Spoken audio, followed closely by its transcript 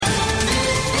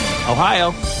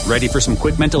Ohio, ready for some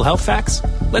quick mental health facts?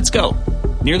 Let's go.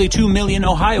 Nearly 2 million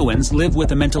Ohioans live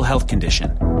with a mental health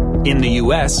condition. In the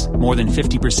U.S., more than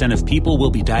 50% of people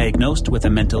will be diagnosed with a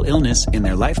mental illness in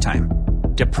their lifetime.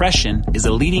 Depression is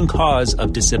a leading cause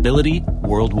of disability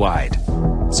worldwide.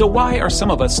 So why are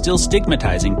some of us still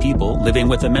stigmatizing people living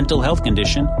with a mental health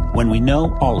condition when we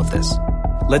know all of this?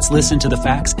 Let's listen to the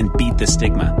facts and beat the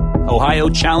stigma. Ohio,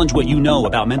 challenge what you know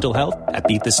about mental health at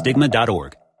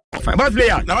beatthestigma.org. Fine, boss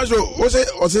player. Now, what's it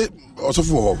for? Also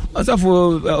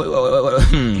for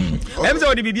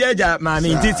episode BBA, man.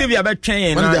 It's if you have a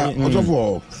train. Also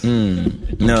for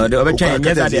no, the other train.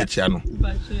 Yes, I did.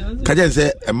 Kajan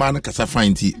say a man kasa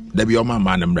find tea. There be your man,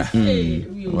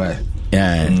 Why?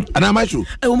 Yeah, and I'm true.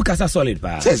 Kasa solid,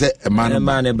 pa. Say a man,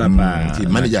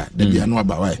 manager. There be no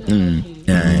about why.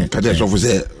 Kajan so for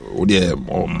say, oh dear,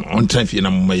 on time for na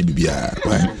maybe be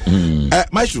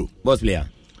my true. Boss player.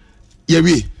 Yeah,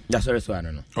 we. That's what I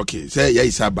know. Okay, say yeah,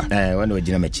 Isaba. When we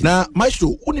did now,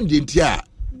 maestro, unim dentia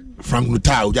Frank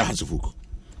Nuttall uja hasufuk.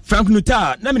 Frank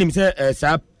Nuttall, na me say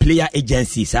sa player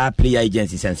agency sense.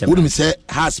 Unim say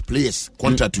has players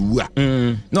contract to work.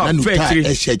 No,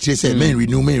 Nuttall say men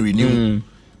renew.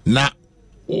 Na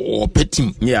or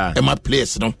petim. Yeah. Emma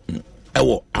players no.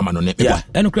 Ewo amanone. Yeah.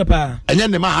 Eno krepa. Enye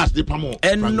ne ma has de pamo.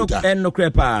 Eno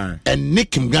krepa. And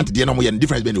Nick Grant de no mo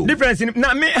difference be no. Difference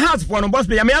na me house for no boss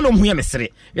player me anom hu ya mesere.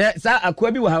 Sa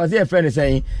akwa bi wo ha say friend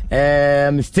saying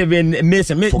Steven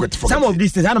Mason. Some of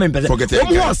these things I don't mean.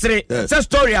 Say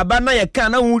story about na ye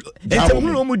kan na hu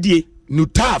mu die.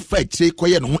 Nuttall fight say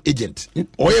koye no agent.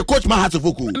 Oye coach ma has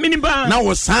foku. Na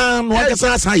wo san no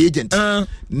akasa agent.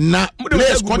 Na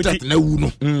players contract na wu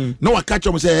no. Na wa catch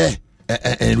am say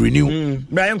and renew.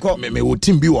 Brian Cop. Me will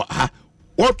team be what?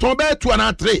 What Tombe 2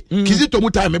 and 3. Kizito mu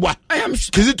time me boy. I am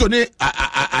Kizito ne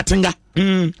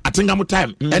Atinga mu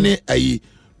time. Any a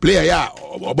player ya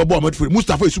Obobo Modfree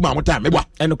Mustafa Isuma mu time me boy.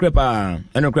 Eno crepa.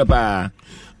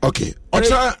 Okay.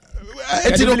 Ocha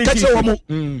etino catch omo.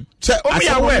 Say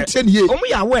omo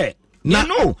ya we. Na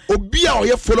no. Obi a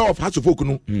oye follow of House of Folk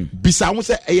no. Bisa mu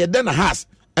say e den has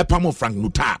epamo Frank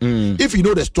Nuttall. If you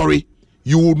know the story,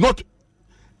 you will not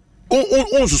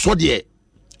so de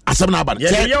asem na aba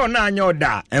say ye ona anyo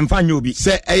da emfa nya obi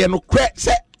say eye no kwe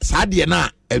say sa de na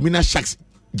Amina Sharks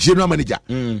general manager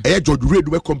eye George Reid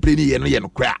we complain ye no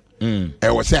kwe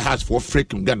was say has for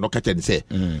freaking gun no catch and say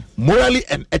morally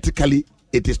and ethically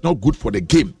it is not good for the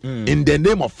game in the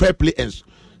name of fair play and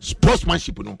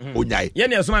sportsmanship no onyai ye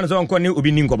ne so man so nko ne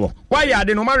obi ni nkobo why you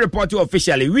dey no man report you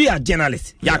officially we are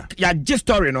journalists ya just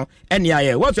story no and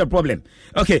ya what's your problem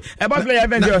okay about player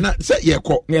event na say ye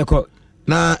ko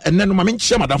na enne no ma me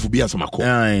nche madam fo bi asomako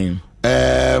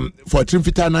for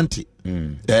Trimfita Nanti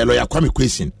lawyer Kwame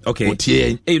Kwesi okay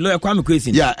lawyer Kwame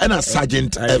Kwesi yeah and a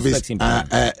Sergeant Elvis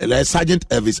Sergeant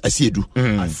Elvis Asiedu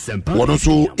wono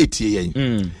so etie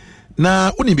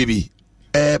na uni baby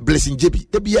Blessing JB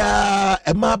debia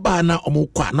ema ba na omo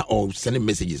kwa na o send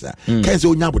messages kan se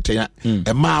onya botan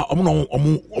ema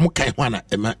omo kan ho na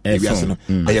ema ebiase no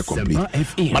aye complete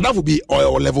madam fo bi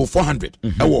level 400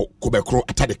 ewo Kobekro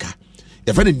Atadeka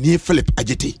e fa ni Philip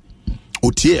Agete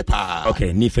otie pa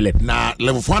okay ni Philip na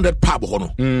level 400 pa bo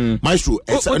no maestro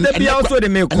debia also the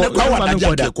me ko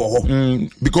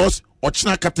because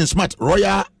Ochina Captain Smart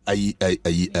Royal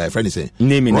friend say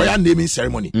Royal naming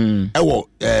ceremony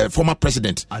former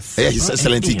president His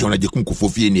Excellency John Ajekun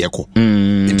Kufofie ni eko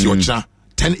into Ochina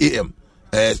 10 a.m.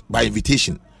 By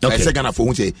invitation second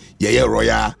for say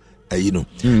Royal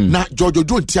na George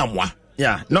Odo Ntiamwa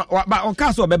yeah no but on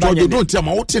cast be George Odo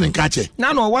Ntiamwa what tin nka che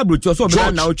na no wa brocho so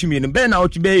be na otwimi no be na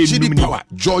otwe be power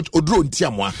George Odo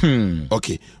Ntiamwa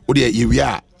okay o de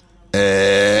ye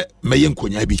Mayen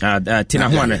Konya bi Tina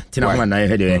Juana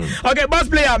okay boss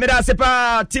player me da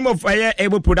sepa team of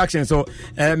Able Production so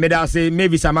me da say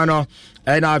maybe Samano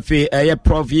na fe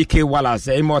Prof EK Wallace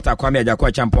Immortal Kwame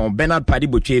Ajakwa champion Bernard Paddy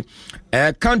Botwe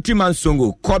Countryman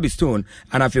Songo Kobe Stone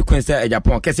and afi Quincy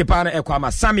Japan Kesepa na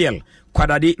Ekwama Samuel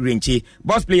Kwadadi Rinchi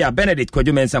boss player Benedict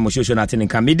Kojumensa Moshosho na tin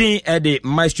kan midin the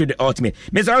Maestro the Ultimate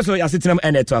Mr. also asitinam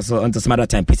to so until some other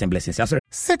time peace and blessings.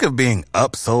 Sick of being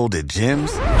upsold at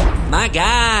gyms? My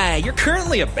guy, you're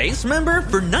currently a base member?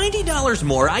 For $90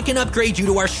 more, I can upgrade you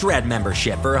to our Shred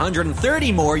membership. For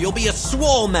 $130 more, you'll be a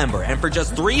Swole member. And for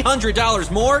just $300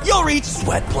 more, you'll reach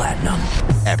Sweat Platinum.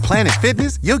 At Planet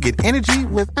Fitness, you'll get energy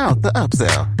without the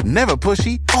upsell. Never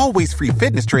pushy, always free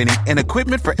fitness training and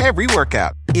equipment for every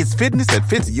workout. It's fitness that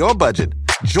fits your budget.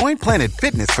 Join Planet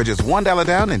Fitness for just $1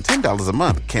 down and $10 a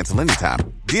month. Cancel anytime.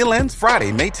 Deal ends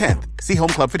Friday, May 10th. See Home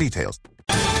Club for details.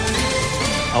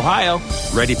 Ohio,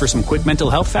 ready for some quick mental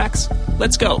health facts?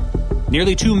 Let's go.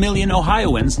 Nearly 2 million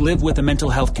Ohioans live with a mental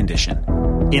health condition.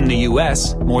 In the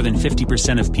U.S., more than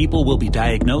 50% of people will be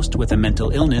diagnosed with a mental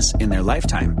illness in their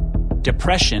lifetime.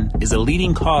 Depression is a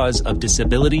leading cause of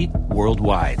disability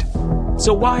worldwide.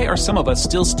 So why are some of us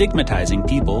still stigmatizing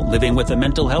people living with a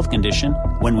mental health condition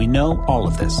when we know all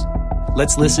of this?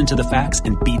 Let's listen to the facts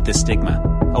and beat the stigma.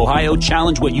 Ohio,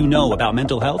 challenge what you know about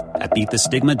mental health at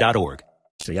beatthestigma.org.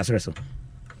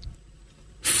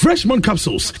 Freshman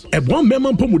capsules, a one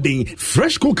member pomudin,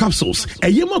 fresh cool capsules, a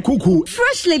yema kuku,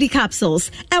 fresh lady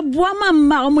capsules, a woman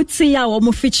maumutia or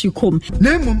mufichukum.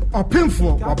 Name or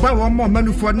painful or buy one more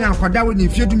menu for now for that when you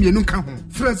feed me no come home.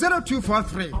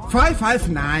 0243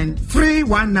 559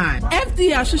 319.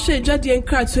 FD associate Jadi and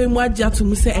Krat so much to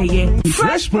Muse Aye.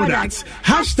 Fresh products,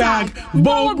 hashtag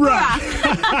Bobra.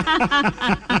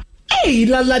 Hey,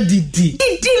 lala didi.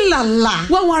 Didi lala.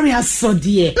 What worry has so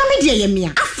dear? Na me dear yemia.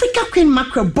 Africa Queen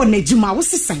Mackerel bonne juma wo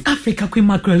sisan. Africa Queen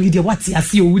Mackerel leader what ya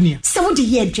see owunia. Se wo de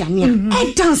ye aduane a.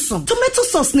 E dance. Tomato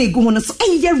sauce na egu ho no so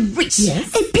e rich.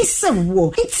 Yes. E pise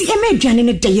wo. Nti e me aduane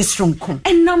ne dey strong kon.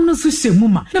 Enam no so shemu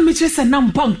ma. Na me kyerese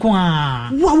nam panko a.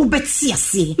 Wa wo beti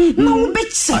ase. Na wo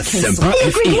beti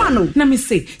ase. Na me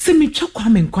say me twa kwa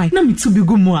me nkwan. Na me tu bi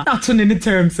gu mu a. Na to ne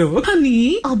term so.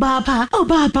 Honey,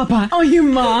 papa, oh you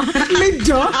ma.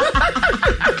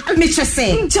 Mitchell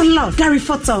say, jollof, Gary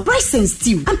Photo, rice and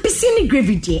stew, and piscine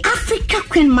gravy day. Africa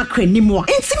Queen Mackerel ni mo.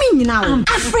 Intimi now.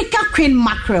 Africa Queen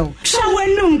Mackerel.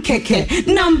 Shawenum keke,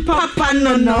 nam papa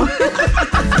no.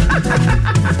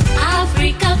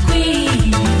 Africa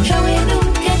Queen,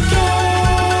 shawenum keke.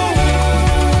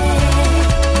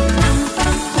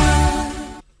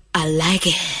 I like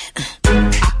it.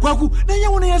 Kwaku, na ya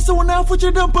wona yese wona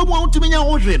afuche da mpamu a untimi nya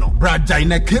hohwe no. Braja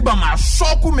ina keba ma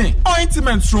shoku me.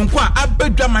 Ointment sonko a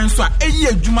abedwa man so a eyi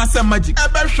adwuma se magic.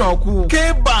 Ebe shoku.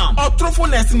 Keba,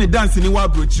 otrofulness ni dance ni wa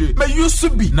brochire. Me used to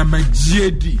be na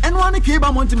magiedi. Eno ane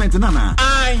keba ointment na na.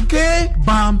 Ai,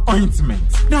 keba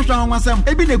ointment. Na hwa nwasem,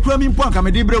 ebi na kura mi mpo anka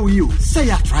me de bre wo yi o.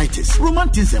 Say arthritis,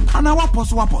 rheumatism, ana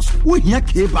wapos. Wo hia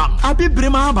keba. Abi bre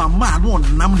ma aba ma no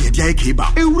nam na dia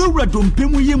keba. Ewurawura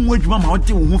dompemu yemu adwuma ma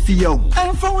wote wo ho fiye o.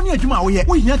 Woni adwuma wo ye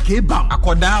wo hia kebam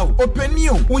akoda o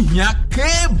openio wo hia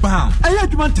kebam aya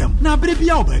adwuma ntam na abere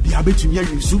bia o ba bia betumi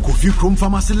ayisu Kofi Chrome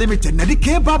Pharmacy Limited na de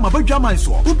kebam abadwaman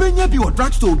so wo benya bi o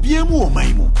drugstore bia mu o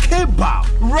man mu kebam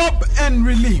rub and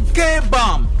relief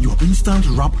kebam your instant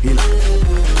rub healer.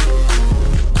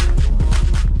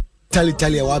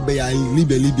 Tali wa be ya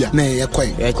Libya na ye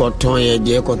kwen e ko ton ye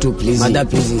je ko to please mother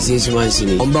please says once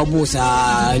ni omba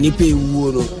bosa ni pe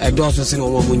wuo no e do so se no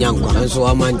mo nyankwa so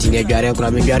amanti ne dware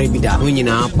kra me dware bida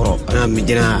onyina apro na me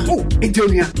gina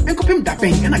Edonia enkopem da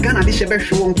pen na Ghana de shebe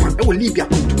hwe won kwa e wo Libya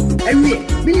ewie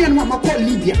me no ma ko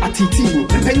Libya atitiwo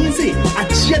mpanyin se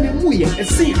achia ne mu ye e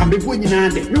se abebo nyina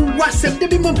de no wasem de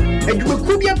bi mo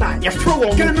adwumaku bia ba ye fro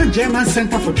won Ghana German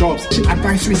Center for Jobs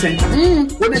Advisory Center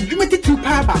wona adwumati tu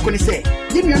pa ba ko say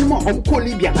you know on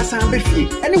Libya asan befie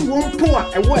any one poor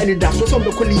e wo any da so be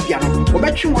Libya no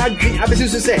obetwe wa adwen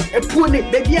abesu say e puo ne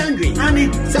baby angry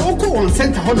ani say oko on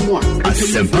center hono mo a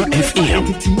Semper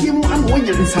FM titi mu am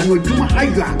wonya nsa no adwuma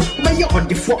ayo a be ye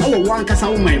odefo awo wan kasa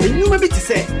wo man enuma bi ti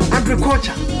say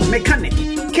agriculture mechanic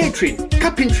catering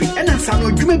carpentry and nsa no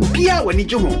adwuma bia wani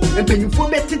je ho empanyufo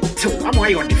betetew am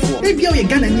ayo odefo e bia ye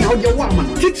Ghana ni a wo de wo ama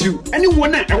no titu any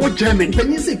one a wo German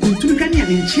panyin say kuntunu kan ya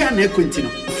nchia na ekwenti no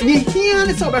ni hia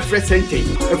ne so be presente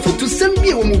e foto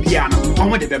sambia wo mu bia no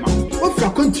omo de bema wo fra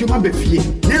kontiuma be fie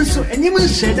nenso enyem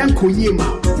nhyedan koyie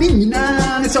ma ni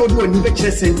nyina ne so do ani be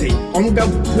kire sente omo be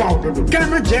wow do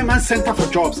Ghana German Center for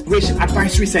Jobs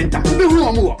Advisory Center be hu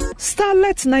omo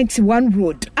Starlet 91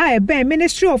 Road I be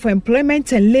Ministry of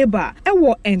Employment and Labor e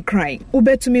wo enkran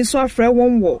ubetumi so afre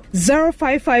won wo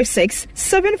 0556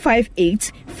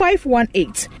 758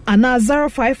 518 and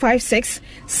 0556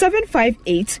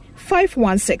 758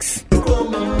 516.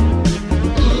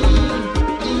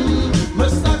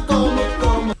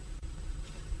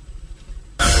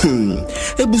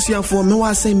 Ebusiafo me wa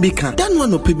asem bi kan. Dan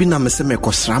one opebi na me se me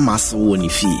kosra mas wo ni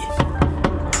fie.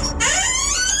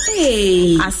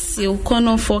 Hey, asil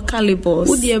kono for calibers.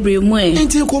 Wo de ebremu e.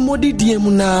 Enti komodi die mu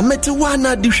na mete wa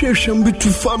na de hwehwem bi tu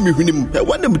fa me hwenim. E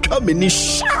wa na me twa me ni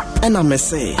sharp. Ena me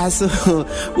say, as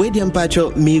we de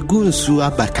mpacho me gunsu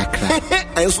abakakra.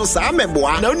 Enso sa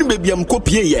meboa. Na oni bebi am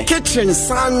kopie ye. Kitchen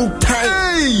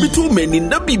santai. Bitu meni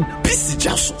na bi bisi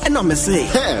jaso. Ena me say,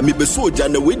 hey, me be soja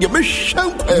na we de me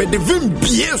hwankwa. Me de vim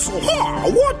bie so. Ha,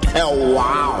 what hell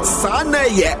wow. Sana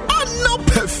ye no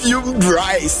perfumed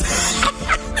rice.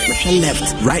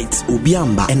 Left, right,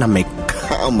 Ubiamba, and I make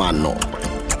come on.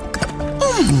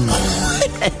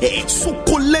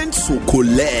 Succulent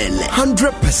Sokolele.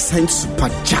 100% super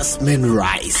jasmine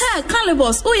rice. Hey,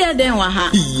 Calibos, who ya den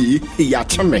waha? Ya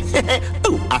chame.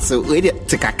 Oh, aso wait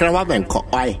take a crab and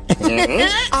coy.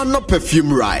 And not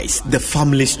perfume rice, the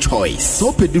family's choice.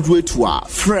 So pedidwe to our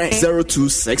fresh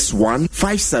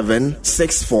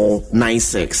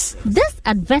 0261576496. This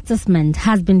advertisement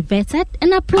has been vetted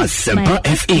and approved by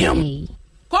FM.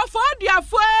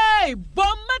 Kofodiafwe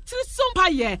bommatri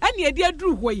sompaye ene edi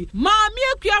aduru hoyi maami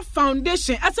akua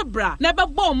foundation asebra na be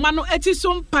bom ma no echi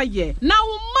sompaye na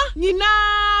woma nyina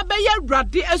be ye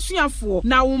rade asuafo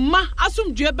na woma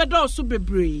asomdwe bedo so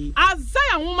bebre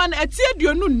azaya woma na eti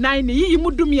aduonu 9 ne yi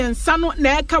mudum yensa no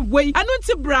na eka wei anu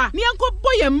ntibra ne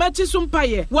enkobo ye machi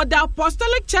sompaye with the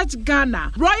Apostolic Church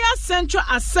Ghana Royal Central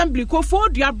Assembly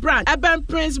Kofodia branch Eben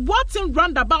Prince Boating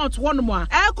roundabout one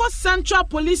Eko Central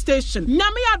Police Station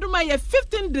Aduma ye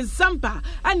 15 December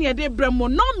and ye de bremo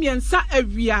no miensa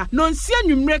awia no nsia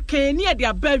nwumre kan ne de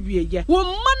abawie ye wo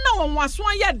manna won waso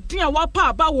ye den a wapa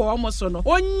aba wo omo so no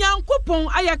onyankopon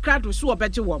aye krado so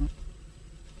obeje wo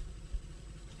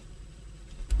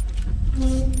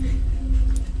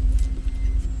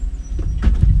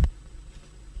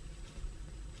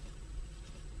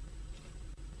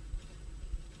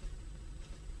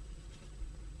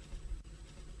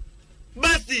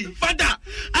Basti, Fada,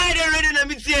 I don't ready na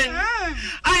mitien.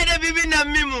 I don't bibi na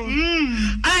mimu.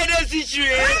 I don't situe.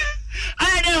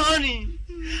 I don't honey.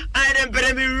 I don't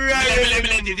pere mi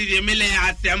mele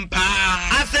asempa.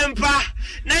 Asempa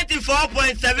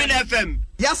 94.7 FM.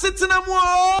 Yasitina mo.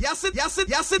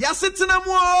 Yasitina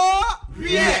mo.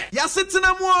 Yeah.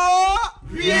 Yasitina mo.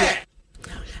 Yeah.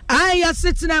 I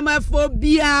yasitina ma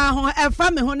phobia ho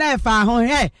efa me ho na efa ho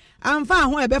he. Amfa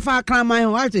ho ebefa kraman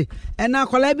ho ati ena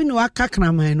kola bi no aka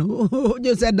kraman no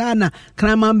jo se dana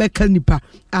kraman be kanipa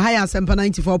ahaya sempa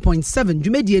 94.7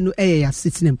 dwumedie no ya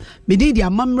sitinem medi dia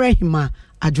mamre hima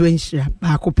adwenhira ba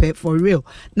akopɛ for real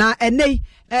na enei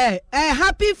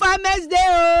happy Farmers Day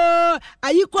oh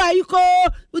ayiko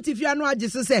utifia no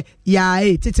agese se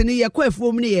ya tete ne ye kwa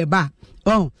afuom ne ye ba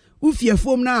oh ufie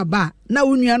afuom na ba na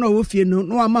wonua no wo fie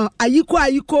no ama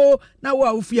ayiko na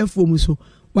wo ufie afuom so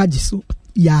wagiso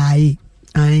Yai,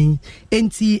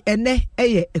 enti ene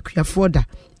ekuyafoda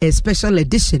a special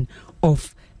edition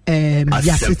of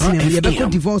Yasitina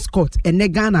divorce court ene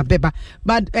Ghana beba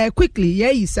but quickly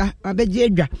isa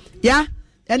abejedwa ya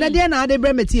ene de na ade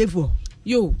bremeti efo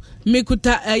yo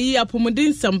mekuta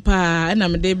apomodin sampa na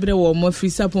me de bre wo mo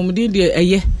afisa apomodin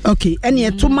de okay ene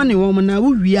etoma ne wo na wo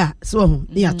wi a so ho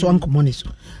ne ato ankomo ne so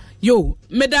yo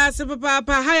medase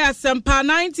papa higher sempa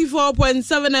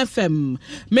 94.7 FM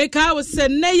meka wo se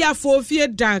ne ya fofie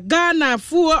da Ghana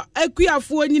fu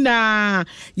akuafo nyina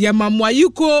ya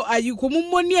mamwayiko ayiko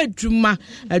mummoni adwuma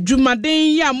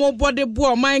den ya mo bode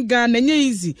bo man Ghana nye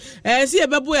easy se ye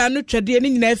bebo ya no twede ne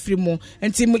nyina afiri mo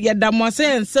enti ya da mo se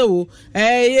ense o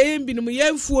ye binum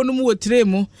ye mfuo no mu wotire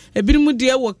mu ebinum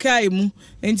de wo kai mu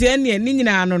enti ene ni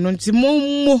nyina no no enti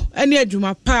mo ene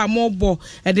adwuma pa mo bo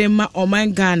ede ma o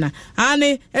man Ghana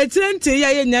ane etirente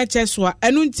ya ye nya cheswa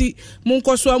enu nti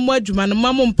munkoso amu adwuma no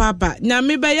mamu mpapa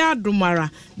nyame be ya adomara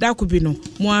dakobi no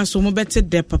mo aso mo bete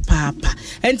de papa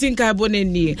enti nka bone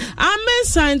ni Amen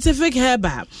Scientific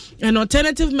Herbal an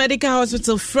alternative medical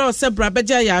hospital for sebra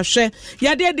beja ya hwe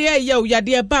yade de ye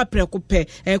yade ba prekope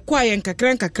kwa ye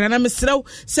nkakra na mesrew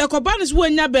se kobanis wo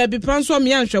nya ba bi panso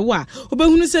me anhwe wo a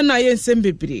obehunu se na ye nsem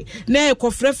bebre na e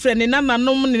kofrefre ne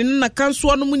nananom ne na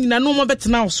kanso no mu nyina no mo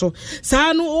betena so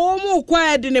saa no omo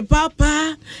kwa de ne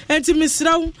papa enti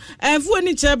mesrew enfu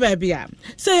ani che ba bia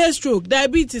say stroke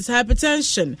diabetes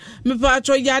hypertension me pa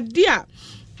cho yade a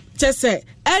chese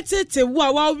etete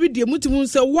wo wa video mutimu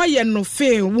se wo ye no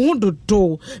fe wo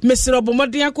dodo mesero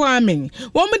bomoden akwa amen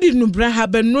wo medi nubra ha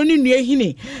benno ni nua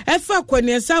hini efa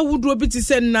kwani sa wudo biti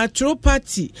se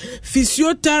naturopathy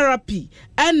physiotherapy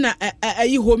ana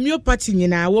homeopathy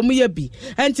nyina wo mu ya bi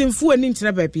entimfu ani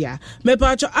ntira ba bia me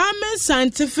pa cho Amen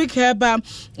Scientific Herbal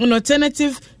an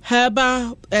alternative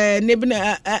herbal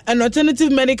an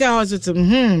alternative medical hospital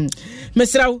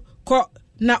mesero ko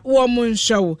na wo mun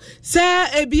show sa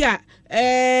ebia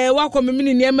wako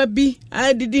mimi niema bi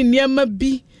adidi niema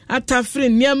bi atafre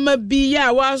niema bi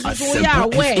ya waso ya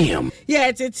we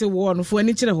ya tete won fo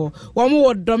ani kire ho wo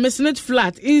mo domestic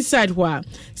flat inside wa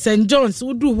St John's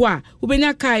udu ho a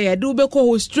ubenya kaya de ubeko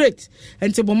ho straight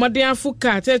enti bomoden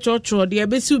afuka te chocho de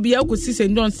ebesi ubi akosi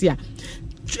St John's ya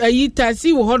ayi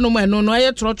tasi wo ho no ma no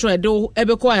aye trocho de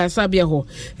ebeko ayasabia ho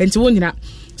enti wonyina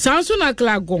sanso na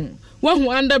klagon wahu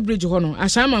under bridge hono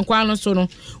ashama kwa no so no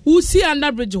usi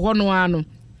under bridge hono ano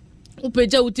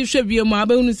upeja utifhwe bie mu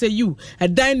abehunu se you a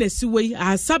dynasty way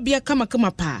asabia kama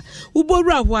pa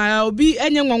ubowura hwa obi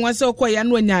enye nwanwa se okoya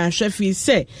no anya ahwefi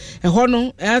se eho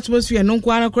no atmosphere no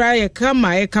kwa kra ye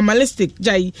kama kamalistic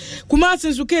jai kuma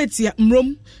asensu ketia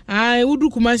mrom udu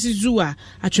kuma si zuwa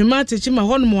atwema techima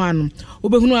ho no anu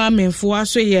obehunu amenfo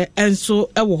aso ye enso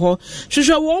ewo ho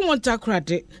hwehwe wo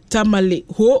montakrade tamale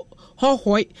ho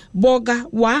hohoi boga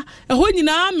wa eho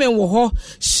nyina amen wo ho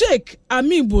shake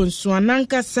amibo nso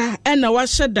anankasa ena wa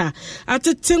sheda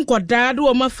atete nkoda de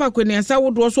wo mafa kwani asa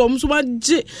wodo so omso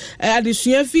magye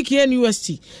adesua fiki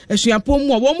university esuapom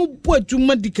wo mo bo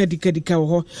adwuma dikadika wo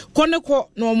ho kone ko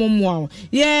na wo mo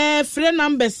ye free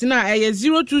numbers na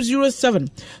 0207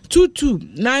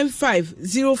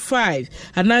 229505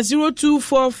 and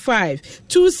 0245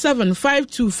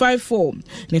 275254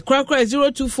 ne krakra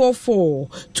 0244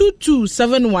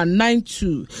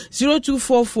 227192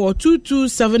 0244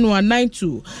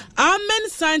 227192 Amen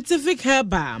Scientific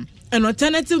Herbal an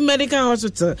alternative medical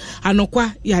hospital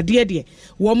anokwa yade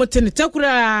wo motene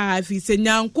takura afise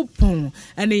nyankopon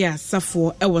ene ya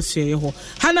safo e wo hye ho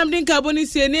hanam din carboni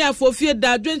sie ne afofie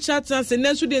da adwencha trans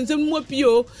ne so de nsem mo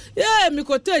pio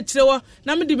mikota akire wo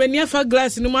na me de mani afa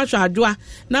glass no ma hwa adoa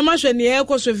na ma hwe ne e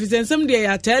koso afise nsem de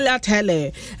ya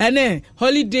tele ene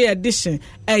holiday edition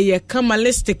eye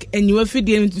kamalistic enyiwa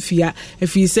fidie fia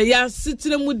afise ya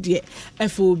sitire mu de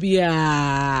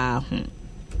afobia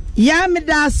ya me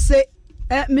da se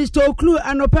Mr. Oklu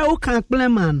anopa wo kan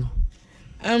plema no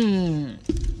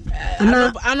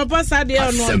anopa sade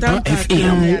ono tan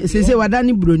se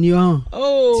wadani broni o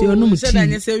ti onu mu se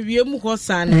danye se wie mu ho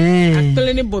san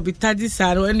akpele ni bobi tadi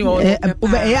saro eni o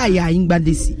ya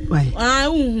ingbadesi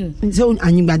so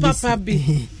anyigbadesi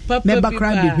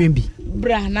papa bi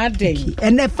bra na day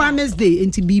and the farmers day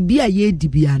into bibia ye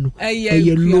dibia no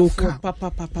ye local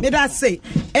me that say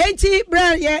enti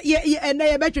bra ye and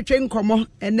ye betwetwe nkomo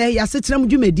and ye asetram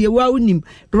dwumedie wa unim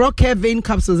rock vein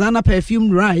capsules and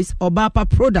perfume rice obapa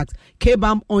product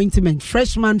K-Balm ointment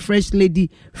freshman fresh lady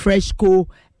fresh co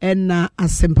and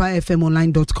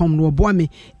asempafmonline.com no obo me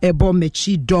ebo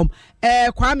mechi dom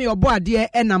kwame obo ade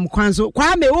enam kwanso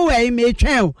kwame wo we me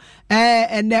twen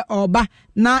ene oba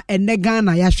na ene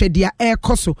Ghana ya hwedia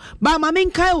ekoso ba ma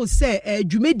menkai o se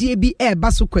dwumedie bi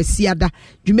baso kwasiada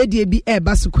dwumedie bi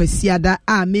baso kwasiada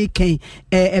a meken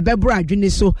ebebro adwene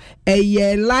so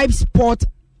live sport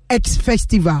X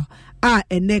festival a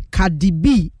ene Cardi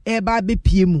B eba be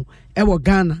piemu ewo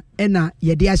Ghana ena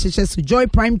yede ahyehye so Joy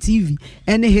Prime TV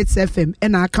ene Hits FM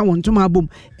ena aka wontom album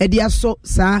ede aso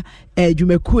sa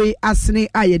dwumakue asene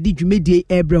a yede dwumedie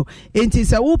ebro enti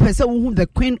se wo pese wo hu the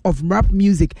queen of rap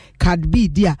music Cardi B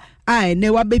dia a ene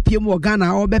wa be piemu wo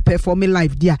Ghana o be perform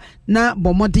live dia na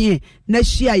bomoden na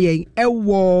hia yen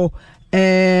ewo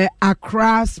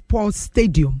Accra Sports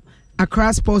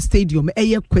Stadium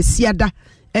eye kwasiada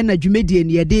ena dwumedie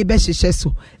ne yede be hyehye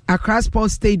so Accra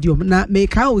Sports Stadium na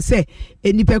meka o se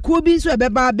enipakuo bi nso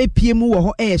ebeba be piemu wo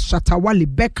ho Shatawale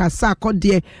Becca sa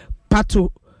akode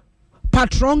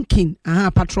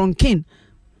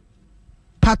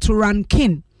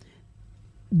Patronkin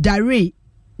Dari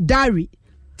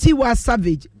Tiwa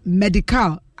Savage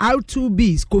Medical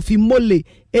R2Bs Kofi Mole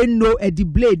Eno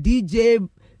Edible DJ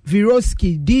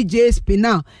Viroski DJ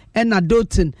Spinal ena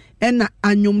Doton ena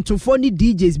anyomtofoni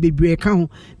DJs bebre ka ho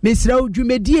mesra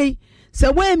odwumedie se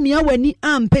we mia wani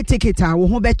ampe ticket a wo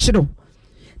ho be kire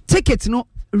ticket no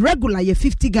regular ye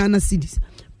 50 Ghana cedis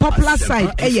popular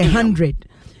side 100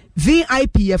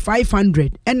 VIP ye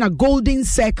 500 ena golden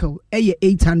circle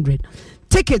 800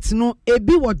 tickets no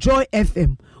ebi wo Joy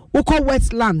FM uko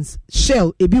Westlands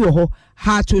Shell ebi wo ho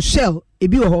Hato Shell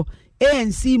ebi wo ho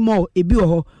ANC Mall ebi wo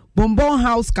ho Bonbon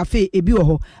House Cafe ebi wo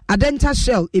ho Adenta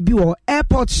Shell ebi wo ho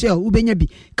Airport Shell ubenya bi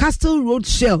Castle Road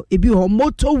Shell ebi wo ho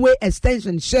Motorway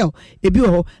Extension Shell ebi wo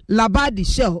ho Labadi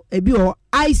Shell ebi wo ho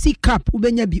Icy Cap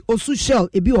ubenya bi Osu Shell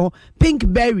ebi wo ho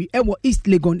Pinkberry ewo East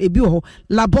Legon ebi wo ho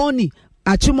Laboni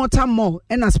Achimota Mall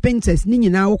ena Spinters ni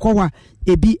nyina wo kwa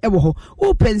ebi ewo ho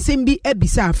wo pensem bi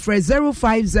ebisa fre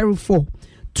 0504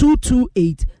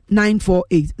 228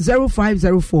 948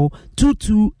 0504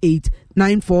 228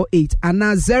 948 and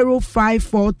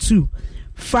 0542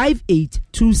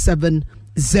 582705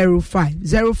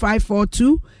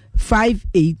 0542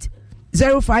 58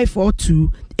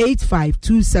 0542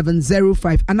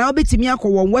 852705 and I'll be to me on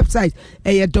website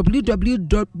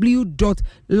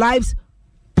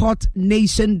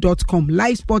www.livesportnation.com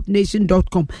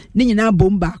livesportnation.com ni nyina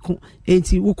bomba ko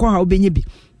enti wo ko ha obenye bi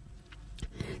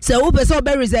So we person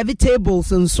be reserve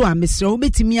tables and so Mr.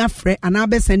 Obetimi afre and I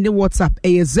be send WhatsApp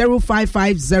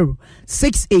 0550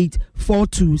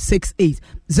 684268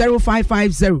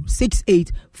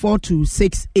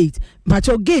 0550684268 but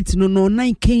your gate no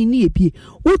 9k ni epi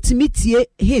ultimate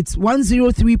hits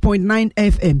 103.9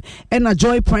 FM and a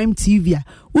Joy Prime TV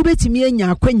ubetimi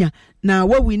enya akwanya na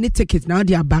we win ticket now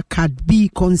dia Backcard B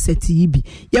concert ibi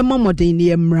ye momoden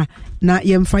ye mra na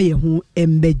ye mfa ye ho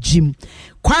embejim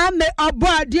Kwame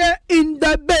Obuade in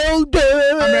the building.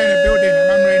 I'm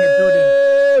in the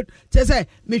building. Say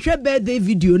me share birthday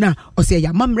video na o say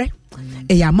ya mamre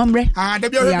ya mamre ya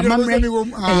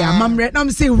mamre na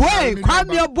me say wey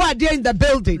Kwame Obuade in the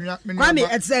building Kwame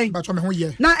et say but me ho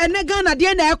ye na ene Ghana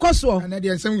de na ekoso na de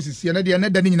nsem usisi na de na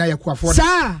da ni nyina yakuafo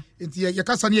sa enti ye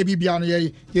kasa na ye bibia no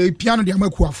ye piano de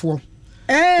amakuafo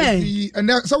and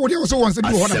so what you also want to do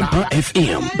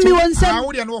FM me won say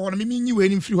wo de no ho no me nyi we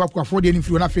ni mfiri ho akuafo de ni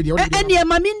mfiri na fe de and ye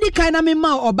mami ndi kind na me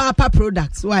ma Obapa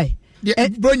products why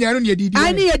bronya no ne didi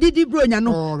ani ye didi bronya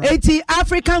no eti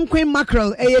African queen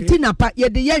mackerel ye tinapa ye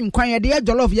de ye nkwan ye de ye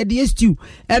jollof ye de ye stew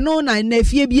eno na na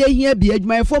fie bi ehia bi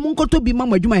adwumayefo mu nkoto bi ma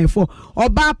adwumayefo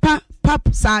Obapa pap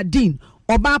sardine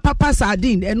Oba papa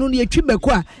sardine enu ne etwi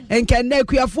beko a enka na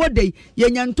akuafo de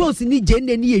ye nyantos ni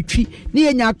gende ni etwi ni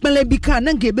ye nyakpele bi ka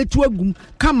na nka ebetu agum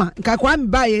kama nka kwa me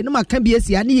ba ye no maka bi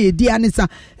esia ne ye di anisa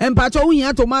empacho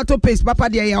wuhia tomato paste papa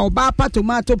de ya oba pa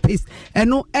tomato paste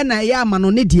enu ena ye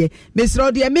amano ne de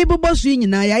mesro de me bobosu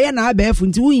nyina ya ye na abefu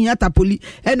nti wuhia tapoli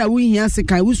ena wuhia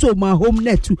sekan wuso ma home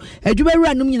netu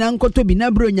adwumawura num nyina nkoto bi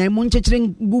na bro nyan mu nkyekere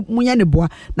munya ne boa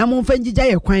na mo mfa ngigya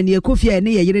ye kwan ne ekofia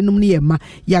ne ye yere num ne ye ma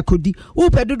yakodi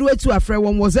Upedudu etu afre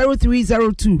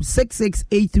 0302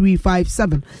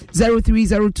 668357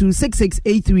 0302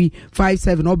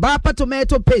 668357 Obapa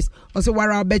tomato paste also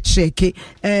wara be check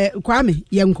Kwame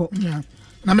yenko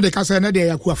na me de kasa na de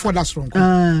yakuafo da strong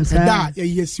da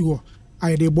ye yesi ho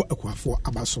aye de bo akuafo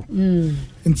abaso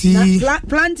nti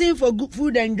planting for good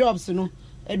food and jobs no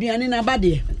aduane na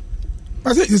bade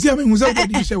I say you see me musa ko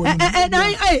di she we and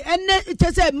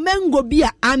it say mango bia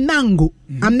a mango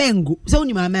so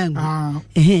ni mango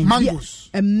mangos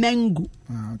a mango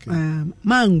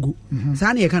mango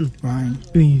sa na ye kan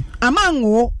a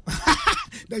mango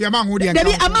da mango dia da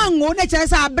bi a mango na che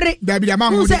sa abre da bi da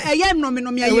mango say eye no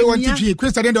me aye we want to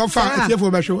Christian dey offer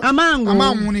atiefo be show a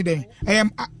mango ni dey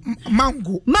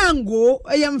mango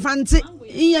eye mfante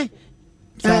iye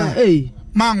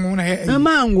mango na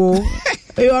mango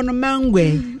eyo no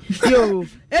mangwe yo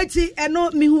eti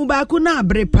eno mihu ba ku na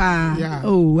abre pa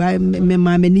me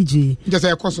ma maniji just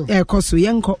ekoso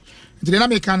yenko nti na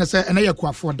me kan say ena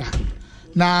yakuafo da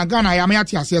na Ghana ya me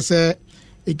ate ase say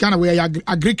e Ghana we ya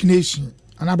Greek nation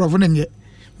ana brofo na nye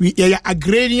we ya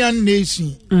agrarian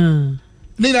nation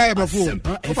ni na ya brofo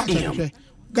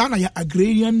Ghana ya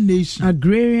agrarian nation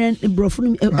brofo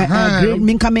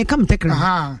minka me kam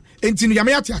tekra enti no ya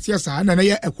me ate ase sa na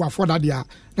ya ekuafo da dia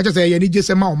na che say ya ni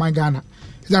jese ma o man Ghana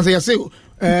say ya say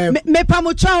me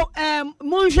pamocho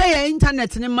monhwe ya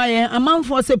internet ne maye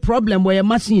amanfo say problem where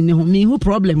machine ne ho me who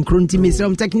problem kronti me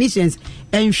some technicians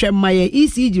enhwe maye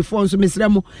ECG phone so me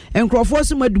sremo enkrofo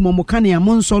so madumo mo kan ya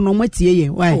monso no matie ye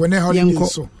why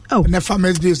yenko ne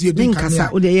farmers days ye dum kan ya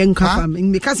o de yenka fam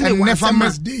me kase me ne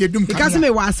farmers day ye dum kan ya kase me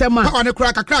wa asema ha one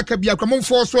kra kakra bia kwa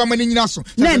monfo so amani nyina so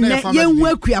ne yenhu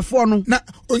akuafo no na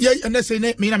ye ne say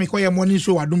ne me na me koye morning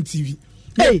show Adom TV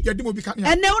ya dimo bi kan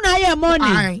ya ene una ye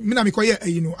morning me na me koye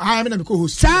me na me ko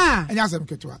host enya asem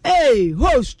ketwa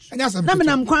host enya asem na me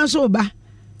nam kwan so ba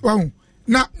wow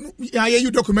na ya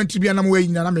you documentary bia na mo we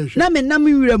nyina na me hwe na me nam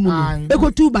wira mu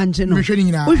ekotu banche no me hwe ni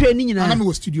nyina wo hwe ni nyina na me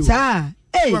wo studio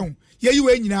wow ye you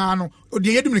we nyina no o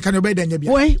de ye dum ne kan o be da nya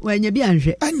bia we nya bia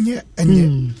nhwe enye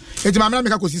eti ma na me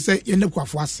ka kosi se ye ne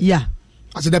kwafo ase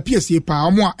ase da PSA pa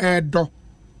omo a edo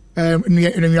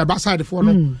nua ba side for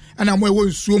no ana mo e wo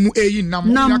nsuo mu eyi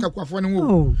nam ya ka kwafo ne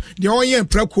wo de onye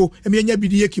prako emi nya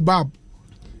bidi ye kebab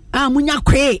munya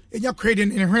kwe enya kwe de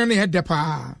ne hwen ne he de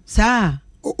pa sa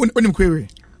onim kwe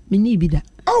me ni bida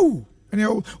ene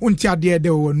unti ade de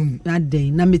wo num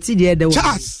ade na meti de de wo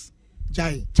Charles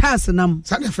nam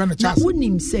sa ne friend Charles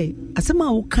wonim say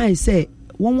asema wo kan say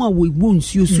won wa wo igbo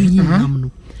nsuo so yi nam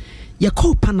no ye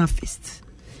call Panafest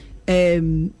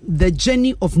the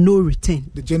journey of no return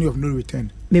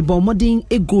me bo modern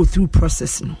e go through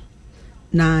process no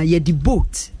na ye the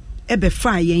boat e be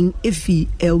fa yen efi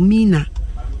Elmina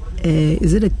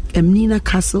is it Elmina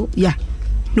Castle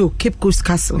Cape Coast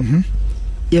Castle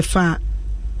ye fa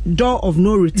door of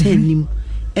no return nim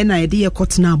and I dey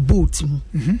kotna boat mu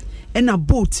and a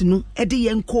boat no e dey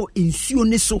enko nsuo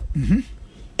ne so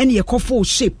and ye full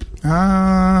shape.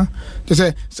 They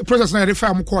say the process na refer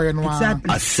am call no.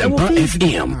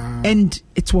 Exactly. And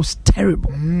it was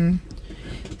terrible.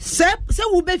 Se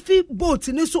wo be fi boat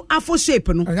ni so afo shape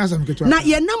no. Na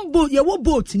ye nam boat ye wo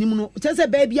boat ni mu no. Say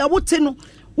baby a wote no.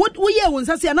 What we hear won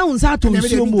say na won sa to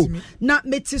nsuo mo. Na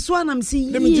meti so anam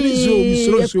si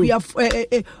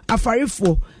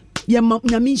afarefo ye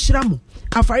na mi nhira mo.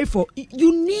 Afarefo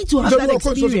you need to have that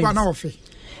experience.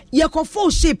 Ye ko full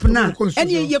shape na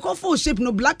and ye ko full shape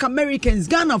no black Americans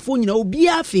Ghana fo nyina obi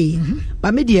afi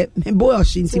ba me de boy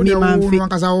oshinti me man fi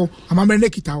amamre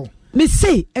nekita o me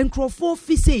say encrofo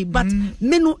fi say but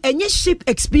me no enye shape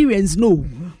experience no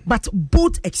but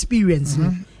both experience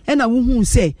no and I who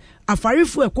say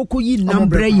afarefo ekoko yi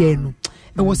nambre ye no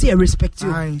e was say respect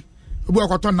you obi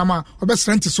akoto nama obe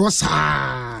strength so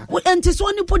sa enti so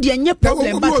ni po de enye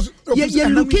problem but you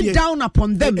looking down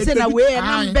upon them say na we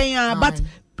na but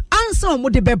answer mo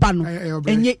de beba no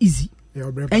enye easy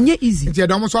enye easy nti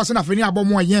edom so ase na fani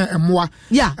abomo yen emoa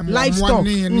livestock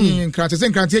ni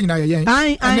nkrante nyina yen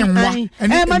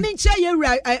mami nche ye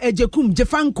Ejekum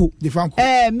Jefanko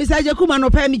Mr. Ejekum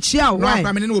anopa mi chia why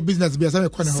no no business be say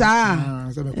ko ne ho sa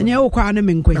enye wo kwa na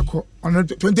menko on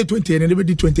 2020 and be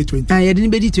 2020 ye de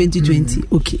be 2020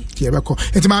 okay ti e be ko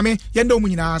nti mami ye ndo mu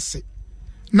nyina ase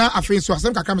na afi so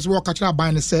asem kakra me so wo ka kira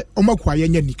ban ne se omakwa ye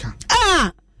nya nika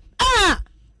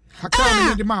hakra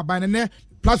me de ma ban ne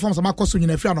platforms am akoso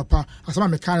nyina fi anopa asema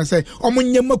me kan say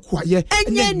omunye makua ye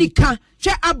enye nika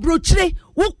hwe abrochire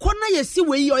wo kona yesi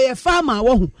we yi oye farmer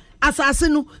wo hu asase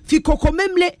no fi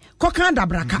kokomemle kokan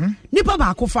dabraka nipa ba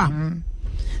akofa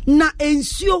na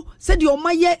ensuo se de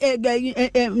omaye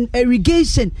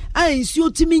irrigation a ensuo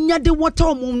timi nya de water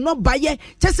omum no baye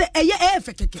chese eye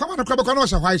efekeke farmer no kwaba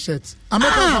kono white shirt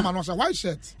american farmer no white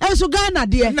shirt enso Ghana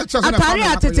de atare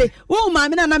atete wo ma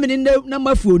me na me na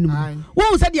mafuo num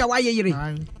wo se de waye yire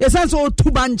esanso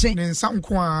otuba nche ne nsa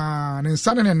nko a ne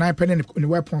nsa ne 9 penny ne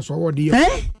weapons so wo de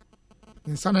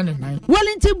Insana 9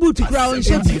 Wellington boot crown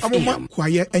shape amoma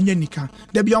kwaye enya nika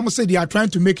there be almost say they are trying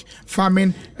to make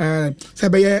farming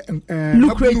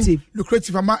lucrative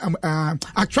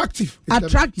attractive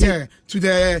yeah to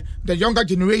the younger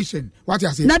generation what you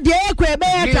say na dey ekwe be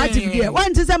attractive there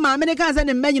one say ma me kan say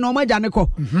ne menyi no ma jane ko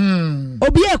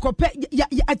obi ekope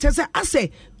I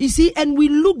say you see and we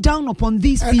look down upon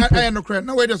these people no correct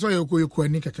now we just you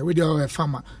ni keke we dey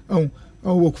farmer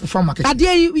farmer keke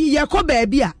ade ye ko ba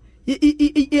bia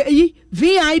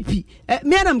VIP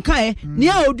me anam kai ni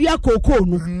a odua koko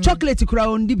no chocolate kura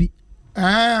on dibi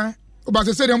but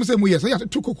say dem say mu yes ya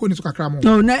to koko ni so kakra mo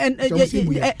no na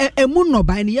emu no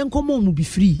ban ni yenkomo mu be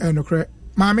free no correct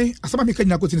mami asama me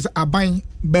kanyina ko tin say aban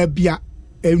ba bia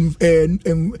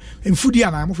enfudi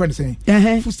ana mo friend say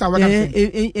food star waga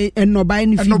no ban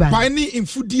ni free no ban ni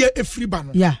enfudi e free ba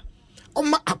no yeah o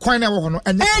ma akwan na wo ho no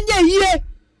enye yie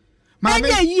mami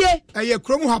eye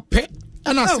krom ha pe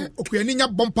ana se okuyani nya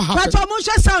bompa ha but mo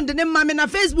hwe sound ne mame na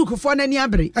Facebook for na ni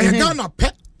abre Ghana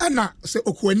pe ana se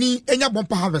okuani enya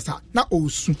bompa harvest na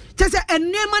osu tese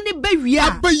enema ne bawia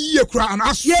abayiye kura ana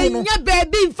aso no nya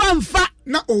baby mfamfa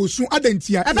na osu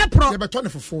adantia ye beto ne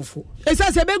fofofo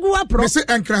esa se begu apro se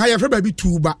enkra ha ye fra baby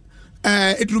tuba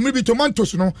edrumi bi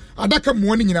tomatoes no adaka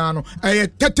mo ni nyina no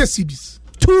 30 cedis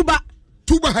tuba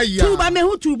ha ya tuba me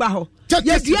hu tuba ho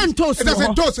ye dien toast no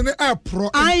ho toast ne pro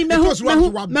toast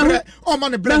wa bre o ma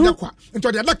ne bre da kwa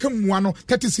nto de adaka mua no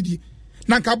 30 cedi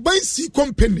na nka bansi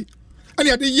company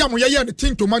ani ade yam ye ne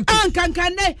tin tomato ankanka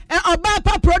ne oba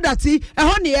pa product e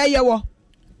ho ne ye wo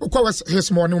ukwa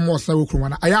his morning mo sa wo kruma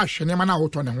na aya hwe ne ma na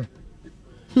woto ne ho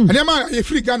ani ma ye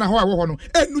free Ghana ho a wo ho no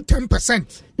enu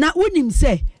 10% na wonim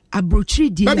se abrochiri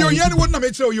die na bi o ye ne wonna me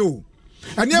kire yo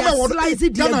ani ma wo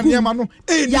Ghana ne ma no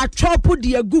ya chop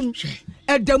de agum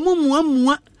edamu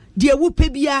muamua de wo pe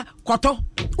bia koto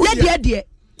ye de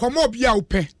komo bia wo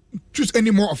pe choose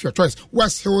any more of your choice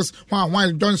West Hills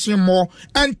one Johnson more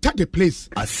enter the place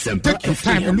take your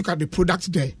time and look at the products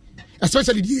there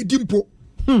especially the dimpo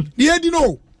the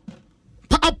edino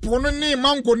apple no ne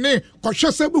mango ne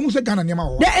kohwe se be hu se Ghana ne ma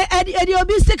ho de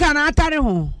obi sika na atare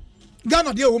ho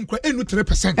Ghana de wo mkwa enu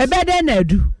 3% ebe de na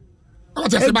adu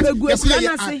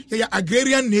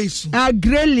agrarian nation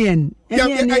agrarian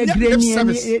obi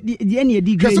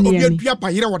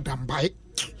bayire wodambai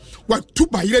wa tu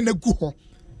bayire na gu ho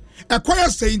ekoya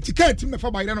say intikati me fa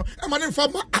bayire no e ma ne fa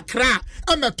ma akra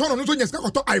e me tono no so nyesa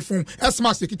koto iPhone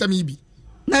smart sekita mi bi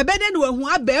na bede no hu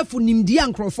abafu nimdi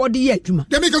ankrofo de ye adwuma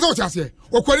dem ika so tiase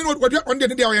okwani no wadua on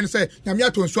de o ye no say nyame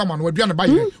atonsu ama no wadua no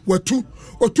bayire watu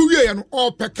otu wie no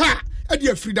o peka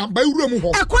ade freedom by wura mu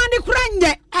ho ekwani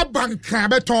kuranye abanka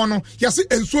beton no yase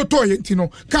ensuo to ye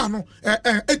ntino ka no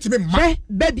etimi ma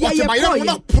baby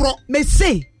aye pro me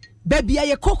say baby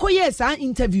aye kokoye sa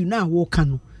interview na wo ka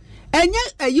no enye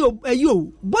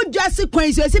ayo Bojuase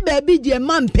kwan so say baby die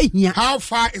man pehia. How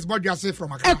far is Bojuase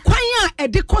from Accra? Ekwan a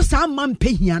ede ko sa man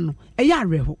pehia no eya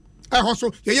areho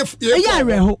so ye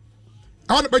areho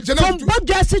from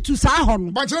Bojuase to sa ho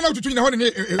no banchana na tutu nyina ho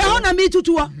ne ho na me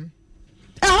tutu ho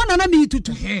na me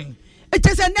tutu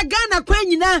etese ne Ghana kwan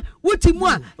nyina wotimu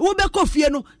a wo be kofie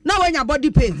no na wanya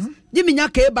body pain gimi nya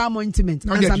ka eba appointment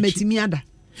asa metimi ada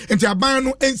enti aban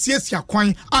no ensiesia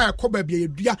kwan a ekoba bia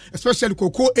yedua especially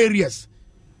cocoa areas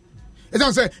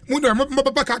ejan say mu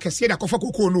papa ka kese da kofa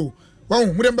cocoa no wa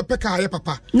mu dem papa ka ye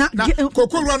papa na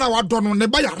cocoa ru na wa do no ne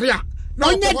ba yare a na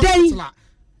onye dai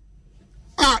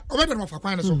obeda no fa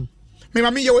kwan so me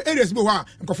ma me ye areas bo ha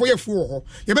nkofo ye fu ho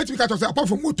ye betimi ka to say apart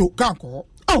from moto kan ko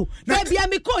baby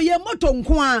amiko ye moto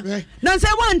nko a na say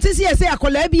one tisi say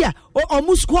akola bia o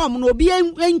mu school no obi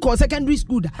enko secondary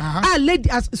school da lady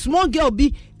as small girl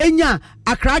bi enya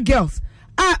Accra girls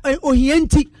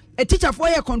ohienti a teacher for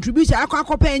your contribution akwa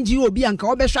NGO bi anka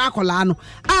obehwa akola no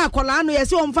akola no ye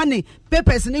say omfa ne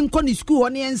papers ne nko ni school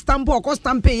on en stamp or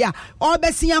stamp ya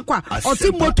obesia kwa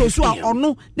oti moto so a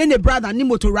ono ne brother ni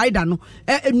motor rider no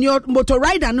motor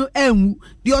rider no enwu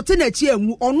the oti na chi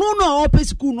enwu ono no ope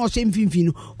school no hye mfimfi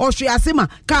no ohwe asema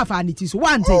ka fa ni ti so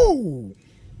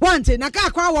wante na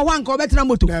ka kwa wo wanka obetena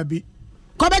moto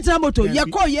ko betena moto ye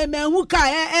ko ye menhu ka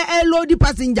load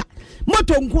passenger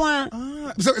moto nko a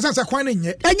so kwan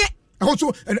nye enye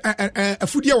so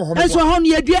afudie wo ho so ho no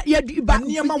ye ba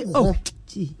niema wo ho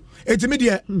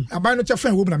etimedie aban no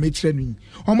chefa wo na me kire no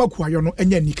omakuayo no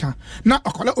enya nika na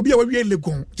akola obi a wawie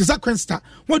legon te sa Quenster,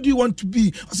 what do you want to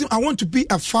be? I want to be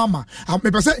a farmer.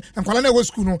 Me say akola na wo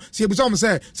school no se ebusa mo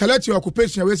say select your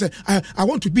occupation. We say I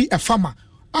want to be a farmer.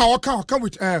 I come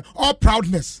with all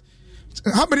proudness.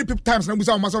 How many times na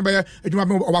ebusa mo say be eduma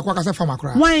me obakwa ka say farmer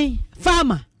kra? Why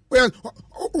farmer? Well,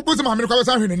 obusa ma me kwa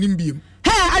say hwe nanim biem.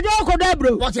 Hey, I don't go there,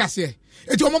 bro. What you say?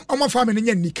 It's on farmer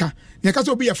nya nika. You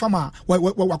can be a farmer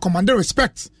we command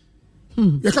respect.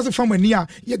 You can farmer near.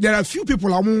 There are few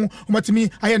people who me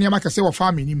I near make say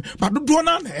farming but do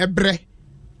na ebre.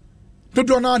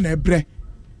 Do na ebre.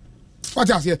 What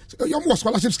you say? You more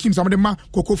scholarship schemes some of them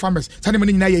cocoa farmers. Sane me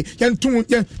nyina ye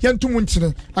yentum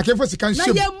nchine. Like if we can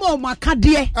show. Na ye mo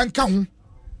makade anka ho.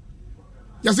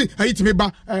 You see, I eat me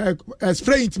ba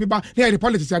spray it me ba. Near the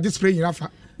politics I just spray in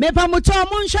afa. Me pa mucho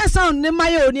mo nhwe sound ne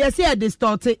mayo ne se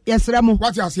distort yesre mo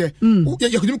what you say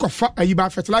you could go fa ayiba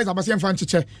fertilizer ba se mfa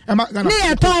ncheche e ma Ghana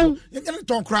ne ton ye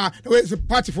ton kra we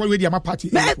party for we dey my party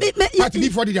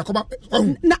before dey come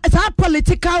na that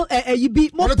political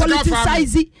ayibi more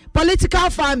political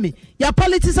farming ya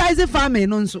politicizing farming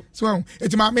no nso so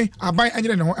it ma me aban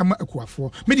anyere ne ho ema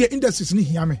akuafo me dey industries ni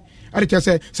hia me ade ke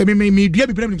say me dua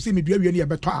bibra me say me dua wie ne ye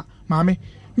beto a ma me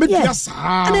dua sa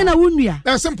ane na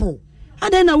wonua simple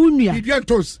ada na wonua medua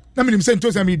ntos na menim se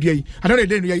ntos na medua yi ada na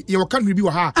dey ye wo kan bi wo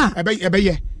ha ebe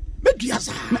ye medua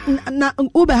sa na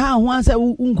ube ha ho ansa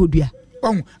unkodua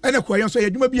ana kwa yenso ye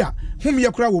dwuma bi a hom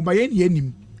ye kura wo ba ye ne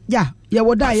anim ya ye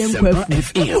woda ye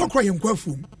nkwafu wo kura ye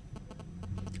nkwafu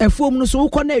efuom no so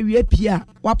wo na awie pia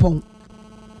wapon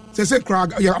se kura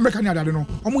ya American ada no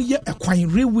omo ye ekwan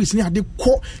railways ni ade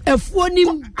ko efuo nim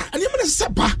ani me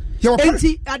seba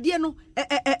enti ade no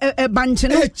banche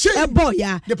no ebo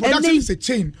ya the production is a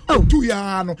chain 2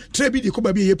 year no trebi de ko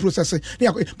ba bi ye process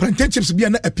na plantain chips bi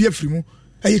na appear free mu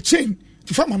a chain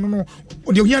ti farmer no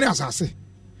de ohia na asase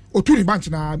o turi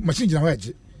banche na machine jina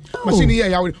waje machine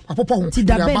ye ya apopo ho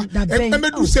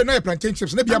emedu se na plantain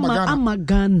chips na bi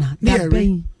amagana da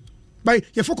ben by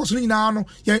your focus ni na no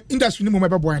your industry ni mo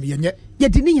mebebo ya ye ye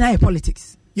di ni nyina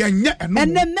politics yenye eno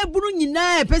enne meburu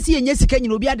nyina pese yenye sika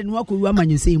nyina obi ade no akowu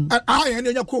amanyesem ye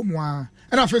nya ko mu a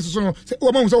na face so no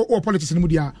wo ma so wo politics ni mu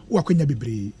dia wo akonya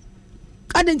bebre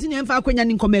ade ntini emfa akonya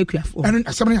ni nkoma akuafo eno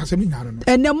asem nya no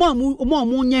enne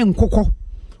mo nye nkokọ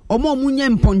mo nye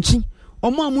mponchi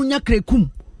mo nya krekum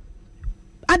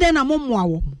ade na mo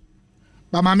awo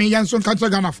ba ma me yenso nkanto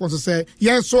Ghana for say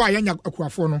yenso a yenya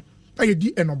akuafo no aye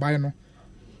di enobae no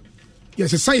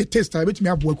yes say taste I bet me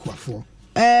abo akuafo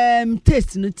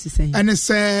taste no ti say and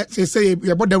say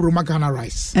you bought the Roma Ghana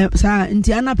rice sa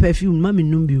nti ana perfume ma me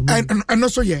num bi and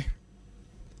also yeah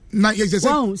na yes say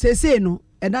wow say no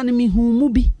eda no me hu mu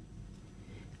bi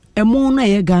emo na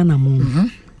ye Ghana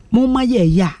mo ma ye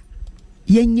ya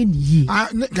yenye ni yi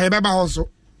ka ye ba also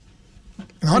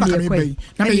na ona ka me be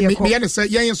na me say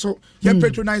yen so ye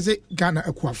patronize Ghana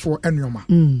akuafo enuoma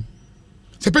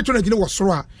The patronage was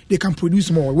so they can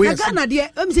produce more. We Ghana dear,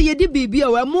 say you did be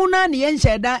a mona the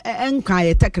enshada and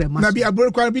kaya tekrema. Na be a bro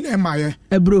kwa bi na emaye.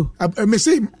 A bro. Me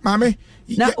say mame.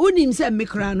 Na unim say me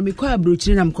kra no me kwa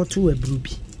abrochire na mkoto a bro bi.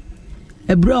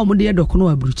 A bro mo de dokono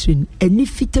abrochire. Eni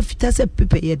fita se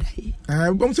pepe ye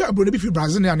dai. Bom say abro bi fi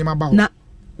Brazil na anima ba ho. Na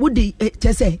wodi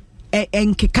che say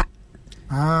enkeka.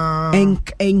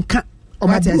 Enka. O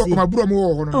ma bro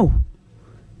mo ho no. Oh.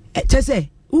 Che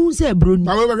say who say bro ni?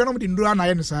 Ba we no di ndura na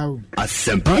ye no sa o.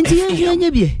 Asempa. Enti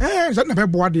yenye bi. Say na be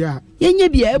bo ade a. Yenye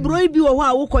bi e bro bi wo ho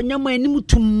a wo konyama anim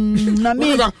tum na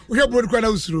me. We hear bro kwa na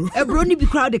usuro. E bro ni bi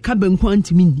kwa de ka banku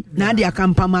antimi ni. Na de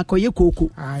akampa ma koye koko.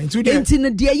 Enti no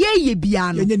de ye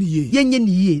bia no. Yenye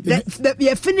ni ye.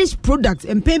 The finished product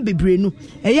empen bebre no.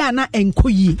 E ya na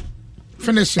enkoyi.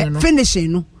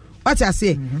 Finishing no. What I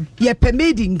say? Ye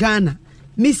made in Ghana.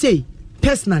 Me say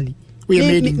personally. We are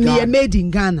made in Ghana. Me made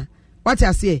in Ghana. What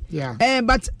I say? Yeah.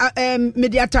 But me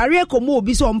the atare komo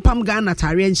obi so mpam Ghana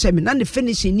atare enhye me na the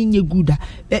finishing ni nye good.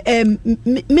 Me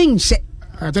nhye.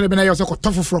 Atare be na yo so ko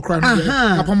tofu for cry.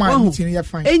 Apoma ntini ye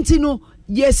fine. Enti no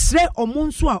yesre omo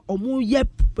nso a omo ye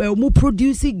omo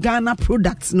produce Ghana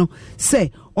products no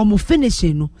say omo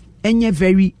finishing no enye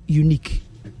very unique.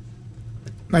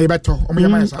 Na ye beto omo ye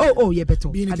man sa. Oh ye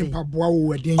beto. Bi ni mpaboa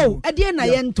wo ade. Oh ade na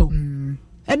ye nto.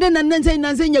 And then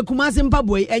nanse Kumasi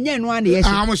Mpabwe enye no ane ye.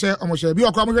 Omo she bi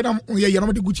okwa mo hwe na ye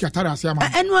no de Gucci atara ase ama.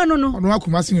 Enu ano no. Ono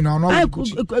Kumasi ni na ono.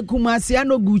 Kumasi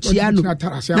ano Gucci ano.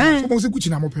 Atara ase ama. So mo se Gucci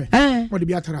na mo pe. Mo de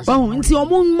bi atara ase. Oh nti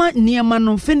omo ma niema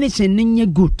no finishing nye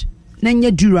good. Na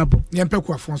nye durable. Ye mpe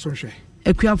kuafo so hwe.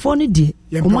 Ekuafo ne de.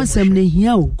 Omo asem na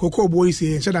hia o. Koko boy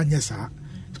say she da nye sa.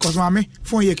 Because mama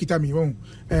phone ye kita mi won.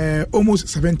 Almost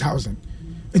 7,000.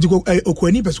 Nti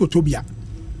okwani peso tobia.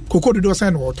 Koko do say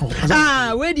no oto.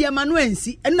 We di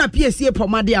amanuensi na PSA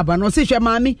pomade aba no say hwe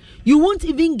mami, you won't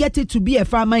even get it to be a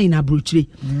farmer in Abuchi.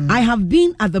 I have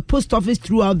been at the post office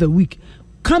throughout the week.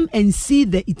 Come and see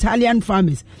the Italian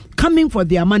farmers coming for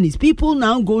their monies. People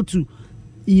now go to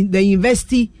the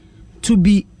university to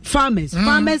be farmers.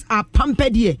 Farmers are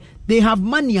pampered here. They have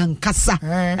money and kasa.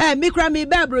 Me kra me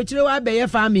be Abuchi wa be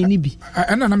farming ni bi.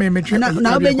 Na me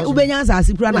na ubenya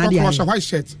asase kra na dia. White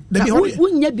shirt.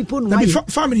 Unya bipo no why.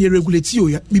 Family regulate you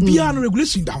ya. Bibia no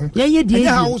regulation down. Ye dey.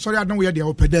 How sorry I don't wear the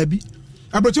opeda bi.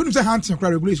 Abuchi no say hunting kra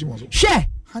regulation was. Share.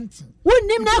 Hunting.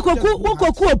 Wonnim na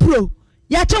koku pro.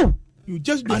 Ya cho. You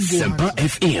just don't go. Asempa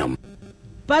FM.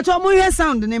 But omo hear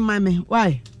sound ni mame.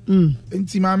 Why?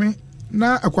 Enti mame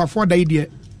na akwafo da ide.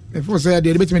 If you say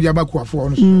the bit me the abakuafo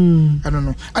no. I don't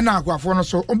know. Ana akwafo no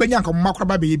so ombenya nka makra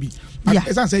ba be bi. But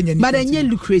enye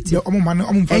lucrative.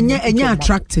 Enye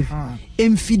attractive.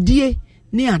 Emfidie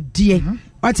ni ade.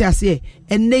 What you say?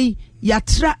 Enne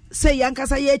yatra say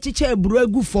yankasa ye chiche eburu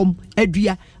agu fom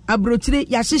adua abrotire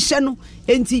ya hihye no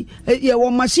enti ye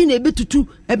wo machine ebetutu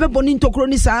ebebo ni ntokro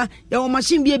ni saa ye wo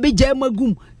machine bi ebegya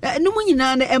magum no mu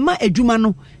nyina na ema adwuma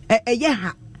no eye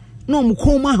ha no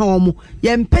mkoma ha omo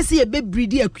ye mpese ye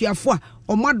bebridi akuafo a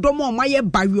omadom omaye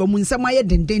bawe omo nsem aye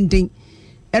dendenden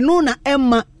eno na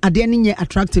emma ade ne nye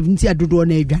attractive nti adodo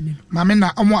na adwane mame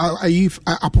na omo ayi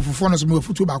apofofo no so mo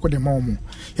futu ba ko de mo omo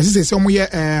yesi se omo ye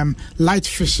light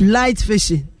fishing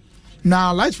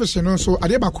na light fishing no so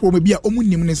ade ba kro mo bia omo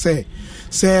nim ne se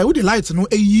wo the light no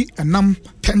eyi enam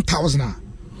 10,000 a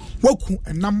woku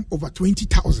enam over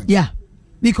 20,000 yeah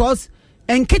because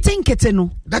enkete no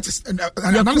that is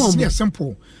analysis is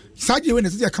simple saje we na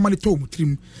se kama ne to mu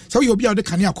trim so you obi a de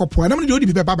kane akopo enam ne de odi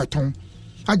bi ba beton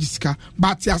agisika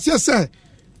but yase say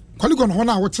Polygon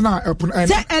hona wotena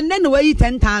and then we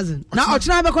 10,000 na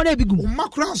ochina be ko na bigum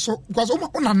makura so because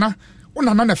onana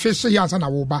na fish yansa na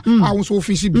wo ba awon so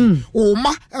fish bi o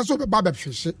ma enso be ba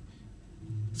fish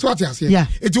so what you say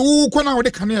it wo ko na wo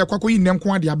de kane akwa ko yin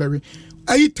nko ade abere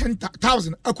ayi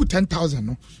 10,000 aku 10,000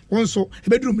 no won so e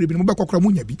be drum bi no be kokora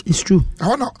munya bi it's true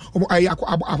ahona ayi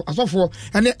asofo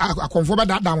ene akonfo be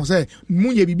da mo say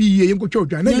munya bi ye yenko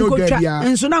twodwa na ye odwa bia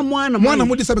enso na mo ana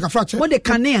mo de sabe ka frache mo de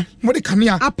kanea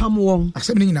apam won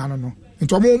asem ni nyina no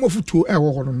nti mo futuo e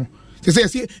wo ho no they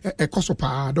say a koso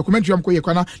pa documentary am ko ye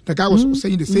kwana the guy was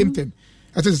saying the same thing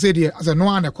as I said here as a no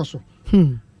an koso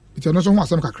it's no so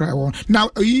asem kakra won now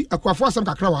ayi akwafo asem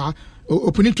kakra wa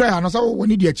opuni try no so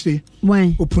woni di akire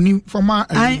why opuni former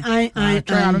I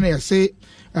try no na say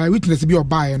witness bi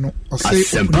obae no o say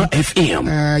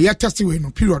FM ya testing we no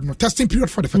period no testing period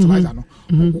for the fertilizer no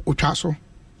o twa so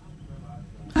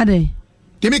ade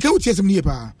they make out yes me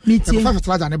pa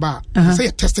fertilizer ne ba say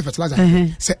test fertilizer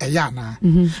say eya na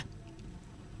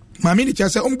mami ni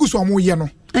say omguso omo ye no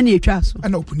ana etwa so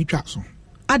ana opuni twa so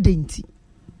adenti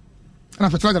ana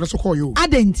fertilizer so call you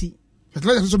adenti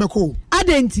fertilizer so be call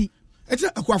adenti It's a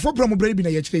Quafo promo baby na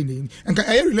ye training. And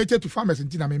I related to farmers in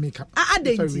Tina Meka.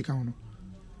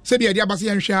 Say the idea Basi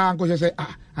and Shan go say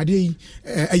a day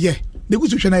yeah. The good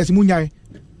to is Munya.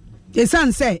 A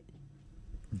son say.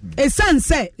 A son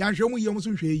say, Yan show me almost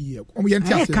a year.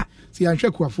 See, I'm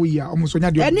sure for year almost when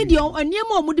I need your and your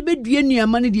mom would be doing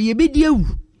money, ye be you.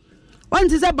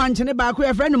 Once is a bunch in the back with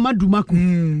a friend of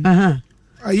Madumaku.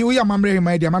 You are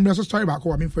my dear, I'm just story about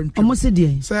coming from almost a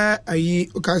day. Sir, I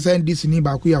can send this in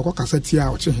back. We are cassette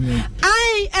out.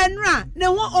 I and ra,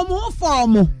 no more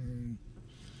formal.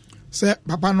 Sir,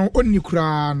 Papa no only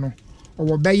crown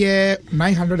or bay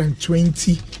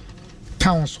 920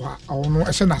 pounds or no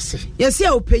as an assay. Yes,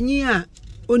 your penny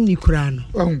only crown.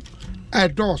 Oh, I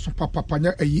doors Papa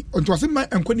Panya, it was in my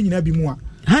uncle in Abimua.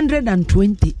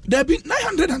 120. There be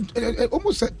 900 and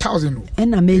almost 1,000.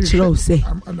 And I made sure say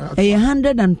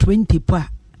 120 pa.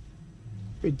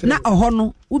 Na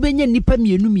ohono ubenye nipa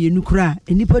mienu kura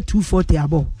nipa 240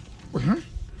 abo.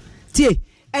 Tie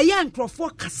eya nkrofo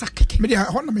kasa keke. Me dia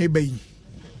hono me bayi.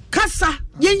 Kasa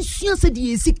yensua se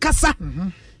die si kasa.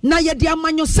 Na ye dia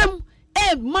manyosem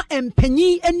ma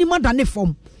empanyi anima dane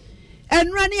fom.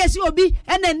 Enra ne yesi obi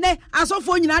enenne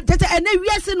asofo nyina tete ene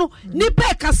wiase no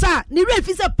nipa kasa ni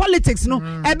refi se politics no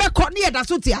ebe ko ne yeda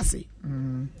so ti ase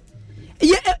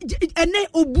ye ene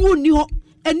obu ni ho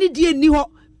ene die ni ho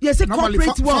yesi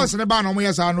corporate world fans ne ba no mo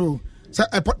yesa no se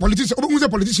politician obu se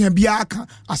politician bia aka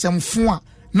asemfo a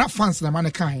na fans na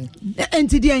man kan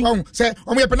enti die se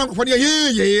o mo ye pena for ye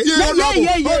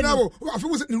no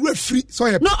afi se ni refi so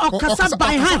ye no okasa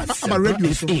by heart ama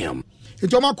radio so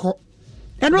enti o makọ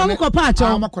and one ko patch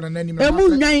emu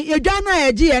nwan edwa na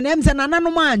agi e nem se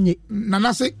nananom anye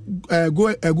nana se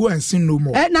go and sin no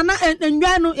more nana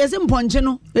ndwa no yesi mponche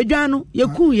no edwa no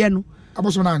yeku ye no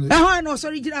aboso na anye ho no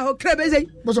sorry gira ho krebe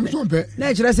boso so mpe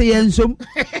na kire se ye nsom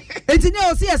enti ne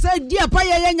o se yesa di apa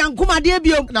ye nyankoma de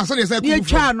biom na so yesa ku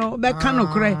twa no be ka no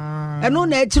kre eno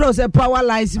na kire se power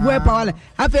lines where power line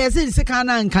afa yesa se ka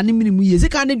na nka ne minimu ye se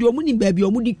ka ne de omu ni ba bi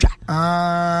omu di twa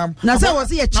na se wo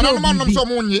se ye kire omu so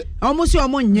mo nye omu so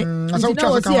omu nye na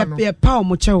wo se ye pa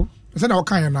omu chew se na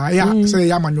okan na ya se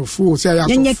ya manyofo se ya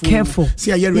so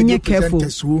se ya radio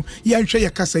presenter so ya nhwe ya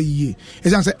kasa yie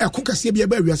esan se eko kase bia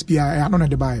ba wias bia ya no na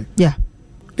de bae yeah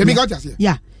de mi got ya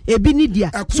yeah ebi ni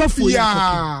dia sofo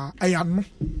ya aya no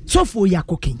sofo ya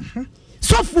kokin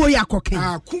sofo ya kokin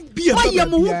bia why you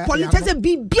mu politics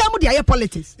bia mu dia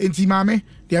politics enti mame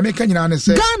de me kanyina ne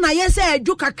se Ghana yes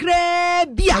adwo kakra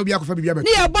bia bia ko fa bia ba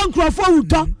ne ya bankrofo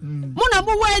wuto mo na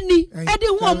mo wani e de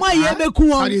hu omo aye beku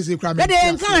won e de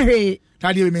nkan he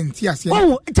tade be menti ase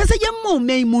oh tese ye mo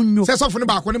me munyo se sofo ne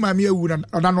ba ko ne mame awu na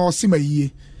oda na osima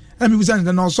yie ami busan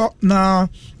na so na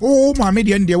oh mame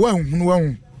de nde wa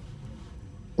hu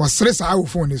was stress I will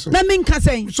phone so na min ka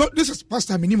say so this is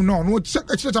pastor minim no check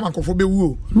man ko fo be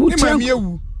wu ni mame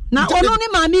awu na ono ni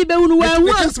mami be hunu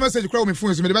wa text message kra o me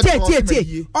phone so me be tie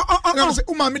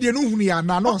o mami de no hunu ya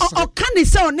na no o kan ni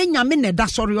se o ne nyame ne da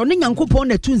sori o ne nyankopon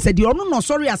na tu nse de ono no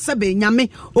sori asebe nyame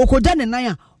o koja ne nan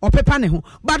a o pepa ne ho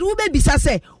but wo be bisa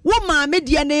se wo mami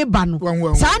de ne ba no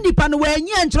sa nipa no wa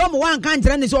anyi ankyere mo wan kan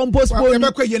kyere ne se on postpone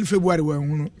me kwa yen February wa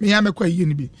hunu me ya me kwa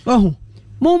yen bi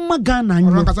mo magana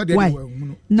nyo why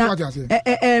na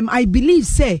I believe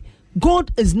say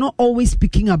God is not always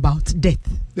speaking about death.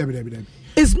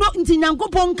 It's not in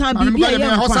Yankopon can be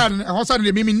hosan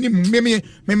de me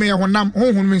honam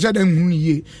honhun me nsa da nhun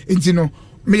ye enti no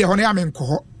me ye hono ya me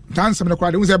nko dance me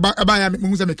kwade unse ba ya me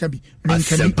unse me kan bi me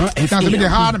kan bi dance me de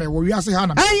ha na me wo wiase ha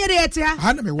na me ye de ete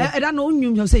ha na me wo da no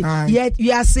nyum say ye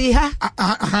wiase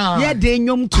ha ye de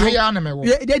nyum to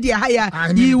ye de ha ya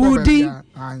yi wudi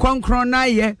konkrona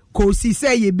ye ko si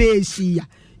say ye be shia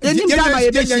enim dama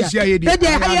ye be shia de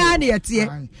ha ya na ye tie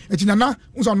eti nana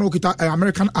unse no kita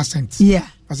American accent yeah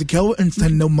as a girl and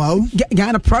stand no more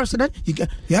Ghana president you get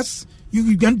yes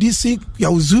you get this you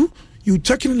you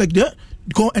checking like that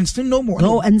go and sin no more.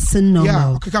 Go and sin no more. Yeah,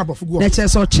 okay, can't go. Let's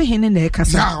just so chihin in the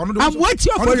casa. I'm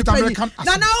waiting for the American.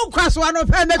 Now, cross one of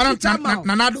them.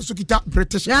 Nana do kita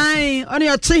British. Aye, on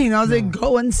your chin. I was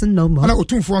go and sin no more. I know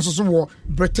 2 for so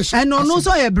British. And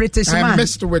also a British man. I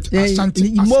missed with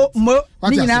Ashanti. Mo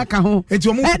Nina Kaho.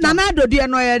 Nana do dear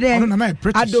no there.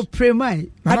 Ado Premai.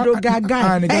 Ado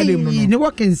Gaga. Hey, in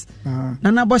Watkins.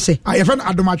 Nana Bosse. I have an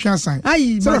Ado Machan sign.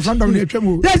 Aye, so friend of the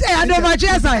Tremu. Let's say Ado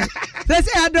Machan sign.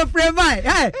 Let's say Ado Premai.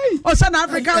 Hey, oh, South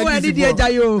Africa where did you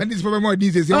jayo? And this for more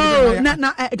these days. Oh,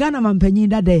 na Ghana man penny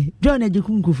that day. John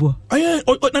Ejukunkufu.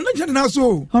 Oh, na na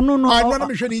so. Oh no, I want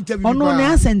to show the interview. Oh no, ne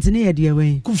accent near dear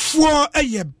way. Kufu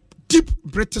a deep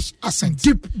British accent.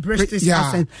 Deep British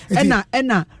accent.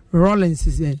 Enna Rollins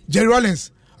is there. Jerry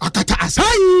Rollins. Akata accent.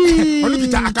 Hey,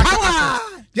 Akata.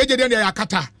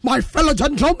 Akata. My fellow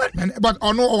gentlemen. But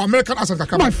no American accent.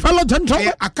 My fellow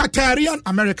gentlemen. Akatarian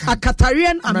American.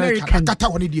 Akatarian American. Akata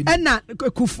onidi. Enna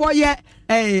kufoye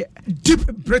a deep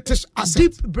British accent.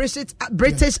 Deep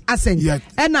British accent. Yeah.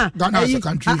 Enna Ghana as a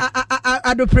country.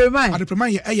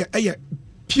 Adopremai.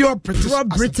 Pure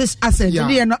British accent.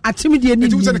 Yeah. No atimidi ni.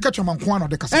 It was a catch on Manquano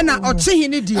de Casa. Enna ochi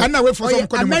ni di. Enna wait for some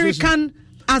American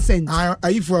accent.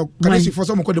 I for Kanesi for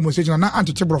some demonstration na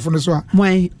anti-chebro from this one.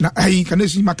 Why? Na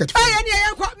Kanesi market.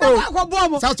 The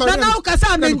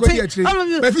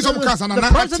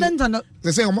president and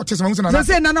they say they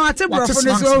say no atebro for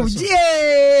this oh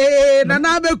yeah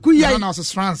na be kuya na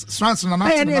France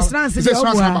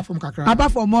na from kakra aba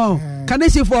for more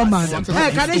Kanesi for man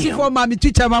Kanesi for man me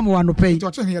teacher ma mo no pay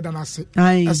to here dan ase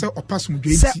I say opasum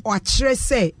dwe say o kire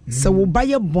say se wo ba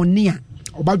ye bone a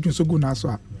oba dwunso gu na so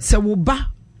a se wo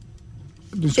ba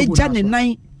eja ne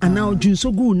nan ana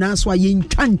dwunso gu na so a ye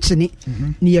ntwa nkyene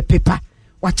ne ye pepa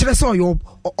wa kire say o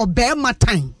be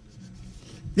matan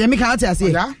dey me kan ati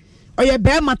say o ye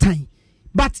be matan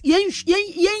but yen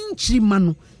chirima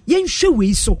no yen hwe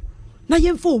we so na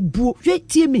yen fa obuo hwe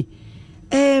tie me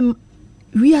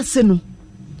wiase no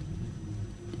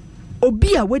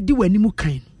obi a wadi wanimu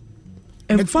kan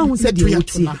emfa hu se de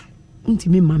wotie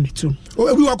ntimi ma meto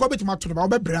obi wa ko betima to ba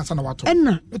obebre ansa na wato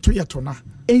enna meto ye to na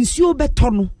ensuo beto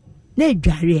no na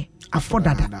adware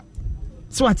afodada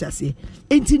so what I say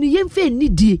enti ni yemfe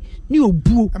nidie ni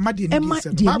obuo ema die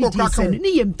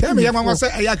ni yempe me yemwa say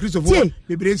eya Christopher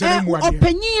bebre nse na muade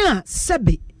opanyin a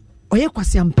sebe oye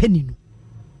kwase ampani no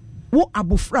wo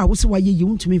abofra wo se waye ye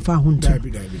untumi fa ho nto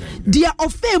dia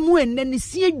ofemu enne ne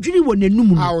sie adwiri wo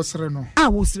nanum no a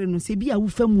wo sere no se bia wo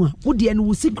famu a wo de no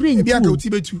wo secret nti bia ka uti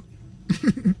betu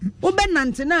wo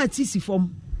benante na atisi fom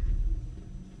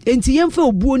enti yemfa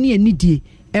obuo ni anidie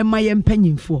ema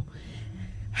yempanyimfo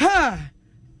ha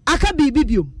aka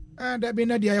bibibiom da be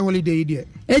na dia holiday dia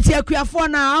eti akuafo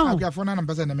na na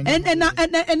mpesa na me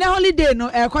en holiday no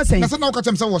kosen na se na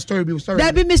ukatem say was story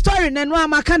da be me story na no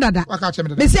ama Canada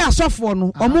me say asofo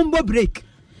no omumbo break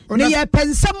ne ye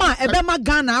pensam a ebe ma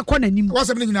Ghana akọ nanim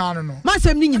wasem ni nyina no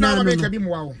masem ni nyina no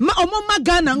ma omumma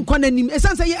Ghana nkọ nanim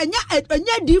esanse ye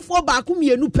enya D4 ba ko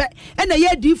mienu pe na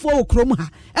ye D4 okrom ha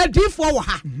D4 wo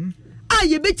ha a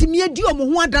ye betimi adi omo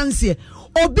ho adanse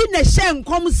obi na hye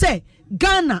nkom se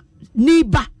Ghana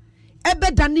niba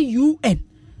ebeda ni UN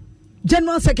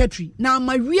General Secretary na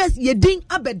Marias yedin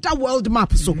abeda world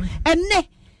map so enne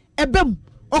ebem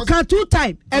oka 2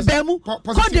 time ebemu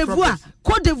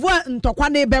Cote d'Ivoire ntokwa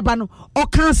na ebeba no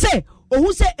oka se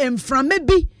ohu se emframe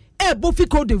bi ebo fi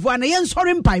Cote d'Ivoire na yen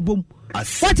sori mpai bom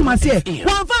what ma say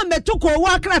wan fa metoko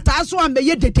wa krata so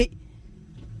ameye dete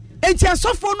enti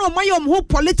asofo no mayom ho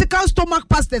political stomach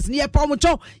pastors ne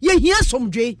epomocho ye hia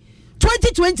somdwe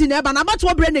 2020 na eba na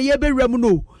matwo bre na ye bewram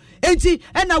no enti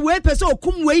ena we pese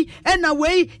okum we ena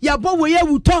we yabo we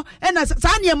awuto ena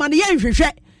sa ne ma ne ye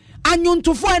nhwehwe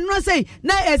anyuntofo eno say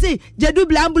na say jedu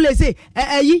blambule say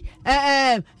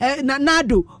na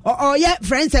nado or ye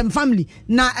friends and family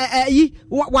na yi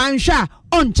wanhwa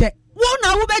onche wo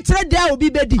na wo be kire dia obi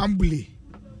bedi ambule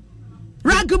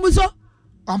rank muso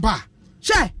ampa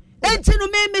she enti no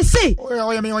me say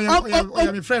oya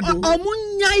me friend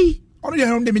omunyai ono ye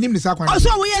hom de minim ni sa kwan so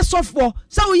wo ye sofo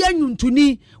so wo ye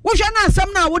nyuntuni wo hwe na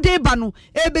asem na wo de ba no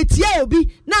ebetia obi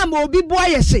na ma obi boa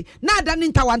ye hye na ada ni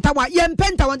ntawantawa ye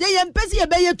mpenta wanje ye mpesi ye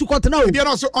be ye tukotena obi bia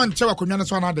no so onche wa konwa no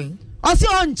so na den o se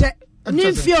onche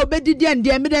ni fie obedidi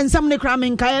ande me de nsam ne kra me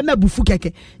nka ye mabufu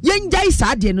keke ye njai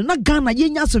sa de no na Ghana ye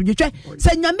nya so dwetwe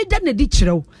se nyame de na di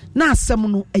kirew na asem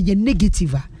no eye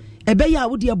negative ebe ya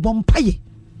wo de bompaye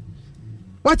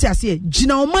what I say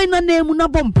gina oman na nemu na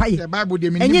bompaye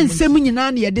enye nsem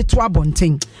nyina na ye de to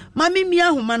abonten mami mi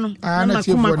ahoma no na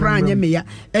makoma kra anya me ya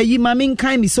eyi mami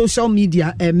nkan mi social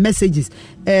media messages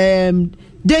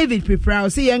David prepare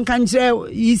say yen kan kire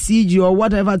ECG or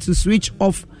whatever to switch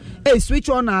off switch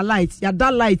on our lights ya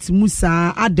that light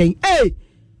musa aden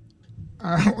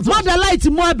mother light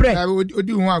mo abre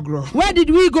odi hu agro where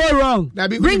did we go wrong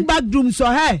bring back doom so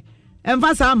hey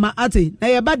emphasize ma ate na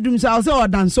ye back doom so say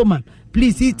odanso man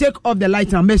please he take off the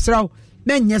light and mesra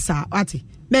menye sa ate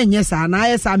menye sa na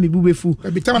yesa me bubefu e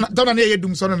bi tama na ye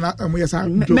dum so na mo yesa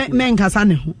men kasa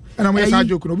ne ho na mo yesa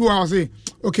joke no bi wa say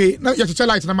okay na ye cheche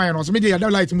light na man no so me dey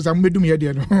that light musa mo medum ye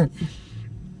dey no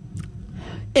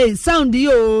sound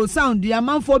ya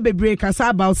man for bebre kasa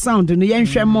about sound no yen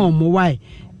hwe mom why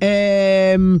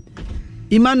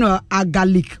Emmanuel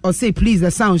Agalik or say please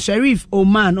the sound Sharif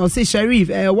Oman or say Sharif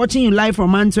watching you live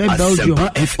from Antwerp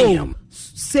Belgium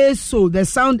say so. The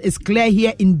sound is clear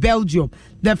here in Belgium.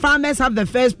 The farmers have the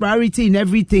first priority in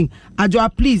everything.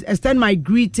 Adjoa, please extend my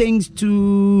greetings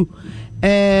to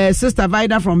Sister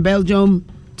Vida from Belgium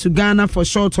to Ghana for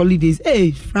short holidays.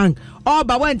 Hey, Frank. Oh,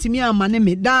 but when to me, I'm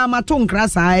maneme. Da maton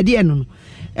krasa idea no.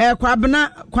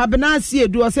 Kwabena see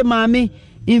do say mami.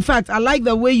 In fact, I like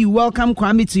the way you welcome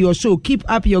Kwame to your show. Keep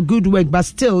up your good work, but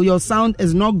still your sound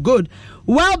is not good.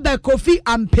 Well, the Kofi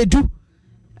Ampedu.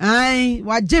 Aye,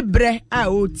 wajebre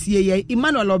aotie.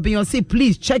 Emmanuel Obion say,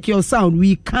 please check your sound.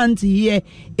 We can't hear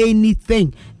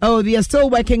anything. Oh, they are still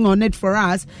working on it for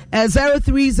us.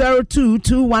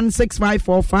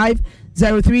 0302216545.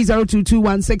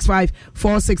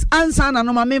 0302216546. Answer na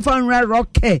no mame fa nra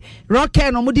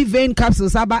rocker no mudi vein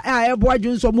capsules aba ebo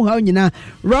adwunso mu ha nyina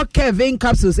rocker vein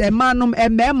capsules emanum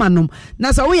emanum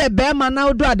na so we be man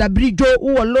na do adabrijo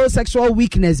wo low sexual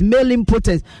weakness, male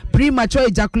impotence, premature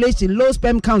ejaculation, low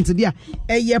sperm count dia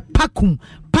eye pakum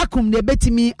ne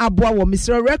betimi aboa wo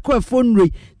Mr. Record phone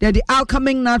rate the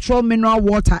alcheming natural mineral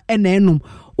water enenum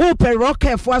Upe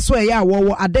rocker for so ya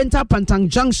wo Adenta Pantang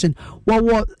Junction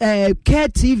wo Care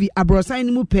TV abrosan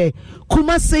mupe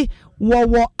Kumase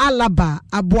wo Alaba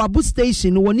Abuabu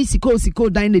Station wo ni siko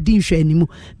dan na din hwe animu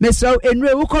Mr.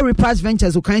 Enre wo ko Repass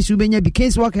Ventures o kan shi benya bi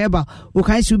Kings Walk Herbal o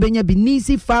kan shi benya bi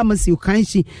Nisi Pharmacy o kan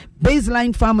shi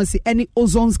Baseline Pharmacy any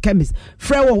Ozone's Chemist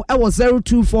Frewo e was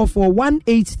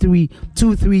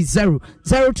 0244183230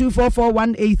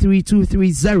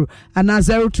 0244183230 and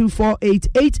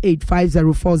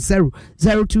 0248885040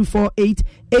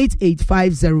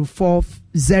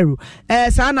 0248885040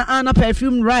 Sana Anna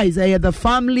perfume rice the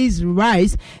family's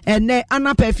rice and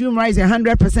Anna perfume rice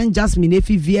 100% jasmine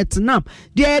efi Vietnam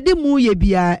de mu ye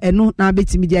bia eno na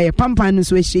betimi de pampan no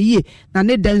so ehye na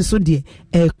ne dan so de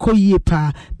koyie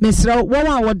pa mesra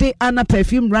wo de Anna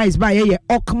perfume rice ba ye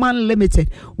Okman Limited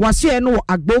was here no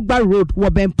Agbogba Road wo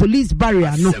ben police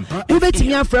barrier no we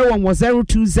betimi afre won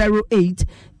 0208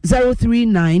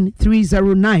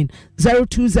 039309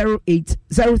 0208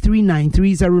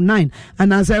 039309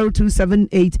 and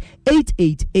 0278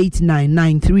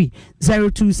 888993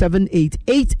 0278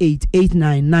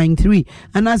 888993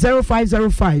 and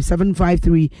 0505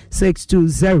 753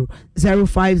 620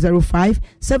 0505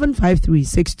 753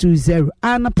 620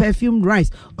 Anna perfume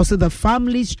rice also the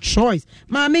family's choice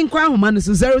Mami Nkwa Homa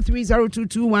so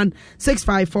 030221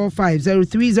 6545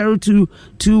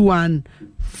 030221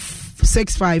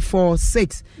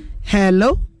 6546.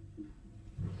 Hello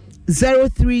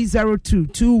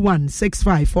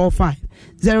 0302216545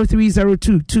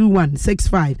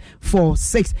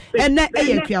 0302216546 and na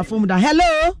eyakuafo da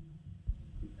hello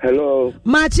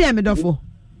machi emedofo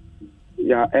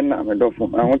ya enna medofo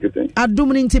I want to think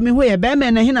adum ni ntimi ho ye be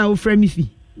me na hina wo fra mi fi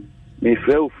me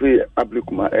fra wo free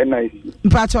ablikuma NIC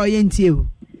mpacha oye ntie o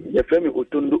ye fra me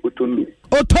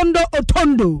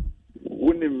otondo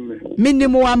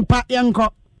minimum wampa yanko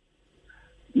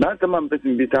na sama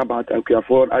mpesi bita about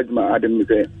akuafo adma adam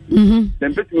say then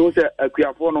mpesi me say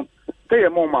akuafo no say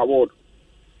mo ma award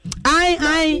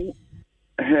ai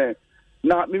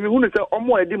na me hu ne say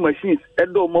omo edi machines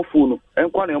edo mo phone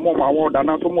enkwa na mo ma award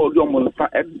na so mo odi omo nsa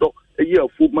edo eyi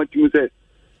afu matimi say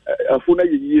afu na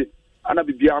yiye ana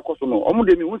bibia akoso no omo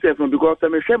de me hu say from because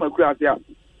me hwe makuase a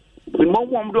mo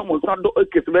mo do mo nsa do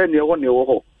ekese ne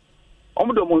ho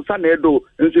omodo monsa na edo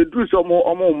nse dru so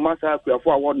omo masa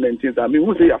akuafo award 19 sa me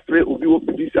hu say afre obi wo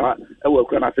producer e wa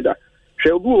akura na seda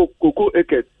hwe obi koko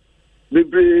eket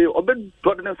bebre obe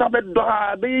do na sa be do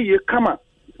be ye kama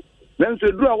then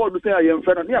so dru award say aye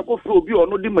mfe no ne akofre obi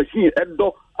ono di machine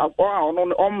edo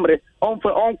ono omre onfe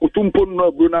onkutumpo no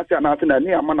abru na se na na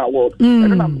ne ama na award e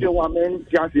na mfe wa men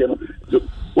tiase no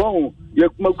wow ye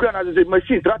makura na say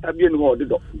machine trata bi en ho de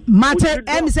do mate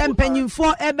emsem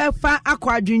panyimfo ebefa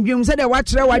akwadwendwem se de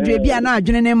wachire wadwe bia na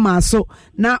adwene ne maso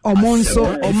na omonso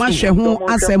omahwe ho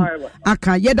asem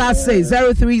aka yeda say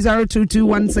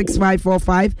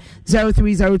 0302216545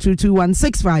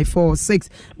 0302216546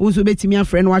 uso betimi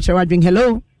afre no wachire wadwen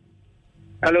hello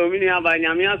mini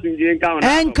abanyame asunje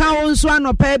enka onso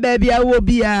anopa bia wo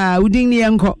bia udin ne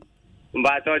enko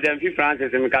mbato Jamfi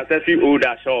Francis me ka say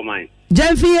older show man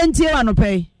Jamfi entie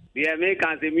anopa Dear me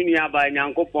can say mini aba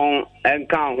nyankopon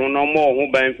enka ho no mo ho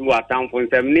ban fi watamfo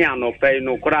nsem ne anofa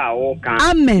no kra wo kan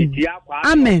amen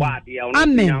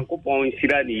nyankopon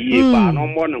shira ni yie ba no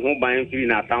mo ne ho ban fi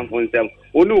na atamfo nsem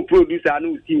onu producer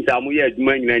no team sa mo ye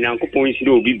adwuma nyina nyankopon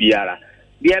shira obi biara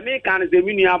dear me can say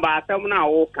mini aba atam na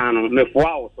wo kan no me fo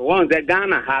out won ze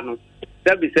Ghana ha no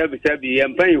sebi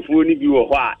empanyifu ni bi wo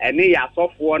ho a ene ya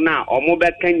sofo na omo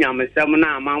be kanyamsem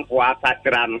na amanfo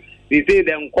atakra no they say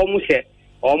dem come she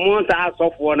omo sa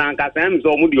sofo na nkasa em so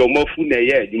omo di omo fu na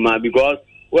ye adwuma because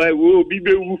obi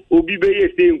be ye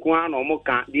say nkwa na omo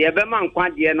ka de ebe ma nkwa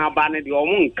de na ba ne de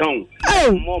omo nkan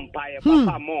mo mpa ye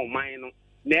papa mo man no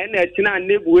na tina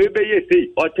nebu we be ye say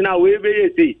o tina we be ye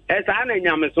say esa na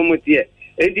nyame so motie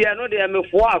edi no de me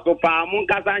fo aso pa mo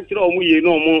nkasa nkyere omo ye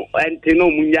no omo ente no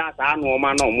omo nya sa na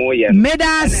omo na omo ye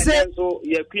meda se so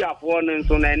ye kuafo no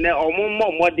nso na ne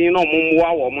omo modin no omo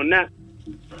wa wo mo na.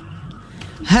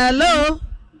 Hello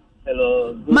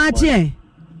Mathieu.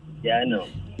 Yeah, no.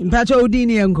 Mpacho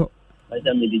udini enko.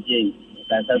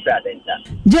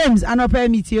 James anope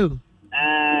meet you.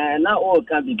 Na o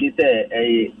kan bi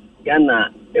say Ghana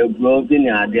ebro bi ni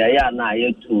ade ya na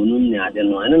ye tunu ni ade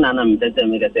no. Ene na me tete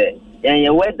me kete. Ye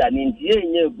weather ni nti ye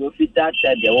nye ebro fita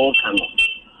ta de wo kan no.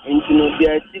 Nti no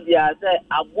bia ti bia say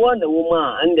abo na wo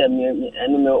ma ande me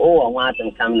ene me o wo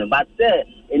atem kam no. But say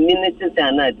eni ne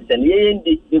tete na tete ye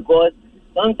ndi because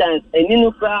sometimes any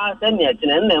no cry send me a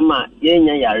ma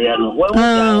yenya yare no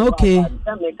okay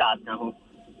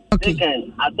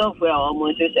second I thought for our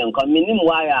organization minimum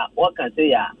wire what can say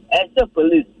ya except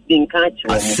police being catch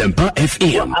Asempa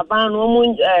FM aban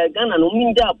no Ghana no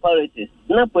minja politics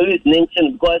na police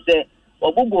nation because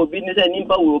obugo bi ni say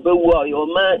nimpa we obewu o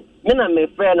man me na me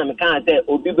friend na me kan say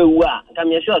obi bewu a ka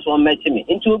me sure so match me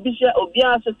nti obi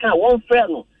aso kan one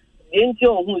friend no enti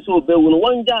ohun so obewu no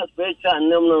one just spiritual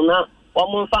nam na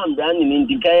Woman fan brand in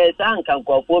Indicator and can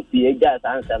call for Piagas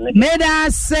answer. Made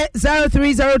us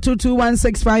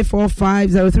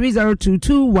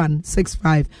 0302216545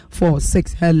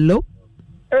 0302216546. Hello.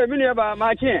 Hey, Minia ba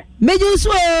Martin. Meju so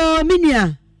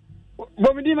Minia.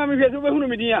 Bomidi mami fe so be hunu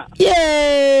midia.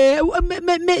 Yeah,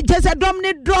 me just a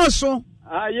dominate draw so.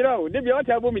 You know, they be what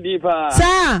bomidi pa.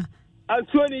 Sir.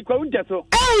 Alsuoni kwa unja so.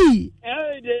 Hey.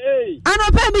 Hey.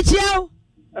 Ano pa mi chiao.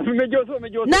 Mejoso.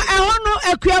 Na ehono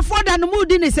akuafo da no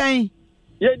mudi ni sen.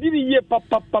 Ye didi ye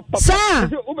papa. Sa.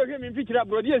 O be mi fikira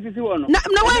brodi asisi wo no. Na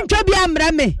wantwa bia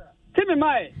mra me. Ti me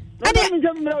mai. Ade mi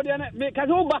ntwa mra odi na me ka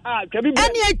se wo ba ha ka bi.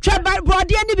 Ane atwa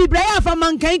brodi ani bibra ya fa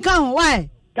mankan kan ho why?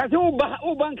 Ka se wo ba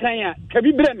nkan ya ka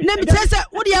bi bre me. Na mi tese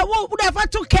wo de fa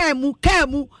to kamu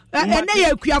ene ye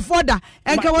akuafo da.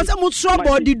 Enka wo se mo so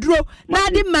body duro na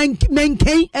ade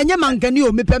mankan enye mankani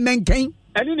o mepe mankan.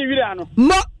 Ani ni wira no.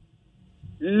 Mo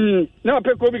na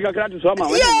pe ko bi kakra to so ma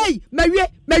we. Yey, mawie.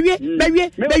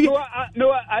 No,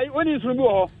 I woni sunu bi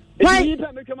ho. Why?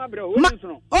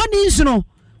 Oni sunu.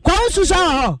 Kwa usu so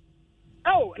ho.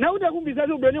 Na uda ku bi sa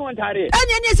so brani won tare.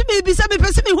 Anya esi me bi sa me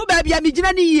pese me hu ba bia me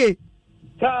gina ni ye.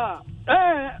 Sa,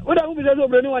 uda ku bi sa so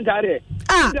brani won tare.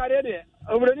 Tare de.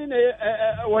 Obrani ne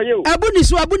woye o. Abuni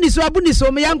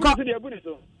so me yanko.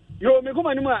 Yo me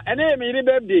kuma ni ma ene me ri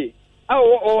birthday.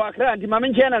 Akra anti mama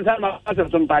nche na nsa ma asem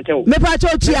so mpache me pache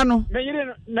otua no me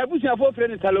yire na busia fo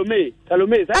friend Salome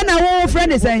ana wo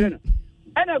friend sen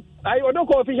ana ai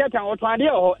odoko official town o twade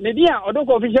ho ne dia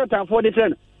odoko official town for the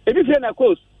friend e bi friend na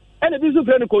coast ana bi so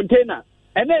friend container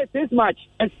ene 6 March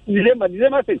December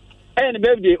 6 ene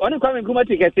birthday oni kwa me kuma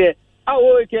tikete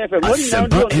awo KFM oni na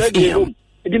ndo birthday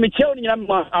di me chew ni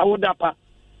nyama awodapa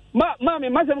ma me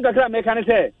masem kakra me kan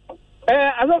se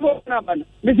azofo na ban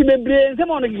mi si bebre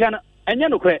nsem on kika na enye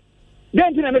no kre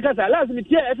den ti na me kasa last mi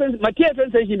tie FM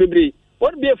station bebre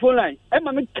on be phone line e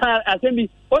ma me ka asembi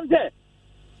on se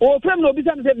o frem no bi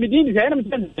sam se midindi se na me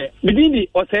se midindi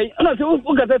o sei na se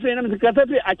o kasa frem na me kasa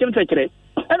frem a kem sekre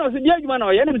e no se dia adwuma na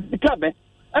o ye na me club e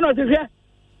no se hwe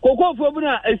koko fo bu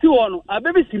na esi wo no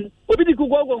abebi sim obi di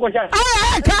koko sha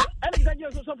ka e me ka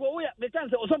je so fo wo ya me kan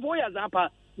se o so fo wo ya zapa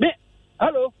me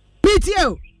hello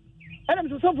PTO ana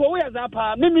mso so fo wo ya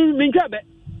zapa me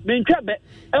ntwabe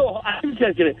ewo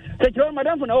asisere sekiro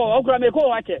madam fo na okura me ko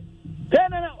wache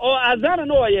tena o azana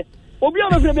no ye obi o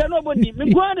be fre be no bodi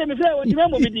me kwa de me fre o ti me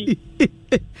mo bidi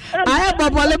aye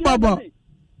bobo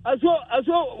aso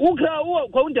ukra wo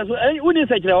kwa unta so uni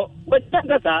sekiro o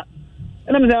tanga sa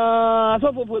ana msa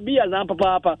so fo bi ya zapa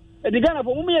papa edigana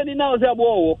fo mumye ni na o se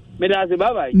abo me da se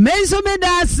bye bye menso me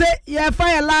da se ya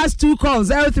fire last two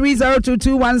calls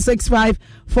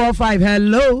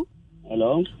 0302216545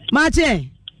 hello Martin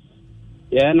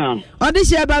na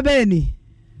audition baba ni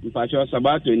mpacho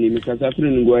sabato ni mikasa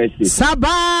free ngo esi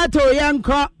sabato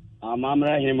yanko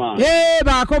amamra hima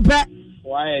ba ko pe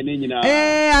why ni nyina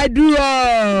I do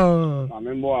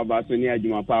amembo abaso ni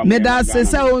adwuma pa me da se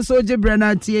se won so gibre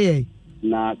na tie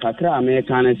na kakra me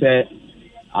kan se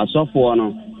asofo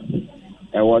no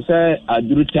wo se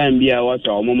aduru time bia wo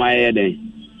so omoma ye den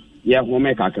ye ho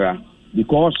me kakra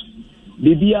because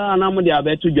bibia na mo de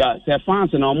abeto dwa se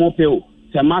fans na omo peo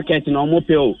se market na omo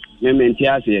peo me menti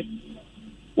ase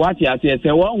wati ase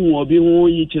se wo hu obi hu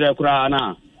yi kire kura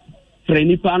na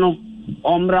frenipa no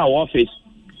omra office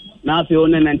na afi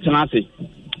one na ntenase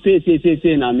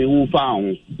say na me hu fa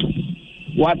ho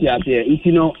what ya say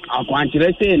nti no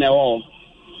akwankyere say na wo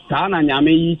ta na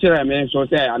nyame yi kyerɛ me so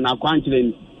say na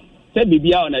akwankyere say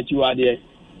bibia ona chiwade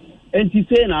nti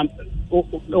say na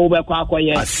wo be kwa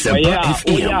akoye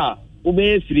oya wo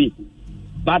be free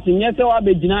but nyɛ sɛ wa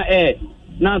be gina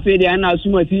na say dey na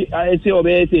asumasi say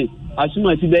obey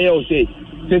asumasi be ye o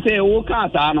say wo ka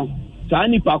ta no saa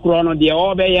nipa koro no de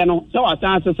o be ye no sɛ wa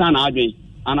san sesa na adwen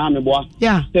ana me boa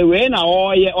say we na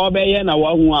o be ye na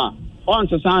wa hu a on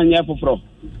sesa nyɛ foforo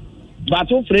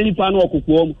but wo frɛ nipa no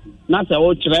okukuom na sɛ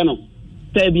wo kyerɛ no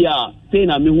sɛ bia say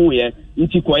na me hu ye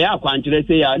nti koya akwankyerɛ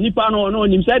say ya nipa no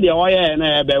nim sɛ de o ye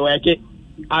na be weke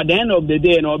at the end of the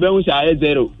day no be hu sɛ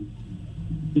zero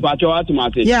mpacho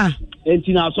atumate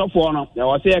enti na asɔfo no ya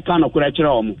wo sɛ ka no kora kyerɛ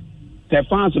o mo sɛ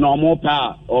fans na o mo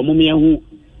pa o mo mehu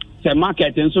sɛ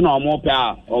market nso na o mo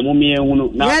pa o mo mehu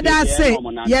no na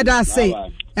yɛda say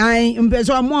ai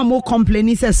mpezo mo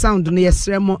complain say sound no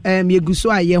yesre mo yeguso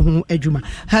aye ho adwuma.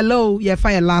 Hello, ye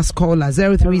fire last caller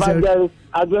 030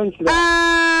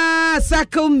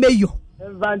 Circle Mayo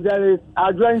Evangelist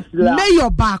Adventure Mayo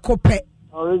baako pe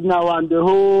original one the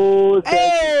whole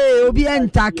obi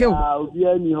entake obi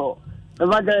ani ho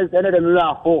Evangelist ene de mi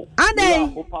ra ho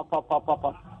adai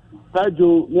papa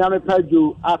Pedro mi ame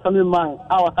Pedro asami man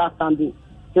awata standing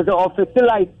so office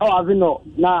light avino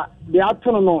na de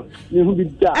atono no ni hu bi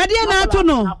da e de na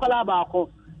atono akwala baako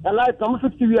the light no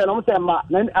 50 we no say ma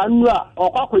na anura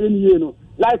okwakoye ni ye no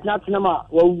light na atena ma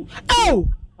wawu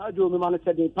Pedro mi man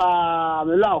say de pa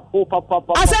me la ho papa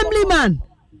assemblyman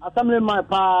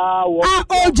pa wo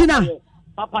ojina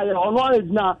papa ye ono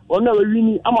ejina ono we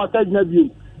ni ama ta ejina bi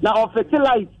na office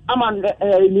light ama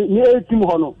ni etim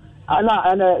ho no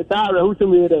ana sa re hu se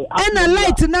me re ana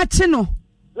light na chi no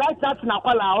light that na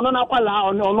kwala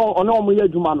ono omo ye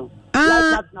adwuma no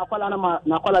light that na kwala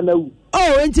na kwala na wu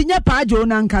enti nye paajo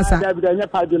na nkasa nye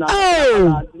paajo na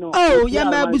ye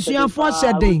ma busuafo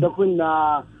hyeden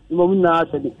na imomu na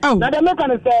hyeden na de meka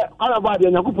ne se ala ba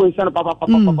de nyakupo nsa no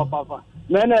papa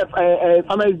na na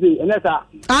family day ene sa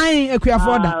ai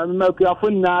ekuafo da ma ekuafo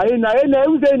na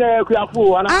ewu say na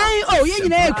ekuafo ana ai ye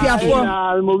nyina ekuafo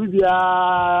na mo bibia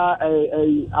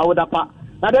awodapa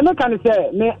na de me kan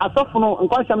say me asofo no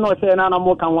nkwasem na o say na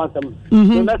mo kan wasem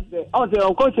me message o say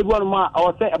nkwasem bi on ma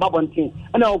o say ebabontin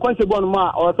na nkwasem bi on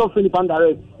ma o so fini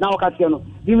pandare na o ka say no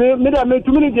di me de me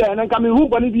tumi ni je na kan me hu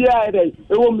boni bi ya dey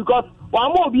e wo because wa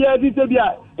mo bi ya di say bi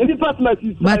a in department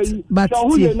is but so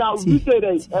who now we say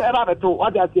dey e ba beto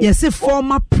what they say yes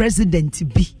former president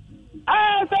bi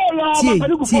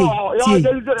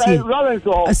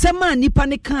asɛm a nipa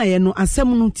ne kaeɛ no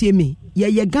asɛm no tie me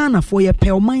yɛyɛ Ghanafoɔ yɛpɛ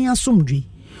ɔman asomdwe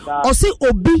ɔse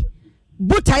obi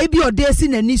botae bi ɔde si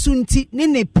n'ani so nti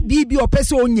ne bibi ɔpɛ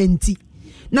sɛ ɔnya nti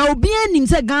na obi anim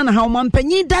sɛ Ghana ha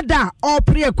ɔmampanyin dada a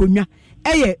ɔpere akonnwa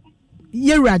ɛyɛ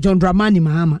Yewura John Dramani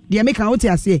Mahama deɛ meka wote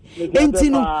ase enti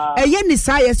no ɛyɛ ne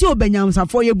saa yɛ sɛ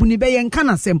ɔbɛnyamsafo yɛ buni bɛyɛ nka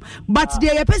nasɛm but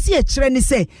deɛ yɛpɛ sɛ yɛkyerɛ ne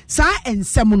sɛ saa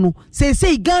ensɛm no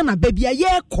sɛ Ghana baabi a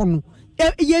yɛkɔ no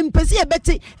yɛ mpɛ sɛ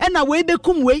yɛbɛte ɛna wei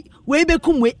bɛkum wei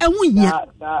ɛho hia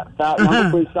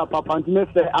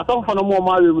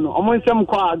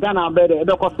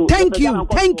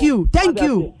thank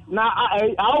you na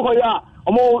aho ya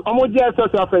omo je so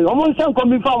afei omo nsem kom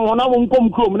bi fam ho na mo nkom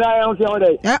krom na ya nso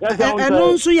yode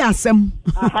eno nso ya asem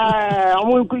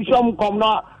omo nkushom kom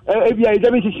na ebia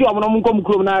ije bi shishi omo na mo nkom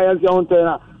krom na ya nso honto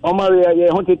na omo ye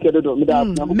honto kedo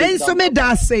me nso me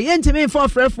da se yenti me for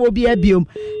frefo bi abiom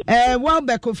one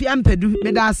be Kofi Ampedu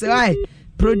me da se ai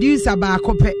producer ba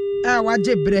akopɛ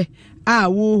waje bre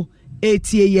wo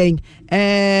etie yen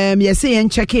yes yen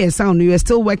check your sound you are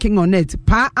still working on it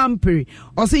pa ampere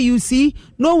also you see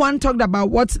no one talked about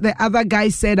what the other guy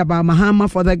said about Mahama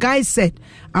for the guy said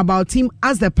about him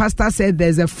as the pastor said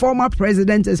there's a former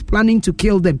president is planning to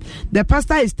kill them. The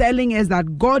pastor is telling us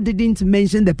that God didn't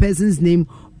mention the person's name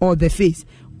or the face.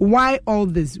 Why all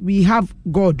this? We have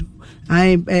God.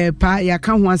 Sister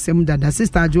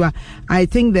Ajua, I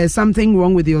think there's something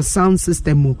wrong with your sound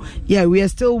system. Yeah, we are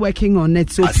still working on it,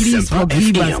 so please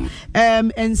forgive us.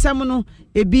 And someone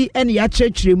ebi any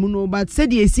church no, but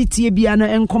said ye city biano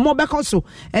and come back also.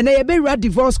 And they be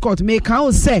divorce court make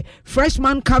out say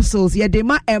freshman capsules, yeah, they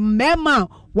ma a mema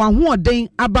wahoɔden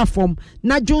aba fam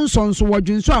na Johnson so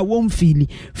wɔdwen so a wɔn feeli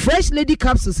fresh lady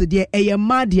capsules deɛ ɛyɛ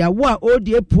madia wo a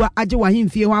odi epua agye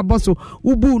wahemfie ho abɔso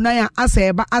ubu na ya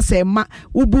asɛba asɛma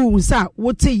ubu nsa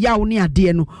wote yaw ne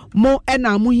ade no mo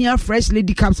ɛna amuhia fresh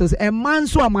lady capsules ɛman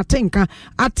so amatenka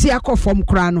ate akɔfam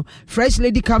kra no fresh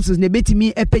lady capsules ne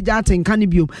betimi epagya atenka ne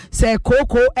biom sɛ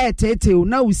koko ɛteteo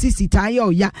na usisi taayɛ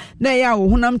oya na ya wo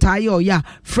honam taayɛ oya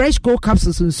fresh co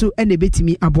capsules nso ɛna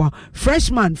betimi aboa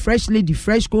freshman fresh lady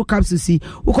fresh co capsules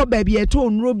ukɔ baabi ɛto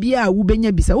onro bia a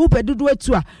wobenya bisa wo pedodo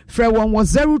atu a frɛ wɔn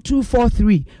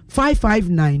 0243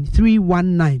 559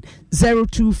 319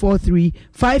 0243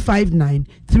 559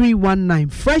 319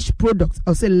 fresh products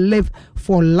or say live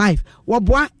for life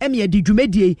wabwa emi edi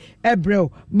dwumedie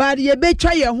ebrel but ye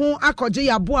betwa ye ho akɔgye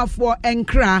yaboafo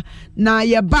enkra na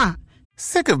ye ba.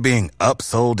 Sick of being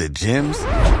upsold at gyms?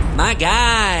 My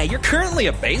guy, you're currently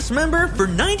a base member. For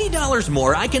 $90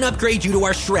 more, I can upgrade you to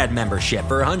our Shred membership.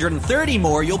 For $130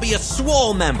 more, you'll be a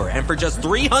Swole member. And for just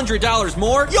 $300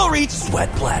 more, you'll reach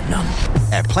Sweat Platinum.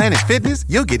 At Planet Fitness,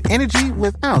 you'll get energy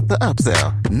without the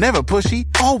upsell. Never pushy,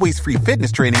 always free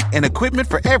fitness training and equipment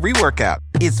for every workout.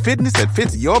 It's fitness that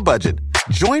fits your budget.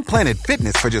 Join Planet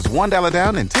Fitness for just $1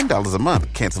 down and $10 a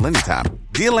month. Cancel anytime.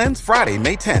 Deal ends Friday,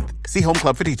 May 10th. See Home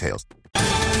Club for details.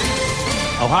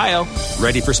 Ohio,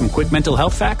 ready for some quick mental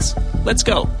health facts? Let's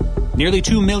go. Nearly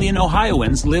 2 million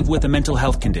Ohioans live with a mental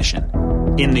health condition.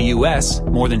 In the U.S.,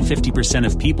 more than 50%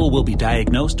 of people will be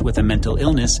diagnosed with a mental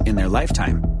illness in their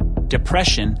lifetime.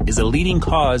 Depression is a leading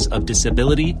cause of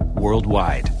disability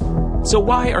worldwide. So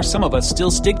why are some of us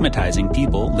still stigmatizing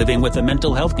people living with a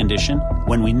mental health condition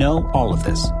when we know all of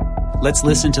this? Let's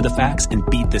listen to the facts and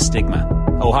beat the stigma.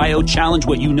 Ohio, challenge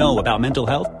what you know about mental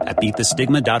health at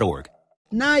beatthestigma.org.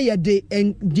 Na ye de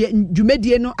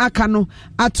dwumedie no aka no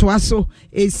atoa so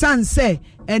esanse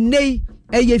enei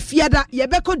eye fiada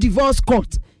yebeko divorce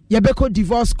court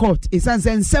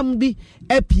esanse nsem bi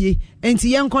apie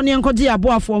enti yenko ne yenko gye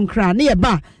aboafo nkra na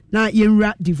yeba na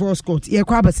yenwura divorce court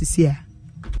yekwa abasisia.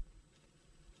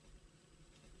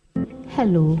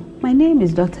 Hello, my name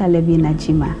is Dr. Levi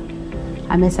Najima.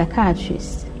 I'm a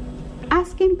psychiatrist.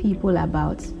 Asking people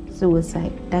about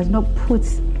suicide does not put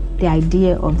the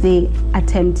idea of they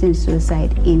attempting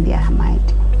suicide in their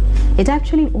mind. It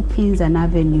actually opens an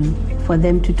avenue for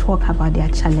them to talk about their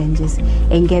challenges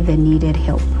and get the needed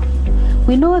help.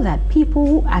 We know that people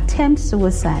who attempt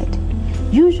suicide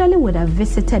usually would have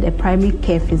visited a primary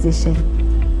care physician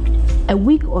a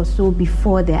week or so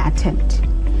before their attempt.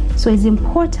 So it's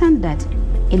important that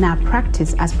in our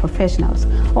practice as professionals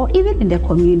or even in the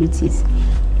communities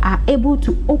are able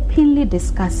to openly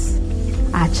discuss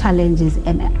our challenges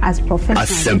and as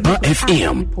professionals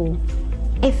people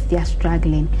if they are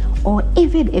struggling or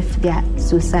even if they are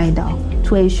suicidal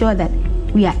to ensure that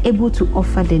we are able to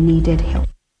offer the needed help.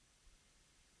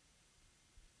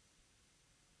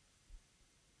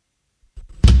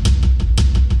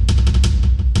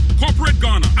 Corporate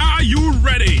Ghana, are you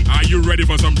ready? Are you ready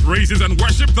for some praises and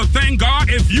worship to thank God?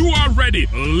 If you are ready,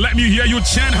 let me hear you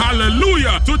chant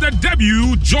hallelujah to the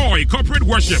debut Joy Corporate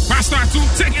Worship. Pastor Atu,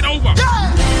 take it over.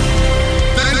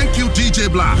 Thank you, DJ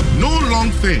Black. No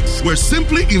long things. We're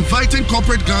simply inviting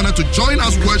Corporate Ghana to join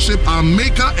us worship our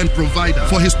Maker and Provider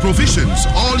for His provisions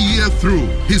all year through.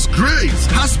 His grace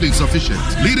has been sufficient,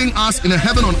 leading us in a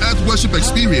heaven on earth worship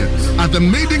experience at the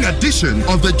maiden edition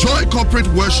of the Joy Corporate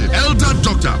Worship. Elder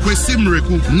Dr. Kwesi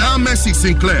Mreku, Na Mercy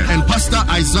Sinclair, and Pastor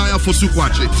Isaiah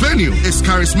Fosukwache. Venue is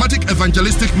Charismatic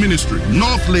Evangelistic Ministry,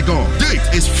 North Legon. Date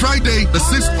is Friday, the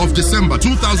 6th of December,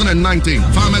 2019,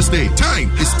 Farmers Day. Time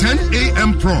is 10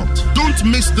 a.m. prompt. Don't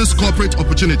miss this corporate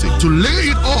opportunity to lay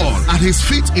it all at His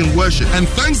feet in worship and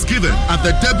thanksgiving at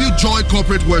the debut Joy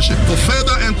Corporate Worship. For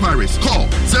further enquiries, call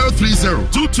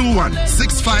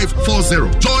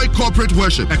 030-221-6540. Joy Corporate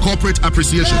Worship, a corporate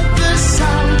appreciation.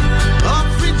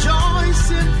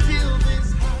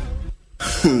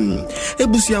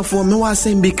 Ebusiafo me wa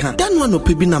sembika. Dan wa no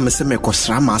pebi na me se me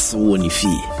kosra masse wo ni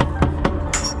fie.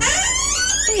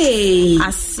 Hey,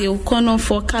 Asil Kono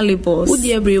for Calibos. Would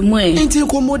you every way? Ain't you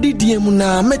commodity diem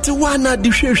na metewana di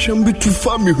hwehwem bi tu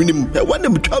family hunim. E wana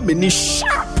mtwa me ni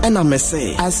sharp. And I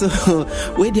say, as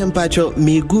we di mpacho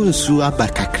me gunsu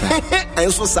abakakra.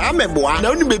 Enso sa meboa. Na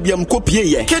oni baby am kopie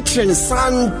ye. Kitchen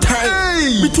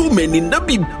santai. Bitu meni na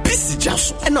bi bisi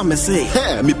jaso. And I say,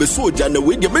 hey, me be soja na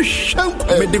we di me hwank.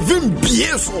 Me de vim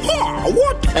bieso.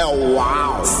 What hell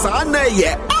wow. Sana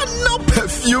ye no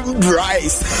perfumed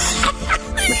rice.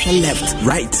 Left,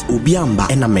 right, Ubiamba,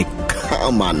 and I make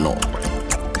come on.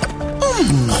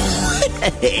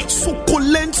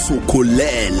 Succulent,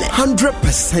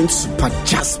 100% super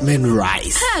jasmine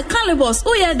rice. Hey, Calibos,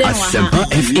 who ya then? Asempa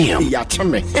FM.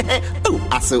 Yachame. Oh,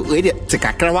 aso wait to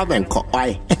kakrawa benko.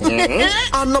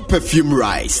 And not perfume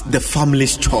rice, the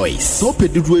family's choice. So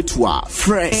pedidwe to our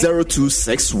fresh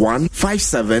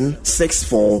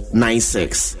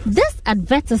 0261576496. This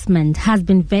advertisement has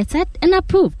been vetted and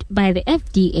approved by the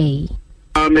FDA.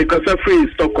 Make us a free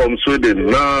Stockholm, Sweden.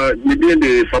 Within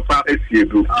the Papa SCA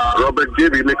group. Robert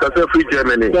J.B. make us a free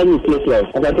Germany.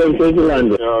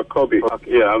 Kobe.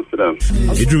 Yeah, Amsterdam.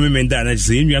 You remember that I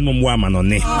say you are no woman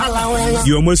on it.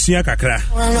 You almost see a kakra.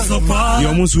 You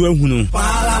almost will who.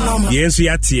 Yes, we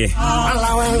are here.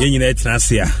 You need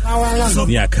Tracia.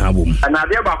 Near Kabum. And I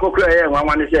never cook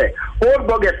one say, old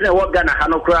bogus what Ghana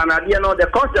Hanokra, and you know the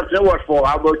concept was for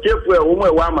our chief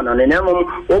woman on the name of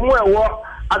war.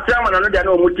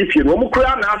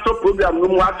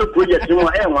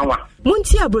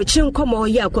 Munti abrochen komo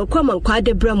ya kwakwa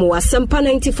kwade bramo Asempa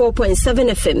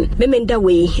 94.7 FM memenda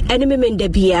we ene memenda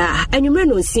bia anwumre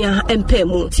no nsia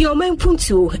empemu ti o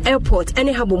manpuntu airport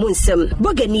ene habo munsem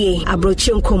boganie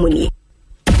abrochen komuni.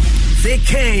 They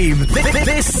came,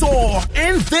 they saw,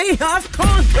 and they have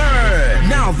conquered.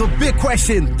 Now the big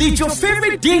question, did your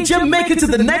favorite DJ make it to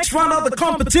the next round of the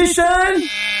competition?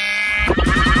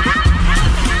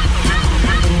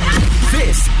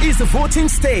 This is the voting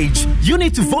stage. You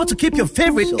need to vote to keep your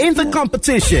favorite in the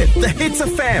competition. The Hits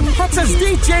FM Hottest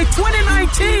DJ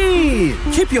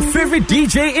 2019. Keep your favorite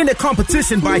DJ in the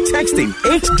competition by texting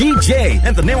HDJ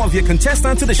and the name of your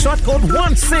contestant to the short code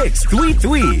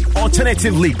 1633.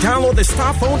 Alternatively, download the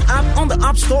Starphone app on the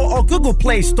App Store or Google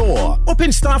Play Store. Open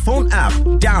Starphone app,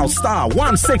 dial star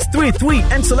 1633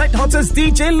 and select Hottest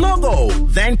DJ logo.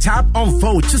 Then tap on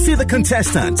vote to see the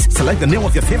contestants. Select the name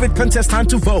of your favorite contestant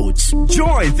to vote.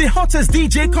 Join the Hottest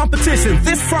DJ competition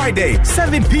this Friday,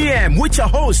 7 p.m. with your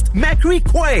host, Macri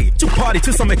Quay, to party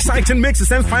to some exciting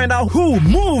mixes and find out who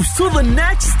moves to the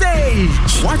next stage.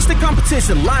 Watch the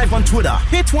competition live on Twitter,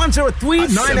 Hits 103.9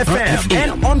 FM,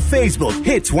 and on Facebook,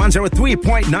 Hits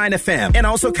 103.9 FM. And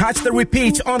also catch the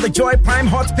repeat on the Joy Prime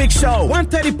Hot Pick Show,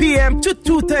 1:30 p.m. to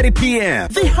 2:30 p.m.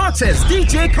 The Hottest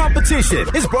DJ competition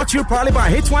is brought to you proudly by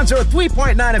Hits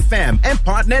 103.9 FM and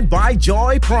partnered by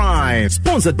Joy Prime.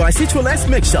 Sponsored by Citroën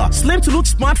Mixer, slim to look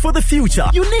smart for the future.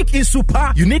 Unique in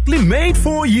super, uniquely made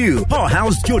for you.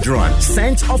 Powerhouse deodorant,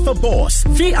 scent of a boss,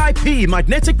 VIP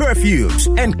magnetic perfumes,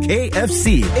 and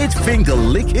KFC. It's finger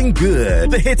licking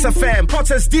good. The Hits FM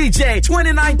Hottest DJ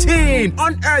 2019,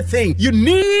 unearthing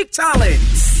unique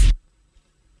talents.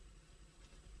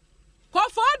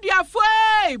 Kofodia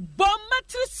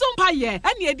bommatri sompaye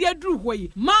ene ede aduru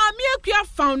hoyi maami akua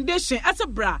foundation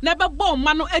asebra na be bom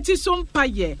ma no echi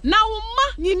sompaye na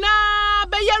woma nyina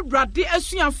be ye rade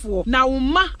asuafo na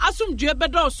woma asomdwe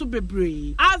bedo so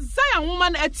bebre azaya woma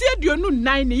na eti aduonu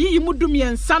 9 ne yi mudum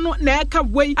yensa no na eka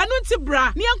wei anu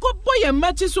ntibra ne enkobo ye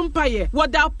machi sompaye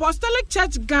with the Apostolic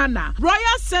Church Ghana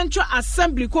Royal Central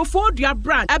Assembly Kofodia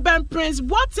branch Eben Prince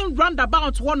Boatin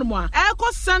roundabout one more Eko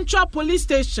Central Police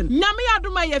Station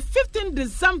Aduma ye 15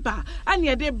 December and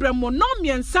ye de bremo no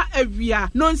miensa awia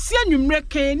no nsia nwumre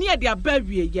kan ne ye de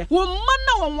abawie ye wo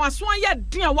manna won waso ye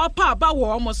den a wapa aba wo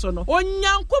omo so no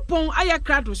onyankopon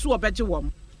ayakrado so obeje wo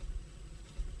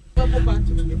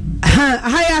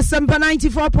Hi Asempa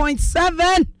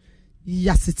 94.7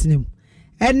 yasitinem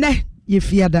ene ye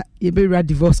fiada ye be ra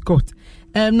divorce court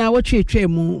na wo twetwe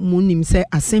mu nim se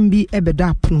asem bi ebeda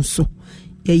apon so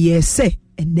ye se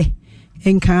ene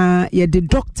enka ye de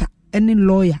doctor any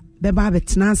lawyer beba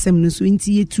betena asem no so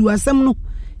nti yetu asem no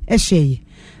ehye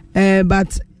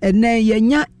but ene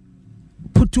yenya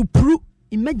putupru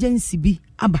emergency bi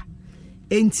aba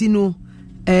enti no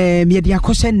me de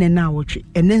akoshe ne na wotwe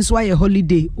ene nso aye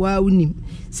holiday wa unim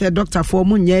say doctor for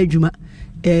mu nya adwuma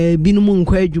binu mu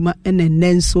nkwa adwuma ene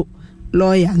nso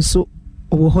lawyer nso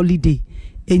o holiday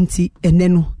enti ene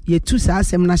no yetu sa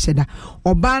asem na hyeda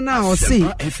oba na o se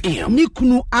ni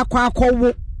kunu akwa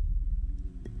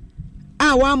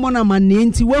wa mona manne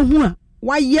nti wahu a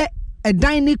waye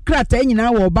edan ni krata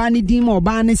nyina wo oba ne din ma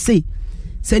oba ne se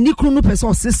ni kunu no pese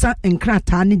osesa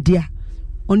enkrata ne dia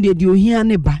on de ohia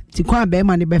ne ba ti kwa be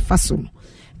ma ne be fa so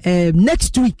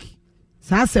next week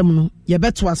sa asem no ye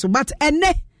beto aso but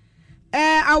ene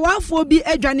awafo bi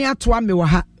adwane ato ame wa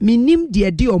ha minim de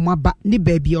de omaba ne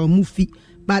ba bia omufi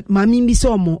but mami bi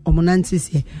so omo nante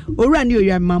se owura ne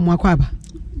oywa mamu akwaba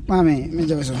mami me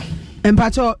je so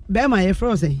empacho be ma ye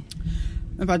frozen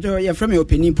Empacho ye from your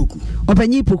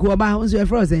Opanyi Puku oba unso ye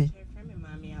frozen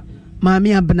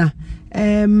Mami abna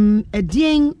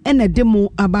edien ene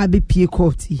demo aba be pie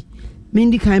court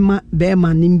mindi kaima be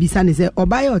ma nimbisa ne se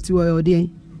oba ye oti wo odien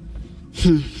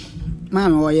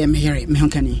Mama oye me here me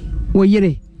honkani. Wo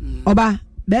yire. Oba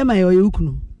be ma oye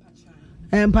ukunu.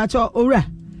 Mpacho owura.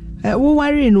 Wo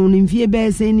ware no nimfie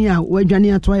be se ni a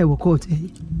wadwane ato aye wo court.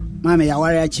 Mama ya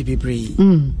ware achi bebre.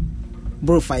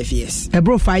 Bro 5 years.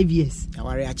 Bro 5 years. Ya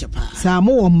ware achi pa. Sa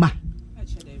mo wo ma.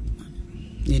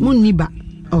 Mun ni ba.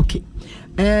 Okay.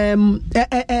 A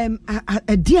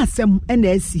dear Sam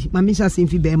NSC, Mamisha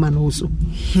Simfi Beman also.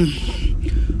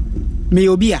 Me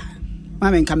obia,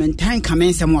 Mamma come and time come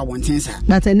in some more one sensor.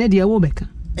 That's an idea, Wobeka.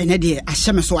 An idea, I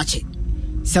shall watch it.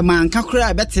 Some man can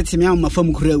cry, bet set me on my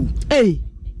phone crew. Eh,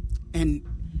 and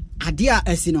a dear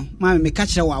as you know, Mamma may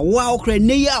catch a wow, cray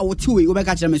near or 2 weeks, go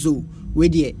catch them as well.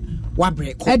 With ye, what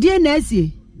break? A dear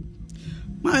Nancy.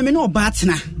 Mamma no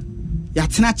batsna.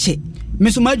 Yatnache.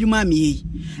 Miss Majumami.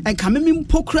 And come in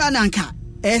pokra nanka.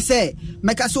 Say,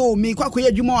 make us so me quack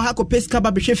you more hako pesca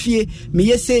babishefie,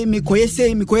 me say, me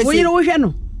coese, me coese. You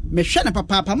know, me shana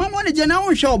papa, my money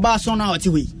general show bass on our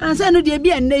TV. And send you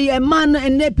be and they a man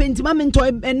and they paint mammy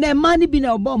toy and their money been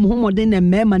a bomb home or then a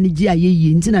man manager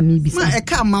ye intina me be. I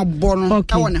come my born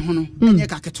okay one hono,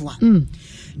 Yakatwa.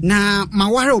 Na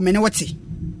mawaro menawati.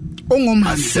 Ongo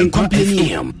man,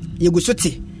 company. You go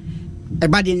suti. A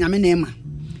body in Yamanema.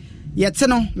 Yet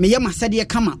no me yama sadia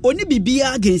kama oni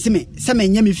bibia against me se me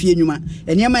nya me fie nwuma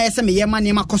enema ye se me yama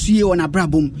ne makoso ye wona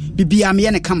brabom bibia me ye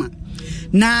ne kama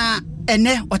na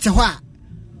ene ote ho a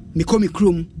me komi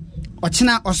krom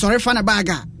ochena osore fa na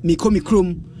baga me komi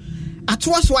krom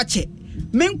atoa so ache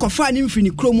me nkofa ne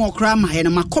mfini krom okra ma ye na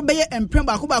makobe ye empem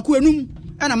ba ko enum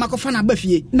na makofa na ba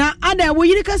fie na ada wo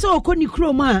yiri ka se okoni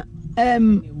krom a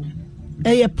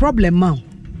a problem ma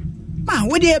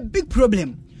we dey a big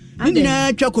problem.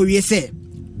 Nina chako we say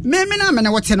me na me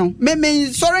na wote no me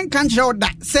sorry country oda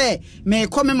say me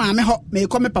come ma me ho me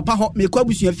come papa ho me ko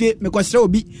abusuafie me ko sere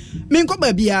obi me nko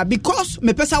ba bia because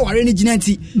me pesa ware ni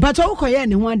ginanti but wo koye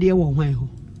ne ho ade wo hwan ho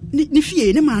ni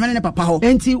fie ne ma ne papa ho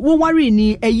enti wo ware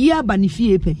ni ayi aba ni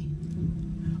fie pe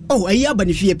oh ayi aba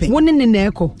ni fie pe wo ne na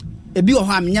eko ebi wo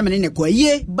ho am nya me ne ko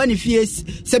ayi ba ni fie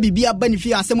se bibia ba ni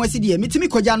fie asem asi de metimi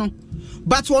koja no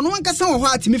but wo no ankasa wo ho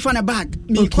atimi fa na bag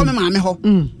me come ma me ho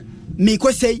me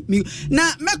ko say me na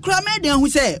me kra me den hu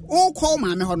say o call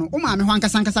ma me ho no o ma me ho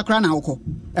ankasa kra na wo ko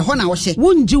e ho na wo hye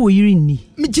wonji wo yiri ni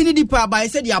me gini di pa ba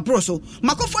say dia pro so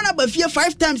makofo na ba fie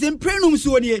 5 times in prenum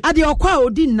so ni ade okwa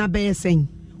odi na ba yesen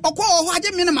okwa ho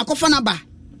age me na makofo na ba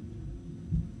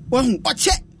wo hu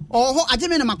oche ho age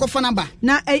me na makofo na ba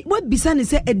na wo bisa ni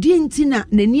say ade enti na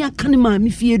nani aka ne ma me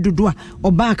fie dodo a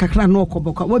oba kakra na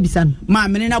okobokwa wo bisa no ma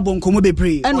me na bonkomo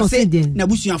bebre o say na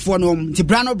busuafo no nti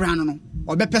brano no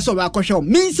obepeso ba akɔhwɛ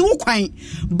means wo kwan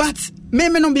but me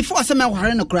no before say me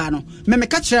ware no kra no me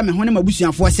ka kyerɛ me ho ne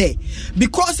mabusuafo say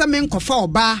because me nkɔfa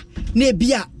oba na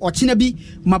ebia ɔkyena bi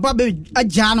maba be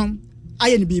agya no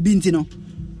aye ne bibi nti no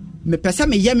me pese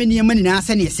me yɛ me niam ni na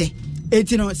ase ne ese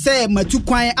eti no say matu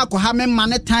kwan akɔha me ma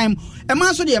ne time e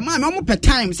ma so de ma me mo pe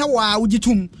time say wa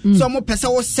wugitum so mo pese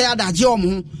wo say adagye o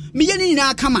mo me yɛ ni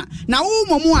na kama na wo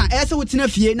momu a ɛsɛ wo tena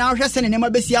fie na hwɛ sɛ ne nema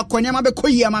besi akɔ nema be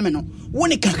koyi ama me no wo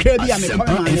ne kakra bi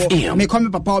a me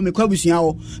kɔme papa me kɔ busua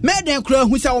wo me den kura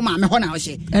hu sɛ wo ma me hɔ na wo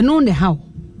hye ɛno ne how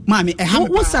ma me ɛha me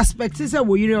wo suspect sɛ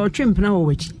wo yire ɔtwempena wo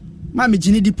wachi ma me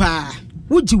gini di pa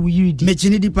woji wo yiri di me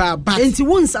gini di pa but enti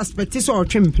wo suspect sɛ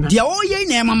ɔtwempena dia wo yɛ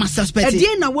na ɛma ma suspect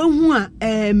ɛde na wahu a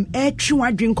ɛtwe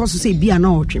wadwen kɔ so sɛ bia na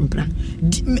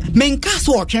ɔtwempena me nka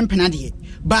so ɔtwempena de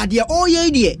but dia o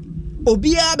yɛ de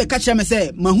obia be catch me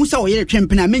say mahu sa oyere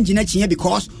twempena menjina chinya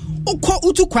because ukọ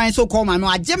utu kwan so call ma no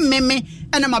agye meme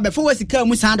ena ma befo wasika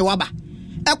mu san de waba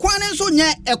ekwan ne so nye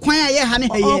ekwan aye ha ne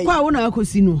heye okọ a wo na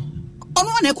akosi no ono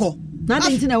na ekọ na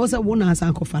de ntina wo se wo na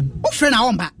asan kofa no wo fre na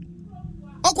wo mba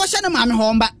okọ hye ne ma me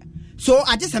ho mba so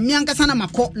agye se me ankasa na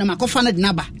makofa na de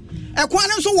na ba ekwan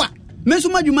ne so wa me so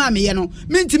madwuma me ye no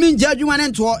mentimi ngja adwuma ne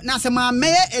nto na se ma me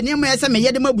enema ye se me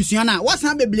ye de mabusua na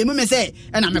wasan beble mu me se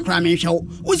na me kra me hwe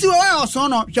wo si wo oso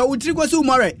no hwe wo tiri kosi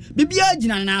umore bibia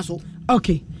gina na so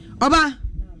okay oba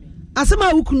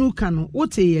asema wukunu ka no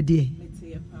wote ye de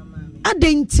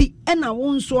adenti na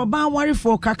wo nso oba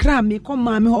warefo kakra me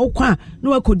koma me ho kwa na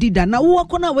wakodida na wo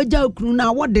kɔ na wagya okunu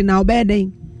na wode na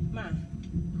obeden ma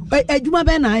adwuma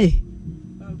be na aye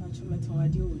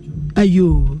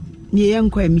ayo ni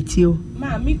yenko emitio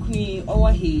ma mikuni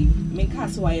owa he me ka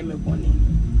so waye me bone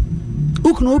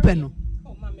ukunu open no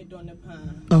o ma me don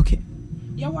pa okay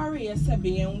ya ware ye se be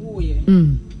yen wo ye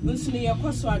nsu ne ye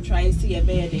koso atrai se ye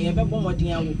be ye de ye be bɔ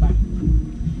modin awoba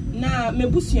na me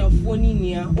busuafo ni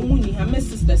nia omu ni ha me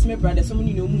sisters me brothers omu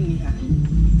ni omu ni ha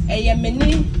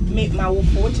me my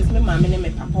which is me mamma and me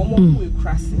papa mo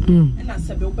crossing and I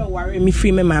said worry me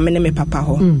free me mamma and me papa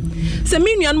ho so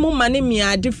me and more money me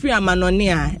a different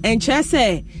manonia and chair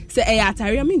say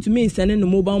I mean to me sending the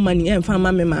mobile money and find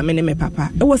my mamma and me papa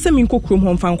it was sending cook room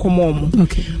home fan come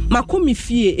okay ma komi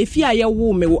fie if ya ye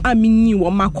wo me wo amini wo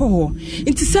makọ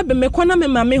nti sebe me kona me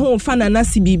mamma home fan na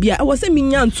si bibia I was say me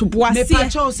nya ntobo ase me pa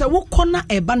cho say wo kona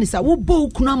eba ni sa wo bo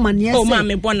kuna mane o ma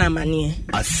me bona mane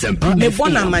asempa me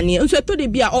bona mane nso to de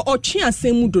bia o twe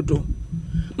asem dodo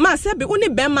ma sebe oni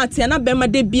bema te na bema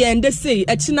de bia ende sei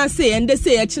echina sei ende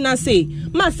sei echina sei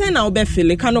ma sei na obe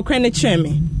fele kano kre ne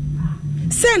cheme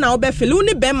sei na obe fele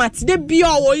oni bema te de bia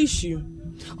o issue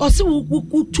o se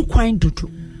wo tu kwan dodo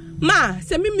ma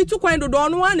se mi tu kwan dodo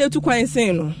ono wa na tu kwan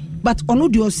sei no but ono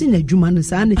de o se na adwuma no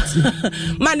sa na ti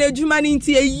ma na adwuma ni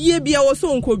nti eyie bia wo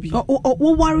so nko bi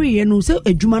wo worry ye no se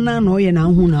adwuma na na o ye na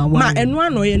hu na wa ma eno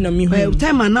na o ye na mi hu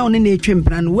time na one na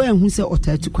etwempra no wa hu se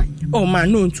otatu kwan oh ma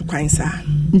no tu kwan sa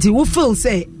nti wo feel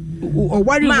say o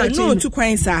worry ma no tu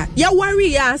kwan sa ya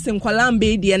worry ya se nkwala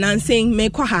mbe de na nsen me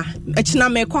kɔ ha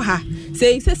echina me kɔ ha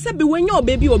say be wenye o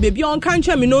baby on kan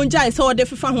twa me no nja se o de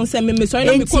fefa ho se me so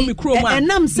na me kɔ me krom a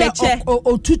enam se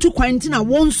o tutu kwan ti na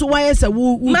won so wa ye se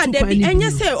wo tutu kwan ma de bi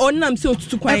enye se o nam se o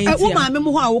tutu kwan ti wo ma me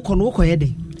mo ho a wo kɔ no wo kɔ ye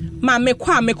de ma me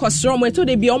kwa me kosro mo eto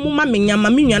de bi omo ma me nyama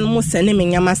me nwan mo sene me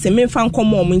nyama se me fa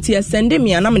nkomo mo nti sende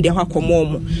me na me de hwa komo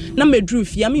mo na me dru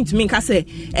fia me ntumi nka se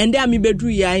ende a me bedru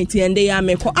ya nti ende ya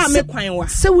me ko a me kwan wa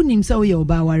se wonim se wo ye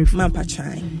oba ware fa ma pa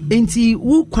chan nti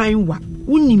wo kwan wa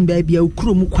wonim ba bia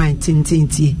ukuro mu kwan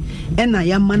tintintie ena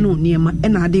ya ma no niema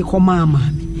ena ade ko ma me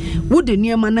wo de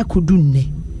niema na kodu nne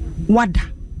wada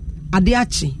ade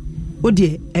achi wo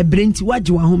de ebrenti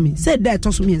waje wa home se da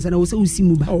etoso me nsa na wo se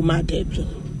usimu ba o ma de bi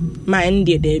ma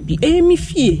ende de bi mi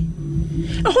fie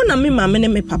ho na me mama ne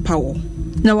me papa wo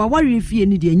na wa wari fie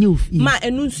ni de anya ofie ma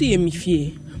enu nso ye mi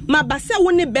fie ma basa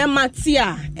wo ne be mate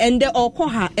a ende okọ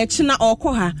ha echina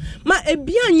okọ ha ma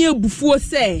ebia anya ebufuo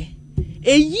se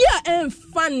eyi a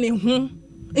emfa ne ho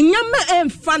nyama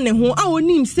emfa ne ho a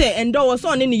onim se ende wo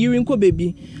so ne yiri nko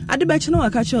bebi ade be china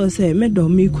waka che se me do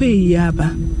me kọ eyi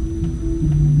aba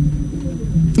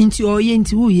nti oye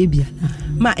nti wo ye bia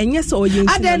ma enye so oye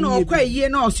nti ade no okwa yie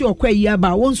na osi okwa yie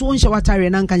aba won so nhye watare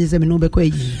na nka nyese me no bekwa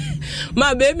yie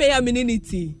ma be me ya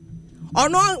meninity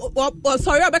ono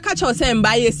sorry obeka che o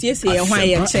mba ye siesie ye ho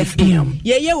aye che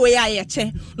ye we aye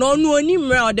che na ono oni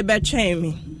mra o de betwen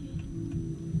me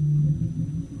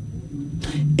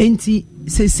enti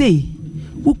sese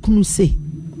wukunu se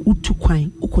utu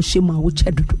kwan ukoshe ma wo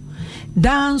che dodo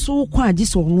dan so kwa agi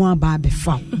so ono aba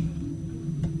befa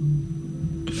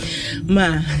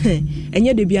ma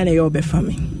enye de bia na ye obefa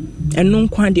me enu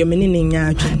nkwan de me ne nya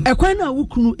adwen ekwan na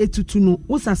wukunu etutu no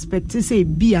wo suspect say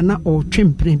bia na o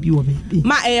twempren bi wo be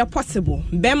ma eye possible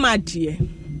be ma de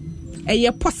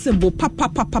eye possible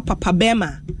papa be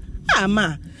ma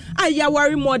ma aya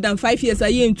worry more than 5 years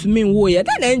aye ntumi wo ye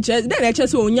then enche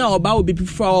so onya oba obebi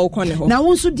fra okone ho na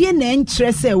wonso de na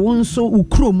enchre se wonso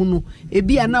ukrom no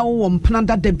ebia na wo mpana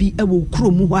dada bi e wo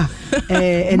ukrom ho a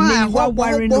ene wa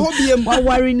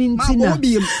worry ni ntina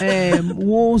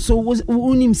wo so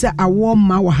unim se awo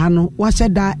ma wa ha no wa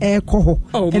hyeda e kɔ ho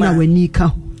na wani ka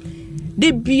ho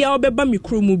de bia obeba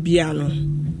mikrom bia no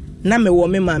na me wo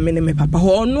me maame ne me papa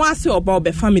ho no ase oba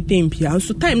obefa me tempia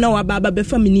so time na wa baba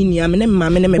befa me ni nia me ne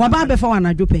maame ne me wa baba befa wa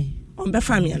na dwopen on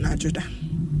befa me na dwoda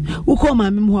wo ko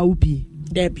maame mo ha wo pie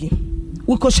da bi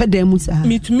wo ko hyeda mu sa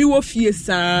mitumi wo fie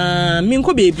sa me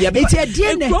nko beebia be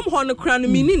krom ho no kra no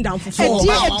me ni ndamfo so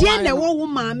e na wo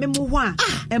maame mo ho a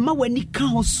e ma wani ka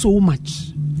ho so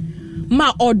much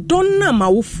ma odon na ma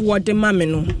wo fo de ma me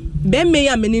no be me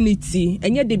ya meninity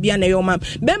enye de bia na yo ma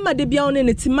be ma de bia one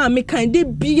ne ti ma me kan de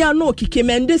bia no kike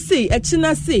mende sei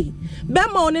echina sei be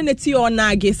ma one ne ti ona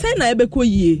age sei na ebekọ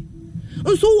yie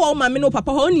nso wo ma me no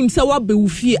papa ho nim se wa be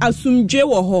ufie asumdwe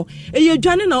wo ho eye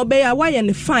dwane na obe ya wa ye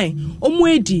ne fine omu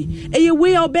edi eye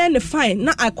we ya obe ne fine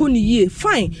na akoni yie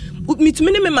fine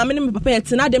mitumi ne me ma me ne me papa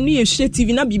yete na dem ne ye hwe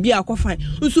TV na bibia akọ fine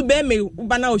nso be me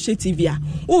ba na o hwe TV a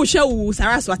o hwe wo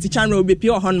saraso ati channel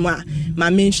obepi o ho no ma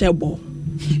me hwe bo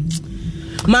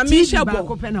Mami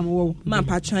shabo ma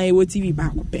patran e wo TV ba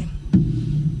ko pe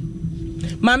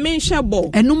Mami shabo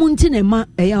enum ntine ma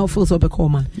eya ofo so be ko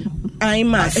ma ai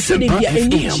ma e se de bia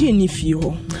enije ni fi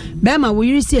ho be ma wo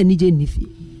yiri si enije ni fi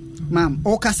mam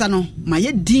o kasa no ma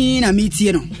ye din na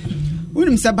metie no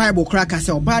unim se bible kra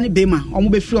kasa oba ne be ma omo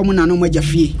be firi omo na no magya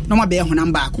fie no ma be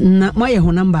honam ba ko na ma ye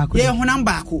honam ba ko ye honam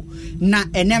ba ko na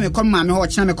ene me kom ma me ho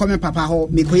kina me kom papa ho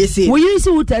me ko yesi wo yiri si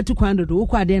wo tatu kwando do wo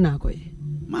kwa de na akoye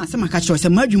ma se maka cho se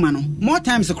madwuma no more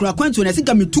times kura kwantu na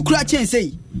sinka me tukura chen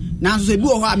sei Now so be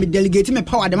ho me delegate me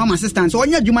power the mama assistant so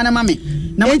onya adwuma na mame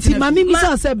na enti mame mi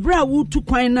say bra wo tu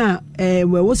kwan na we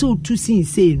wo so tu sin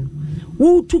sei no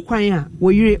wo tu kwan a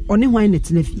wo yire one hwan na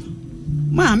tena fi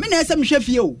ma me na ese me hwe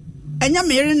fie o enya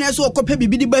me yire na so okopa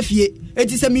bibi di ba fie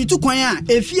enti se me tu kwan a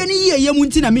efie ni yiye mu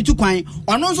nti na me tu kwan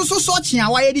ono nso so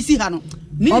chia wa ye di si ha no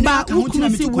ni oba ka nti na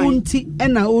me tu kwan nti e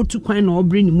na o tu kwan na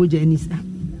obri ni moja ni sa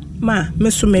ma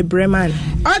me so me breman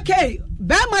okay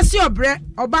Bema si obre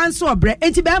obanso obre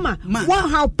enti bema one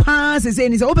how pass say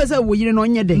ni say opese wo yire no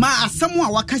nye de ma asem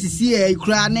a waka sisi e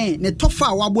kura ne tofa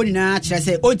a wabo ni na kire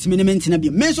say otimi ne mentina bi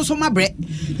me so ma bre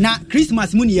na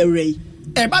Christmas mu ni yewrei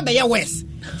e ba be ye west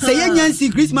say ye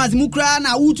nyansi Christmas mu kura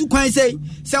na wutu kwan say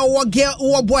wo girl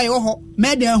wo boy wo ho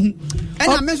me dan hu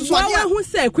ena me so dia hu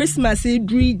say Christmas e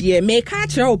dri de me ka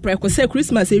kire wo preko say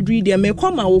Christmas e dri de me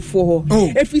koma wo fo ho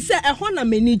efi say e ho na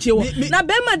mani je wo na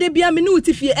be ma de bia me ni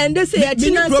utifie ende say e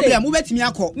china say problem wo betimi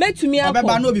akọ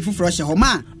obeba na obi fufuro hye ho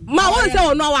ma won say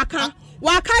ono waka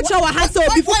wakacha wa hasa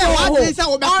obi fufuro ho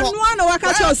onu na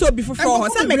wakacha so obi fufuro ho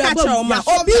say me kacha o ma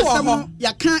obi wo ho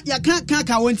ya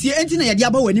kan wontie enti na ye de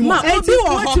aba wani mu obi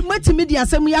wo ho matimi de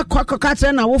asem ya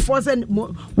kacha na wo fo say wo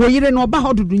yire na oba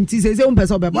ho dudu nti say wo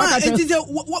mpese obeba kacha enti say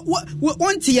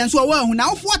wontie yen so wa hu na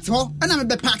wo fo te ho na me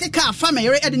be park ka fa me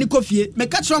yire e de ni kofie me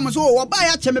kacha mo so wo ba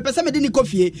ya che me pese me de ni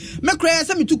kofie me kra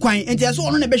say me tu kwan enti so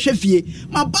ono na be hwe fie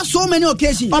ma ba so many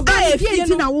occasions oba e fie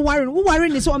enti na wo ware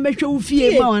ni so o me hwe wo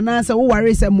fie ma wana say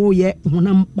ware se mo ye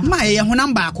honam ma ye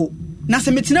honam ba ko na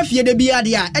se metina fie de bia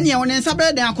de a ene ye won nsa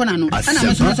be dan akona no ana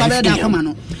me so be dan akoma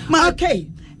no ma okay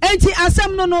enti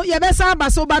asem no ye be sa ba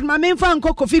so bad ma me fa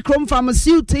nko Kofi Chrome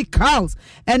Pharmaceuticals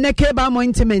ene keba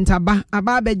ointment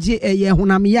aba beje ye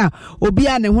honam ya obi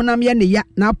a ne honam ye ne ya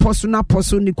na poso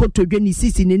ni kotodwe ni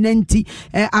sisi ni nanti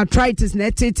arthritis na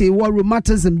tete wo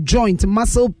rheumatism joint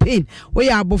muscle pain we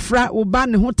ya abofra wo ba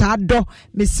ne ho ta do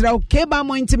mesra keba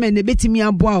ointment ne betimi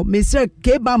aboa mesra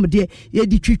keba m de ye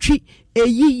di twitwi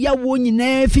eyi ya wo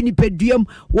nyina finipeduam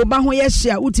wo ba ho ye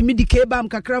hia utimi di kebam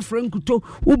kakra frankuto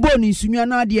wo bo ni sunwa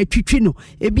na de atwitwi no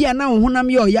ebi ana wo honam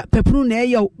ye oya pepunu na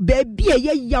ye ba bia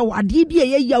ye ya ade bia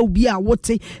ye ya obi a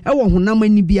wote e wo honam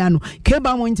ani bia no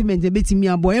kebam ointment betimi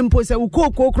abo empo se wo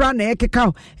kokokra na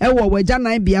ekeka e wo waja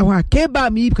nan bia ho a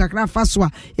kebam yi kakra faso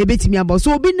a ebetimi abo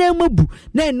so obi na mabu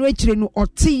na enu akire no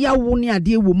ote ya wo ne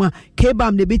ade wo ma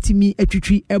kebam de betimi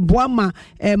atwitwi eboa ma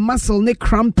muscle ne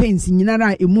crampings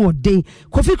nyinara emu ode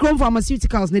Kofi Chrome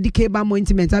Pharmaceuticals na di keba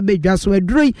ointment abedwa so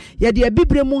aduroi ye de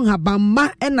abibre mu habamma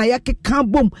na yakeka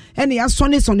bom ene ya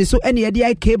sone so ene ye de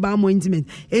keba ointment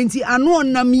enti ano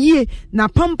onam yie na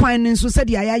pampan nso se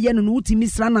de ayaye no wutimi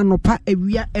sra na nopa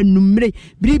awia anumre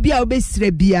biribia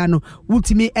obesira bia no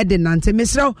wutimi ede nante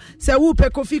mesra se wo pe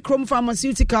Kofi Chrome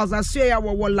Pharmaceuticals aso ya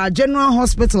wo la General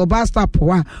Hospital Bastap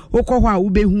wa okọ ho a wo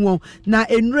behu na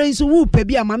enure nso wo pe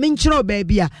bia ma menkyerɛ ba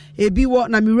bia ebi wo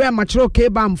na miwura ma kyerɛ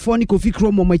keba amfo ni Kofi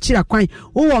Chrome mo chira kwan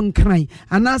wo nkran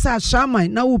anasa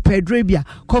shaman na wo pedrebia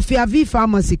Kofi Avi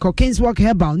Pharmacy Kingswalk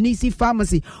Herbal Nisi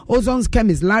Pharmacy Ozon's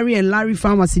Chemist Larry and Larry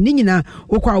Pharmacy ni nyina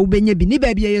wo kwa wo benya bi ni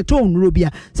ba bia ye to onuro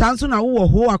bia sanso na wo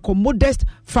ho akọ Modest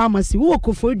Pharmacy wo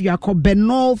Kofodua akọ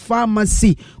Benol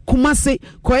Pharmacy Kumase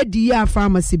ko Edia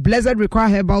Pharmacy Blessed Require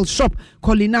Herbal Shop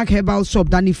Kolinak Herbal Shop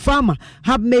Dani Pharma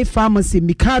Habme Pharmacy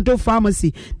Mikado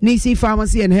Pharmacy Nisi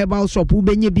Pharmacy and Herbal Shop wo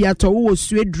benya bi ato wo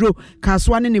Swedro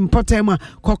Kaswane ni Potema,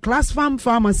 ko Class Farm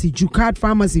Pharmacy, Jukad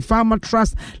Pharmacy, Pharma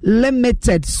Trust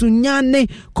Limited, Sunyane,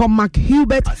 ko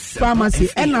McHubert Pharmacy,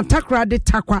 Ena Takra de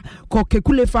Takwa, ko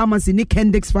Kekule Pharmacy, Nick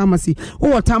Hendricks Pharmacy,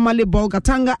 o Tamale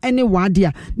Bolgatanga, any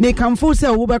Wadia, ne Kamfuse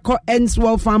Ubeko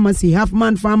Enswell Pharmacy,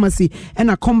 Halfman Pharmacy,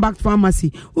 Ena Combat Pharmacy,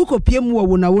 Uko Piemwa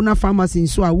Wuna Pharmacy,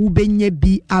 so a Ubenye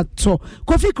bi ato.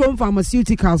 Kofi Chrome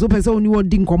Pharmaceuticals, Opesa Uniwa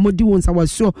Dinko Modi Wons, I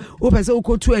was sure, Opesa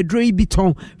Uko to a Dre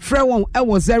Biton, Frewon, I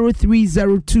was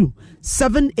 0302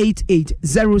 788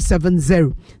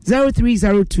 070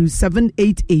 0302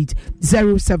 788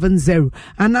 070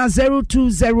 and now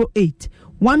 0208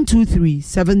 123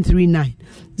 739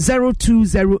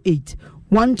 0208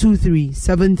 123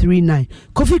 739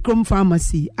 Kofi Chrome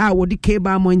Pharmacy wodi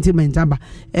keba ointment aba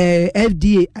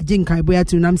FDA ajinkai boya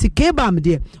tu nam si keba me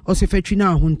de osifetwi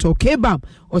na honto keba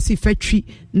osifetwi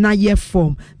na ye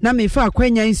form na me fa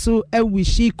kwanya nso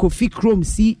wishi Kofi Chrome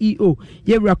CEO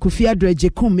Yewra Kofi Adreje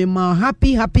kum me ma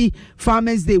happy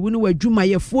Farmers Day wonu wadwuma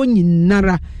ye fo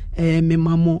nyinara me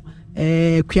mamo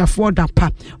kuafoɔ da pa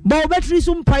bɔ obetri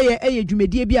so mpaye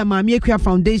dwumadie bi a Maame Akua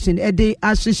Foundation de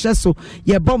ahyehye so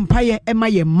ye bɔ mpaye ma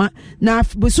ye ma na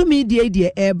busumi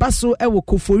die ba so wo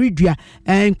Koforidua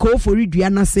Koforidua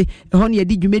nase ɛhɔ ne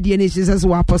yɛde dwumadie ne hyehye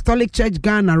so Apostolic Church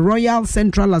Ghana Royal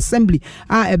Central Assembly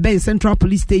a Central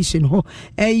Police Station ho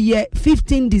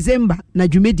 15 December na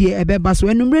dwumadie ɛbɛba so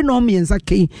enumre no mmiɛnsa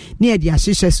kei ne yɛde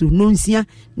ahyehye so no nsia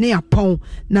ne apɔn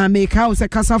na meka wo sɛ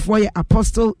kasafoɔ yɛ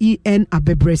Apostle E.N.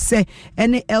 Abebrese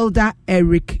ene Elder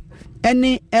Eric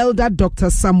ene Elder Dr.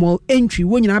 Samuel Entry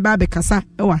wo nyina ba bekasa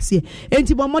ewase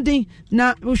enti bomoden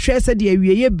na wohwɛ sɛ de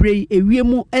awie brei ewie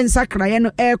mu ensakraye no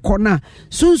ekɔ na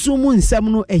sunsun mu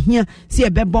nsɛm no ehia sɛ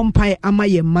ɛbɛbɔ mpae ama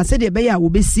yɛ ma sɛ de ɛbɛyɛ a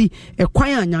wobesi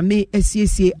ɛkwan anyame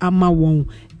asiesie ama wɔn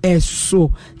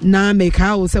eso na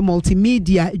meka wo sɛ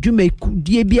multimedia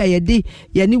dwumadie bi a yɛde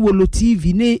yɛne Wolo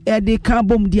TV ne yɛde ka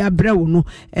bom di abrɛwo no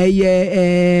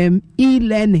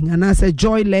e-learning anase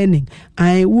joy learning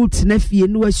I would na fie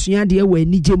no asua de wɔ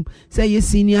anigem sɛ yɛ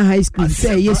senior high school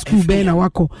sɛ yɛ school bɛn na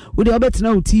wakɔ wo de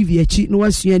obetena wo TV achi no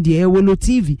asua de Wolo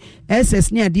TV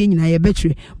SS ne ade nyina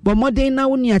yɛbɛtwerɛ bɔ modern na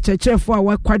wo ne akyerɛkyerɛfo a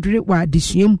wakwadwere wa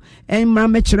adesuam ɛmra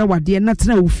mɛkyerɛ wade na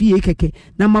tena wo fie kɛkɛ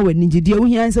na ma wɔ anigedie wo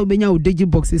hia sɛ wobɛnya wo digi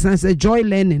box say joy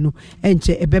learning no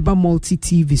enche ebeba multi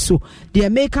TV so the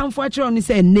American fortune on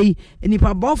say nei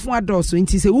enipa bofo adoso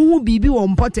nti say wo bibi wo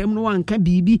mpotem no wanka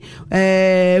bibi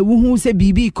wo say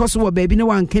bibi koso wo baabi no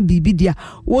wanka bibi dia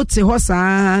wo te ho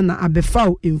saa na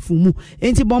abefa emfumu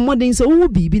enti bon modern say wo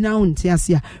bibi na wonte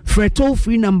ase a toll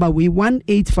free number we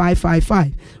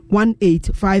 18555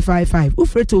 18555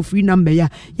 wo toll free number ya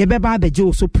yebeba abeje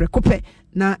wo so prekope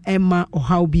na emma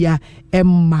ohaubia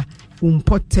emma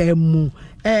umpotemu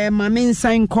Maame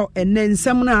nsan kɔ ene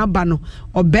nsɛm na aba no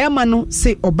ɔbɛɛma no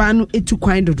se ɔbaa no etu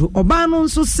kwan dodo ɔbaa no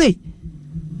nso se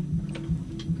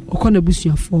ɔkɔ na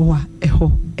busuafoɔ a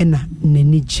ɛhɔ ɛna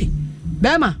n'ani gye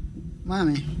bɛɛma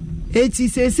maame eti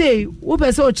sese wo pɛ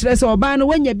sɛ ɔkyerɛ sɛ ɔbaa no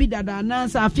wanya bi dada na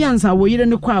sɛ afiansa wo yire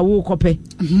ne kɔ a wo kɔpɛ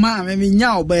maame me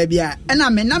nya ɔbaa bi a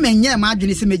ɛna me na me nya ma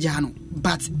adwene se megya no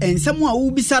but ensɛm a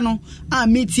wo bisa no a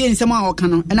metie ensɛm a ɔka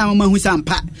no ɛna mama hu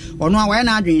sampa ɔno a wɔyɛ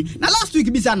na adwene na last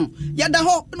week bisa no yɛda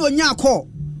hɔ na onya akɔ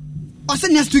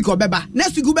ɔsɛ next week ɔbɛba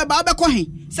next week ɔbɛba ɔbɛkɔ he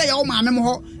sɛ yɛ wo maame mo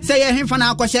hɔ sɛ yɛ hemfa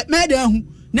na akɔhyɛ mɛda hu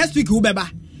next week ɔbɛba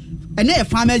ɛna yɛ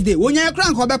Farmers Day onya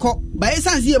kra nka ɔbɛkɔ ba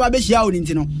esanse yɛ ba bɛhyia wo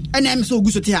nti no ɛna em sɛ ogu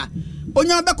so te ha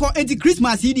onya ɔbɛkɔ enti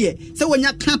Christmas yi deɛ sɛ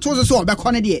wonya ka to so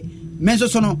ɔbɛkɔ ne deɛ menso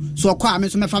so no so ɔkɔ a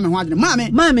menso mɛfa me ho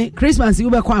adwene maame Christmas yi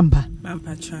wobɛkɔ ampa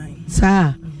try.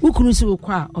 Sa, ukunu si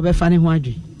ukwa obefa ne ho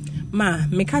adwen. Ma,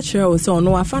 meka kyerɛ wo sɛ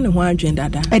ɔno wafa ne ho adwen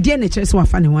dada. Ɛdeɛ ne kyerɛ sɛ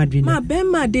wafa ne ho adwen. Ma,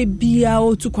 bɛma de bia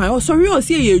o tu kwan. O sorry o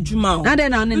se yɛ adwuma o. Na de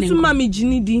na ne ne. Nso ma me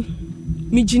gyinidi.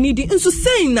 Nso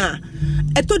sei na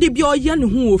ɛtɔ de bia ɔyɛ ne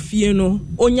ho wɔ fie no,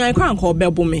 onyan kwan ka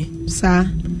ɔbɛbo me. Sa.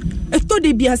 Ɛtɔ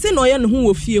de bia se na ɔyɛ ne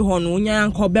ho wɔ fie hɔ no,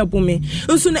 onyan ka ɔbɛbo me.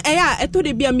 Nso na ɛyɛ ɛtɔ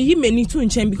de bia me yi m'ani to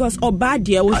nkyɛn because ɔba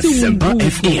deɛ wo se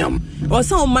wo.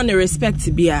 Ɔsan o man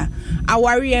respect bia.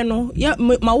 Aware no ya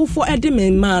mawofo ede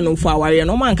me man no for aware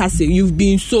no man ka say you've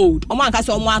been sold o man ka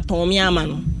say o mo aton me ama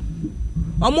no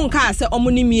o mo nka say o mo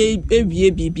ni me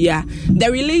ewie bibia. The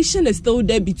relation is still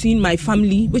there between my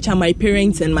family, which are my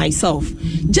parents, and myself.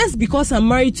 Just because I'm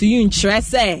married to you in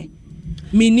Trese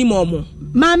minimum.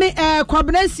 Mami,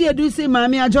 Kwabnesi Edu say,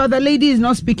 Mami Ajo, the lady is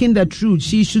not speaking the truth.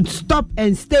 She should stop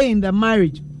and stay in the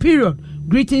marriage. Period.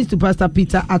 Greetings to Pastor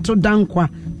Peter Ato Dankwa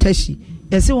Teshi.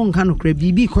 Ese won kanu kre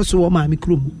bibi koso wo maami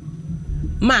krom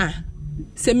ma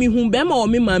se mi hu be ma o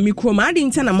mi maami krom adi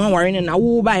nta na ma ware na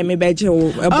wo ba me beje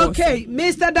wo okay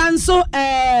Mr. Danso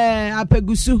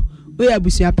apegusu we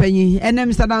abusu apanyi and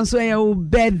Mr. Danso your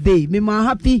birthday me ma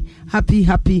happy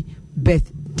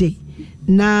birthday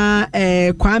na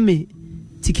Kwame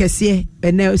Tikese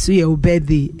ene so your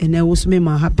birthday and I was me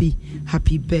ma happy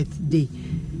birthday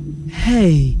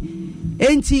hey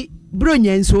enti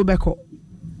bronya nso beko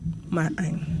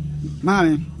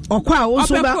Mame okwa wo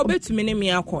so ba betumi ne me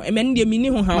akọ e me ne mi ni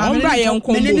ho ha on bra ye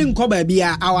nko me ne nko ba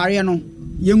bia aware no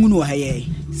yengunu wo ha ye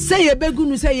say ye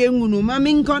begunu say yengunu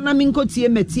mame nko na me nko tie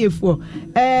metiefo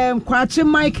Kwache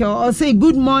Michael or say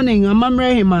good morning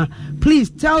amamrehima please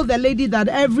tell the lady that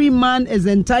every man is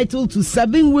entitled to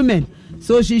 7 women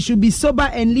so she should be sober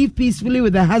and live peacefully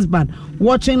with her husband.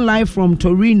 Watching live from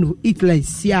Torino, Italy.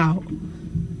 Siao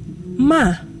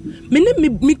ma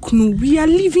me kunu we are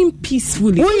living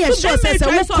peacefully. Oh yes, sure.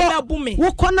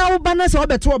 Wo kona wo bana se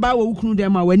obeto oba wo kunu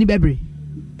dem a wani bebre.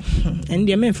 And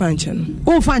the men fanche no.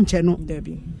 Oh fanche no.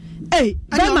 Debi. Hey,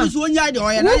 Bema, so nya de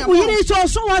oye na ya. Wo yiri so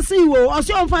so wase wo, o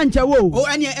so mfa nche wo. O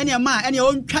ene ma, ene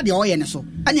o ntwa de oye ne so.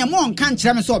 Ene mo nka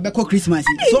nkyere me so obekọ Christmas.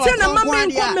 So na mama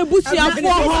nko mebusi afo ho.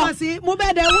 Mo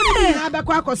be de woni na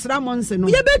abekọ akosra mo nse no.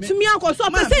 Ye betumi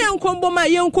akoso pese ye nkombom a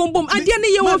ye nkombom. Ade ne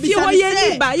ye wo fie ho ye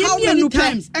ni ba, ye ni enu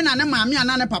times. Ena ne maami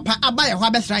ana ne papa aba ye ho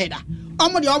abesra yeda.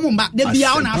 Omo de omo mba de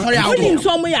bia ona asori awo. Oni nso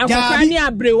omo ya akokra ni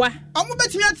abrewa. Omo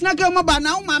betumi atena ka omo ba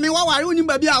na wo maami wa ware oni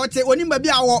ba bia wote, oni ba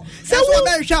bia wo. Se wo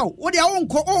be hwa wo de wo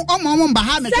nko omo mba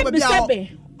ha me te ba bia wo.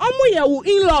 Omo ye wo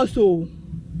in-laws o.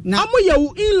 Omo ye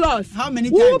wo in-laws. How many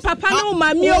times? Wo papa no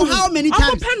maami o. How many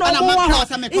times?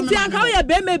 Nti anka wo ye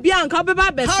be me bia anka be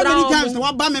ba besra. How many times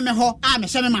wo ba me ho? Ah me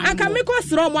hye me ma. Anka me ko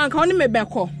sra mo anka oni me be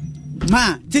ko.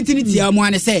 Ma, tintini tia mo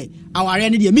ane say aware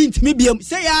ne de mintimi biam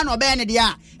say ya no be ne de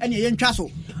a ene ye ntwa so.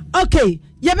 Okay,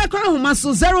 ye be kwa homa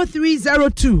so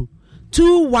 0302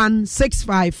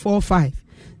 216545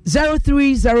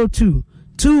 0302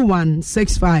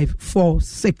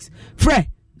 216546 Fre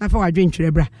na fa wadwen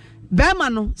twere bra Bema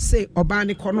no say oba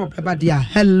ne kono beba dia.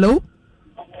 Hello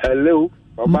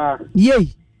Oba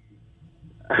ye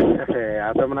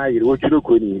atamna yiri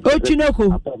ochunoko ni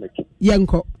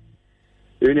yenko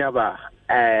Uni aba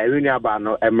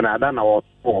no emnada na wo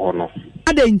ho no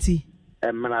adenti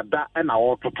emnada na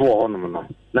wo toto ho no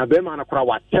na Bema na kura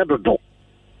wa chedodo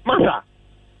masa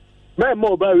me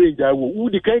mo ba we nja wo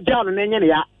udi kan ja no nenye ne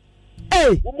ya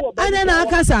ane na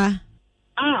akasa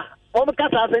o me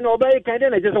kasa se no ba kan de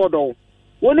na je so do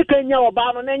woni kan nya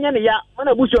oba no nenye ne ya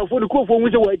mana busuafo ni kofo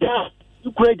mu se wa ja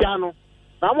ikura ja no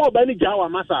na mo ba ni ja wa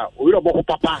masa o yiro boko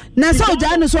papa na so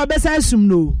ja no so obesa sum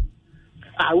no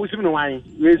usim no wan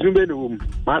we zumbe no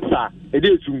masa e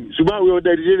dey suba we o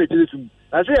dey dey dey sum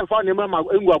na say e fa ne ma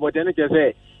engu abote ne che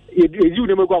say e ji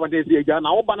ne ma go abote say ja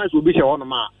na wo ba na so bi she ho no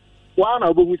ma wa na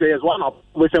obogu say yes wa na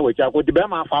we say we cha ko di be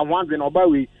ma fa one bin oba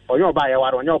we onye oba ye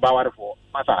ware onye oba ware fo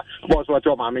masa boss what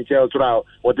your ma me che tura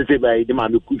what say by di ma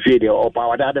me ku fie de opa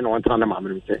wa da de no ntana na ma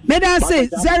me che me da say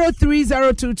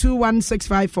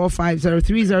 0302216545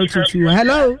 03022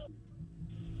 hello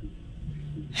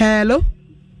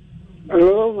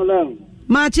madam.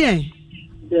 Mache?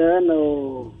 Yeah,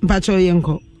 no. Pacho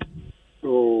yenko.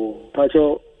 Oh,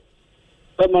 Pacho.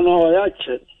 Pemano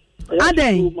yache.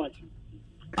 Ade.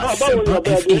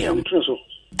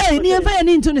 Hey, ni efa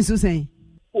ni ntoni so sen.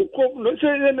 No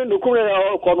say no kumre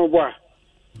kono boa.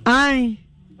 Ai.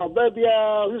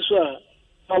 Ababia huswa.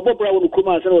 Abobra wo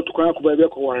kuma se no tukwan ko babia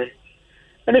ko ware.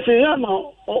 Ene fe ya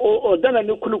no o dana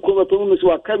ne kunu kuma pe mu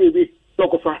so aka bebi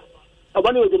lokofa.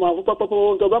 Abani ojuma papa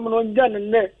to ba no nja ne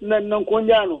nko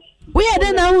nja no we ye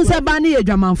den na hu se ba ne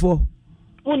adwamanfo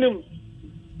unim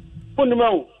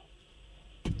awu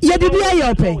ye dibia ye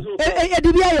ope ye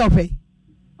dibia ye ope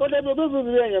o de be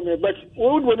ya me but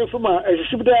wo do ne fuma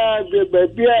esibda be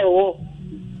bia wo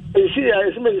esi ya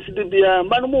esi me esi bia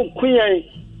ma no mo kunyan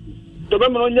to ba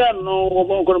no nja no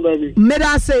wo ko no ba bi me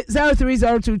da say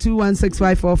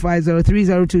 0302216545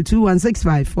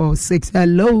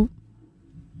 0302216546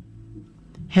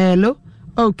 Hello.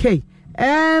 Okay.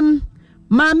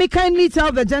 Mommy, kindly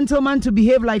tell the gentleman to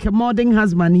behave like a modern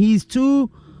husband. He's too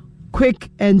quick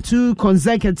and too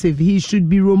consecutive. He should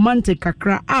be romantic.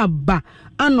 Kakra Abba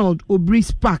Arnold Obri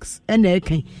Sparks and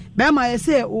Eke. Bema, I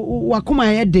say,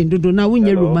 Wakuma Eden, do na win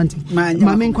romantic.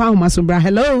 Mammy,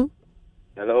 hello.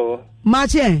 Hello.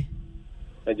 Mache.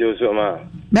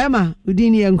 Bema,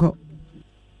 Udini Enko.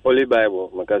 Holy Bible,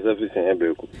 Makasa Fishing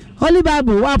Ebreku. Holy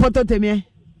Bible, what photo to me?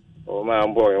 Oh, my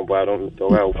boy, I'm to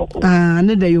well.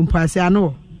 Another you pass, I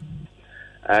know.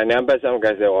 And I'm better,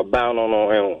 guys, or bound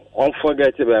on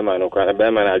unforgettable man, or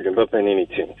Bearman, I've been preparing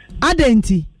anything.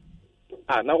 Adenti.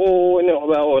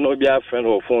 No, be a friend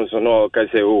or phone, so no, can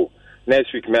say, oh,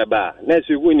 next week, my bar. Next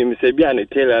week, when you say, be an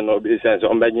Italian or business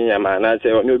on Bagina man, I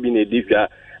say, oh, no, be a divya,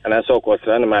 and I saw cost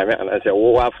and my man, and I say,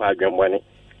 oh, I find money.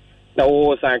 Now,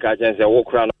 oh, thank I can say,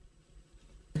 walk around.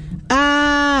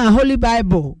 Holy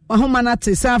Bible.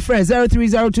 Homanati Safre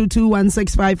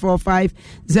 0302216545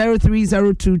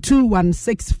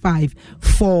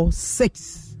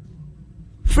 0302216546.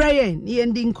 Freya, ni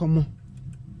ending komo.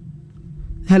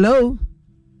 Hello.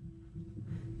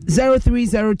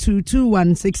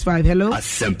 03022165. Hello.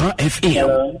 Asempa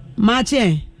FM.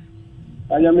 Mache.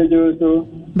 Ayamejoso.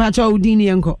 Bacha udini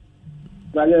enko.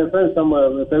 Baje first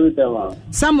Samuel,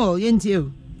 Samuel,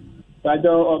 yentio.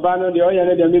 Bajo obano de oya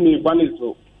ne de mi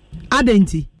kwaniso.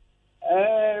 Adenti.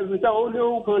 Bisa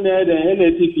olu ko ne de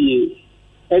NTP.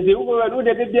 Ezi ugo lu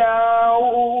de bia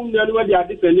u nelu de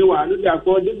adipele wa lu de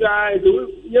akọ de bia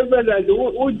ye bele de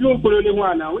uju kulu ni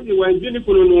wa na uji wa juni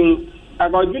kulu nu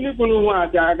aka juni kulu wa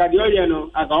aka de oya no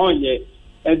aka onye.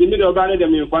 and the middle of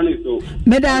them in funny so.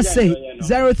 Meda say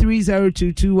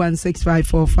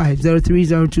 0302216545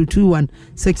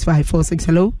 0302216546.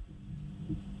 Hello.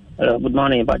 Good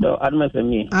morning, but Adam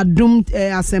FM. Adum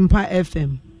Asempa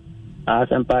FM.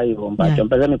 Asempa you, but you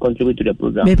can contribute to the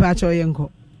program. Me pacho yenko.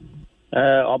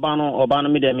 Obano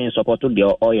me dem support to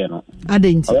the oil no.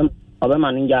 Adent.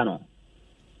 Obama ninja no.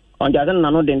 On jazen na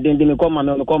no den me come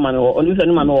onu se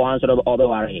ma me wo answer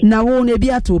obeware. Na wo na bi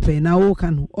atope na wo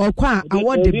kan. Okwa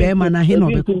award the be ma na he no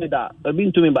be. Obi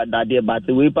ntumi but that but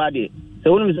we party.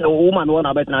 So when we say woman one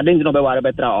about na den no be ware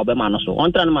betra obema no so.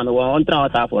 On tran ma me on tran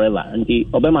wata forever. Nti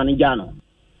obema ninja no.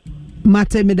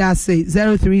 Mate me da say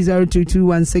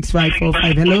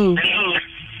 0302216545. Hello.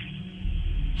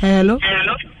 Hello.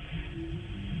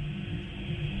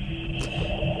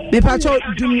 Me pacho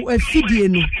dum afidie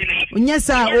no.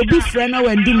 Onyesa obi frɛ na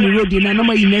wandum ni road na no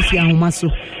ma yinefi ahoma so.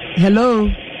 Hello.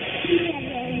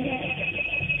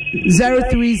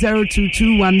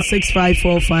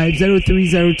 0302216545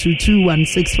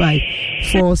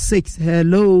 0302216546.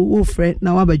 Hello, wo frɛ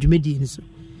na wa badwumedi ni so.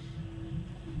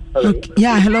 Okay.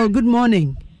 Yeah, hello, good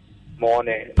morning.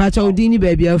 Morning. Pacho odini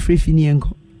baby afri fini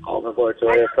enko. Oh my God, so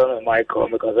I phone Michael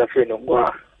because I feel no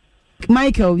more.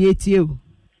 Michael, yetie.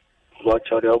 But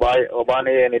the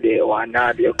Obana any day one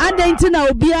na dey. Adentina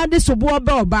obi ade sobo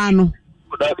oba oba no.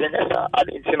 That be nessa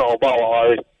adentina oba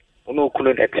wa no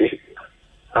kunu neti.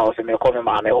 Na o se me come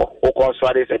ma me o ko so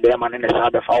ade se be ma ne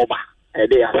nessa be fa oba. E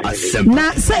dey ase.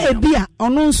 Na se ebia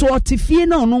ono nso otifie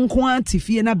na ono nko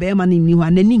atifie na be ma ne ni ho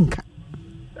anani nka.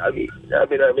 Abi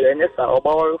nessa oba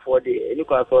wa for the any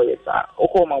kwa so yesa. O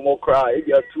ko ma mo kra e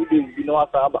dia 2 days bi no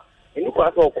asaba. Any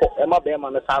kwa so ko e ma be ma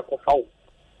ne sa ko fa o.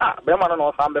 Bema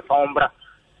no sambe fombra.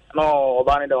 No,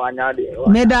 obani de wanyade.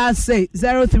 Meda say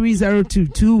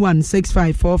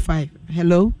 0302216545.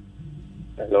 Hello.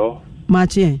 Hello.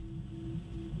 Machi.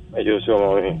 Ejo so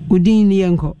mo. Udin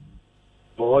yenko.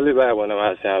 Holy Bible na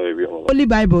ma say we bi ho. Holy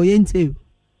Bible yente.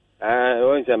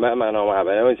 Won say ma no ma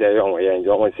ba, won say yon yen,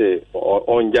 won say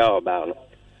onja oba no.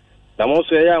 Na mo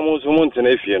so ya mo so mo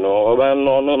ntena fie no, oba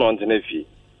no ntena fie.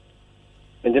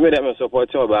 And me dem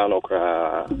support oba no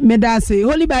kra. Me da say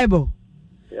Holy Bible.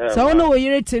 Yeah, so ono wo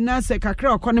yire tena se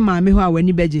kakra okọ ne maame ho a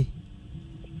wani beje.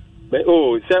 But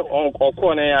say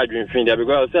okọ na ya adwinfin dia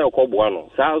because say okọbo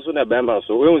no. Sa so na bema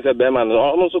so. We say bema no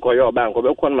ono so koyo oba nko be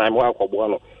kọ na maame ho akọbo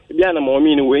no. Bia na mo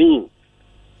mi ni weyin.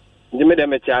 Ndi me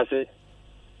dem tiase.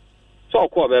 So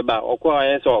okọ be ba, okọ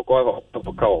ayen so okọ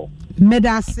ka o. Me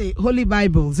da say Holy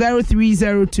Bible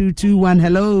 030221.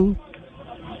 Hello.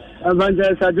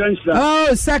 Evangelist Adrencha.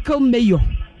 Oh, second mayor.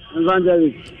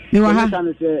 Evangelist. Me wa ha.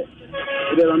 The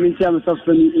Ramintia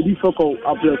Mustafani, Edi Foko,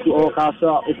 Apple to all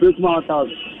Casa, Opekuma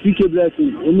House, PK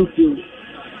Blessing, Emufu.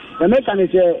 The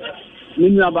mechanic,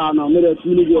 Minabano, made a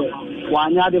community,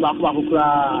 Wanya de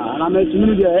Bakura, and I made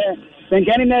community. Then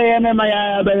can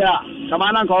my Baya,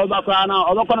 Kamana called Bakana,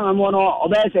 or Lokana Mono, or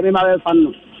Bess, and my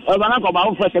fan, or Banako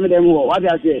about for some of them. What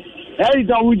I say. Na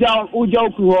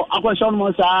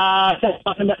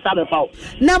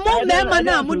mo mema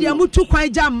na mo dia mutu kwan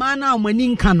jama na amani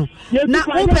nka no na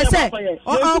wo pese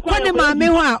okwane maame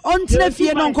ho a ontena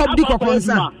fie no nko di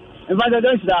kokonsa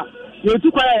evangelist da yo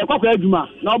tu kwan e kwakwa aduma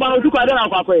na oba no tu kwan de na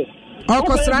kwakwa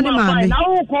okosra ne maame na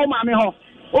wo ko maame ho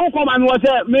wo ko maame wo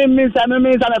se me sa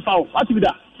me fa o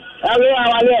atibida awe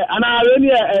awale ana awe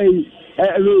ni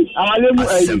awale mu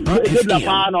debla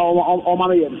pa na o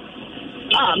maame ye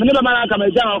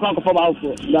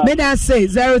Meda say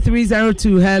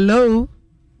 0302. Hello.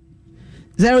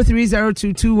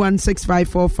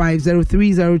 0302216545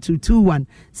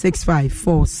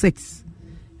 0302216546.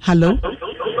 Hello.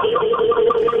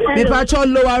 Me pacho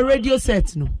lower radio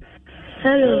set no.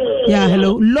 Hello. Yeah,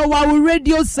 hello. Lower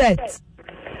radio set.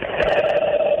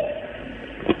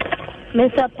 Me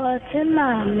supporting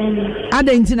mama.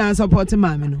 Adentina supporting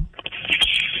mama no.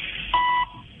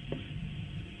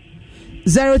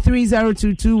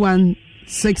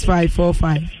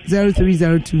 0302216545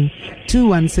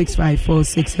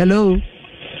 0302216546. Hello.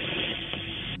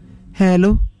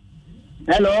 Hello.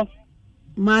 Hello.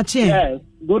 Machi. Yes.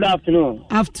 Good afternoon.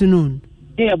 Afternoon.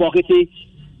 Here Bokete.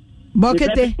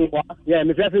 Bokete. Yeah,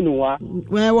 me fefe nuwa.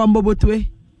 Where one bobotwe?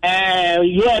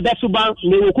 You besu bank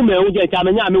me okume unje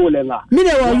chamenya me wolenga. Me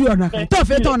ne wa you na. To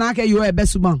fe to na ke you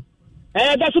besu bank.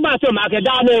 That's what I'm saying.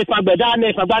 Dane fagbe.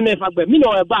 Me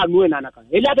no eba nu na naka.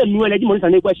 Elia de nu eleji mo ni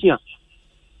sane question.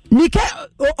 Nike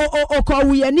o ko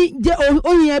wi ani je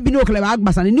o yin bi no kle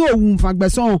agbasani ni owu fagbe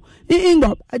so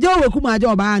ingbo je o weku ma je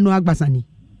oba anu agbasani.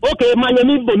 Okay,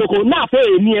 manyemi bonoko na fe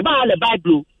ni e ba le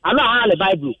Bible. Ala le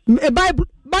Bible. Bible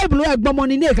e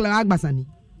gbomoni ni kle agbasani.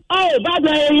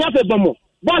 Bible e ya fe gbomo.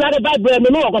 Bo la de Bible me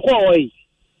no kokko o yi.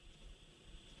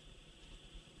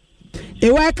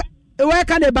 Ewa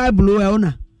ka the Bible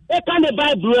ona. E ka the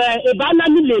Bible e ba na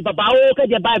ni le baba o ka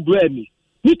the Bible mi.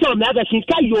 Ni to me aga shi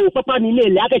ka yo papa ni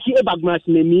le aga shi e bagmas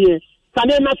me mi e. Sa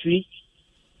na na free.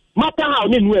 Matter how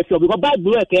ni nu e so because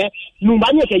Bible e ke nu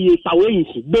ma nye ke ye sa we yin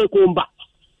shi be ko mba.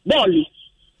 Be oli.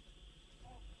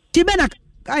 Ti be na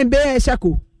kan be e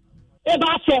shako. E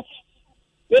ba che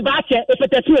e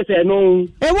pete tu e se no.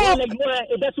 E wo e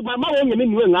be su mama wo nyame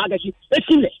nu e nga aga shi e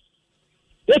sile.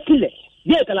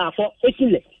 Ye kala fo e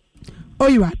sile. Oh,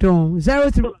 you are done.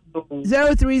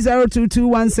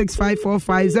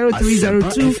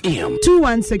 0302216545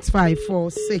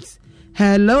 0302216546.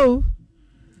 Hello,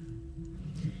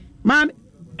 ma'am.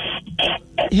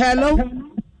 Hello.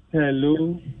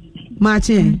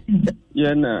 Martin.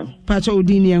 Yeah, na. Pacho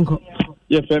Udini enko.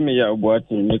 Yeah, femi ya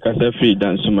obuati make us free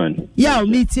dance man. Yeah,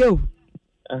 meet you.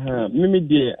 Mimi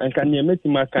die anka ne meti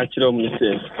maka kire omu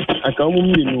se. Anka omu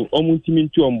minu omu ntimi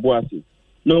ntu omboase.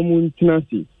 Na omu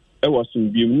ntinasi. Ewa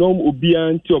sumbim no obi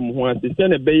anti omho ase se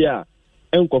na be ya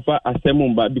enkofa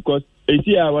asemumba because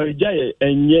esi awarija ye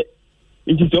enye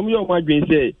nti som yo madwen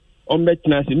se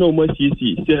ombetina se no mo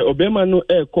sisi se obema no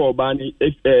ko oba ni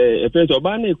efense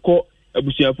oba ni ko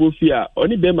abusuafo fi a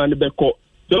oni bema no be ko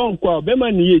so onko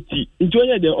obema ni yeti nti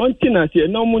onye de ontina se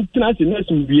no mo ntina se na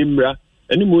sumbim mra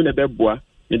ani mo na beboa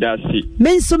medase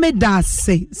menso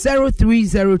medase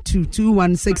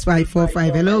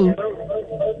 0302216545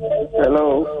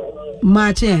 hello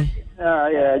Martin.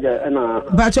 Yeah. No.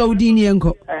 Bacho Udini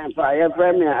enko. I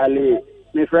friend me Ali.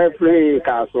 Me friend free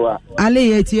Kaswa.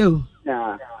 Ali etio.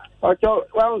 Yeah. Ocho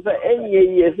well say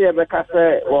enye say be ka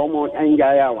say wo mo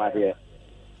enja ya wa de.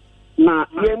 Na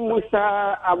ye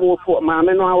musa abofo ma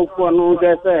me no abofo no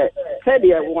say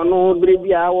de wono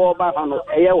bribia wo ba no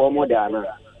eye wo mo de ana.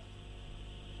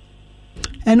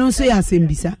 Eno so ya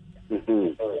sembisa.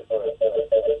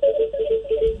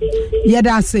 Yeah,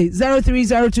 that's it.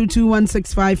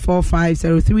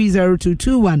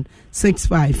 0302216545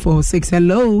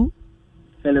 0302216546.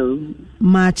 Hello.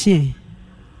 Martin.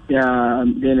 Yeah,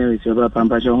 then it's about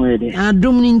Pampachon. I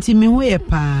don't need to me where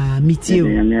pa meet you.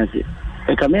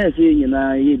 I come here saying, you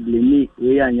blame me,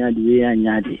 we are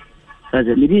nyadi. That's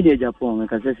a media Japan,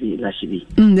 because I see Lashibi.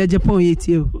 The Japan, it's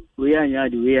you. We are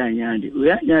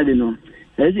nyadi, no.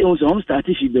 That's also home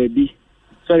startish, baby.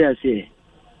 Sorry, I say.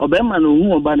 Obema no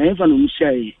hu oba na efa no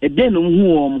mshai e de no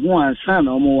hu ansa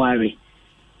na omo ware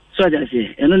so that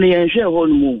say eno ne yen hwe ho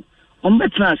no mu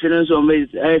ombetra ase no so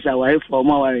esa ware for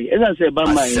omo ware esa say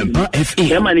bamba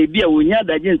e ma na bia wonya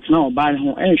daje ntena oba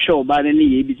ho en hwe oba ne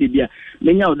ye bi se bia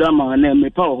menya odo ma na me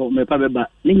pa ho me pa beba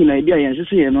ne nyina bia yen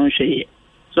sese ye no hwe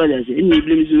so that say ni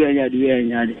blame su anya de we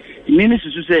anya de me ne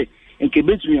susu say enke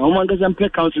betumi omo ngasa mpe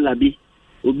counselor bi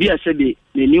obi asebe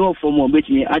the new form of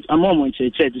betimi amom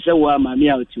church to say wa ma me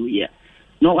out here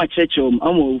no wa church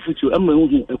amo futu amo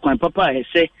hu ekwan papa e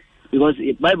say because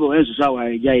the bible ends so wa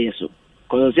ja yeso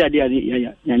ko say ade ya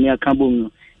nya kan bom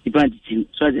no depend tin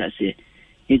so that say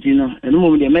it no eno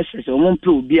mom the message omo pe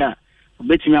obi a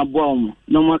betimi abo omo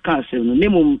no ma kan say no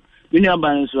nemom mini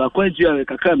aban so akwantu ya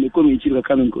kaka me ko me chi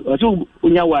kaka me ko so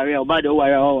onya ware oba de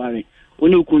ware o ware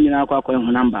oni okunyina akwa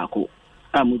ho namba ko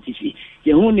amutifi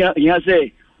ye hu ya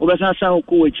say obesa san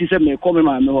ko we chi se me come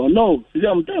ma me ho no se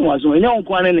am time was no nya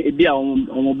nko ane e bia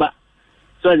o ba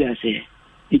so they say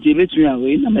it be between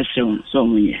away na me so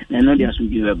munye na no dia so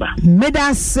bi ba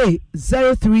meda say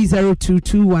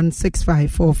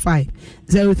 0302216545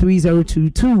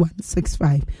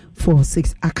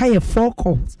 0302216546 akaye 4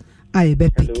 calls I be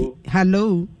pick.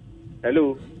 Hello.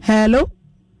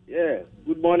 Yeah,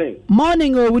 good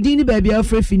morning o wudini baby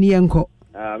afre fini enko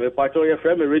me pacho your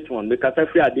friend me Richmond me kasa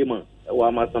free adema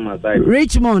wa masama side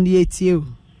Richmond yetio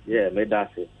yeah me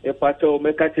dase me pacho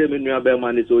me kache me nua be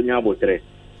man so onya abotre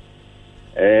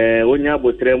onya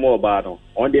abotre mo ba no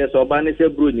on dey so ba ne se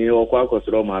bru ni okwa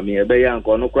akosoro ma me e be ya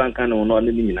nko no kura nka no no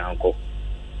ne nyina nko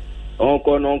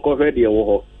onko no nko fe de wo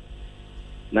ho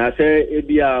na se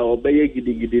ebia obeye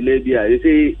gidigidi le bia you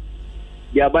see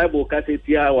the Bible kase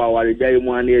tia wa warija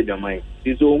mu ani edwaman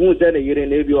so hu se ne yire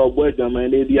na ebia ogbo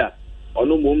edwaman na ebia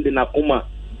onu mum de nakoma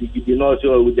digidi no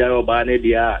so ujara oba ne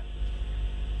dia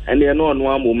ene no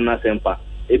onu amum na sempa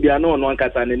ebia no onu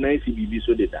ankasa ne nan si bibi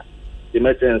so deda the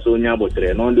message so nya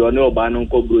botre no de onu oba no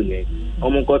nko bronye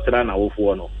omu nko tra na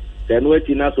wofuo no se no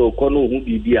ati na so ko no hu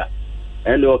bibi a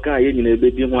ene o kan ye nyina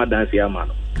ebedi ho adanse ama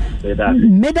no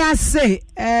Meda say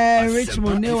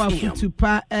Richmond Newa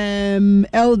Futupa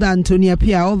Elder Antonia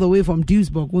Pia all the way from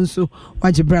Duisburg also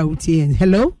wajibra utie.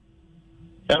 Hello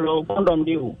condom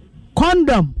deal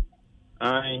condom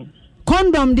aye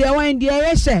condom dia wine dia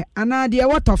yeshe ana dia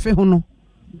what of ho no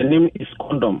the name is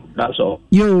condom that's all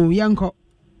yo yanko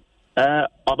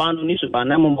Obano ni super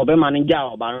na mo be man nja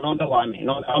obano no be wa me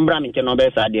no ombra mi nke no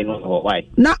be sa de no why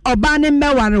na obano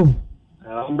mbeware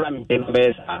ombra mi nke no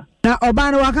be sa na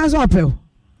obano waka so opel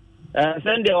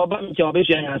send the oba mi nke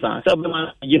obesua nya sa so be man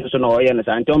ji so no oye no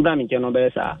sa nke ombra mi nke no be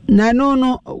sa na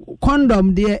no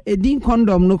condom de edin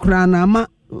condom no kra na ma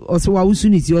oso wa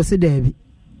usuniti o se dabi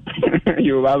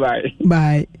you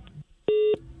bye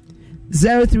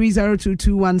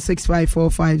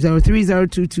 0302216545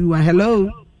 030221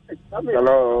 hello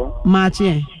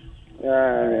Machi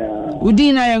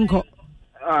Udina yanko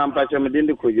mpacha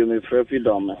medindi kuju me frefi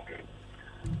dome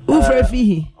u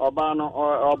frefi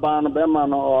obano be ma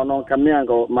no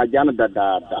kamianga majana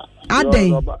dada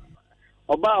ade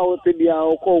oba o tibia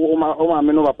o ko o ma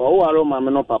me no papa o wale o ma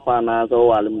me no papa na so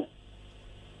wale me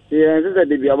ye nze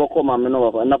de bia boko ma me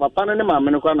no papa na papa ne ma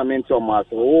me no kwa na me nti o ma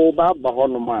so o ba ho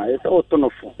no ma e se o to no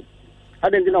fo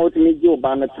ade ndi na o timi ji o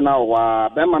ba na tina o wa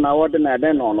be ma na wo de na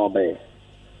de no be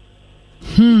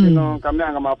no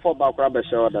kamya ngama fo ba kra be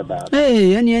show dada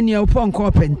any o pon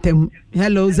ko pentem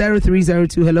hello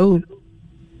 0302 hello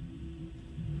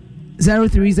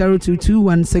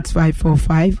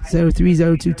 0302216545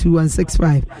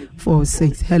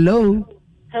 0302216546 hello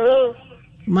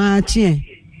Machi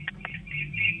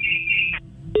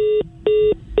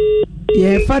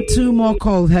yeah for two more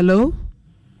calls hello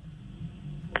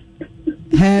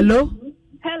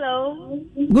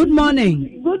good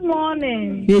morning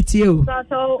it's you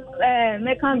so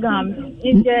mekangam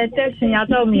in the text ya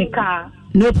tell me car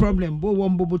no problem bo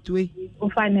won bobo tuwe o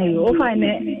fine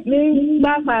me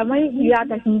ba fa my ya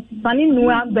text fani nu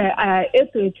be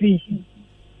 823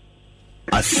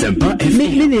 Asempa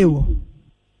me newo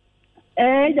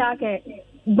jake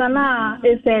bana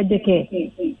ese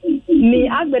deke ni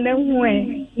agbene hu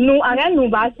nu ara nu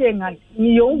ba se nga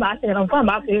ni yo ba se na fa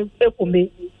ba fe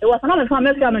ekombe e wa sana me fa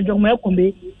me fa me jomo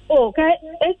ekombe o ke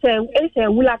ese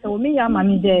wula ka o mi ya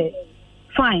mami de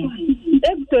fine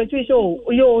e to tu so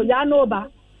yo ya no ba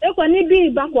e ko ni bi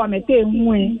ba ko amete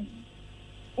hu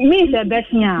mi se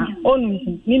besia onu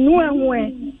ni nu hu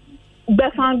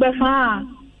gbefa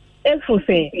e fo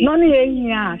se no ni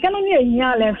ehia ke no ni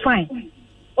ehia le fine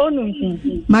onu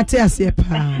nsin Matthias yepa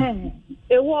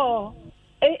ewo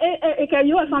ke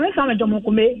yo fa me jomo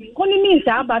kome ko ni mi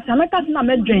sa ba sa me ka na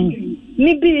me dwen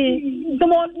ni bi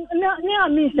tomo ni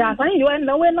ami sa fa yo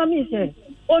na we na mi se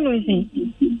onu nsin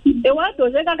ewa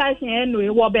to se ka sin enu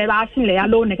ewo be ba sin le ya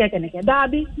lo ne keke da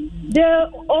bi de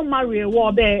o mari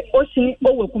ewo be o sin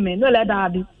o we kume no le da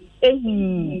bi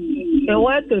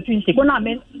ewa to twin se ko na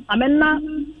me amena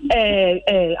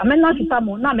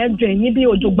sitamo na me dwen ni bi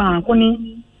ojugban ko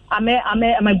ni ame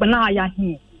gbana ya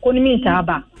hin ko ni mi sa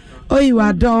ba you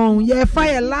are done yeah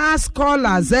fire last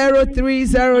caller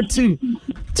 0302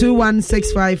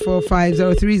 216545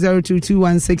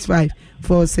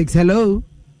 0302216546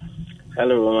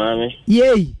 hello mami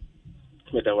yay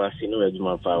me da wasi no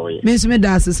ejuma pa we miss me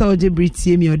da se so je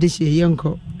britie mi odehye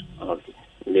yenko okay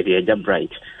le de ja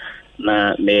bright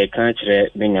na me kan kire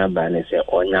me nya ba ne se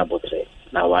onya botre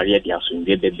na ware dia so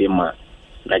nde bebe ma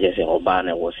na je se oba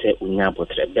na wo se onya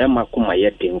botre be ma kuma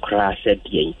ye den kra se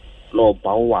die no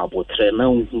ba wo abotre na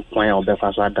hu kwan ya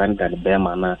obefa so adan be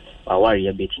ma na aware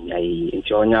ye betinya yi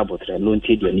nti onya abotre no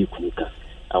nti de ni kunuka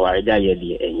aware ja ye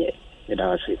de enye me da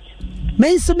wasi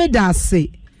me so me da se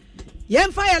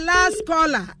yen fire last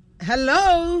caller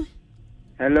hello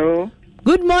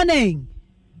good morning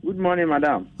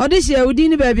madam odihye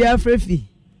udini baby afrefi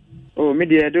oh me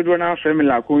de dodo na family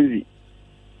la konzi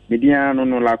media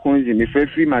no la konzi me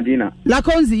frefi madina la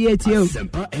konzi yetio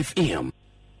Asempa FM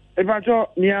ebacho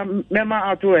nia mema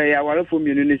ato ya wale fo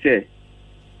mienu ni se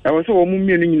e wo so wo mu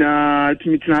mienu nyina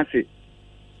tumitina ase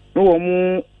no wo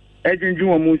mu ejunju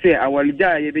wo mu se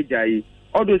awalija ye bejayi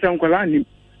odo se nkwala ni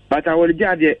but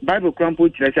awalija de bible crampo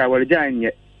kire se awalija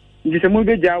nye ndi se mu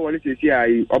beja wale sesi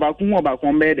ayi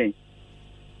obakun beden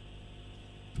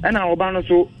ana oba no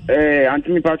so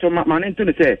antimi pacho mane to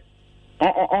ne se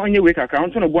onye we kaka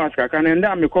onto no boas kaka na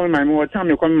nda me come my mo time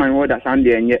me come my order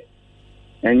Sunday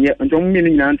enye nto mu ni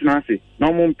nyina ntena ase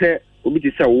na mo mpe obi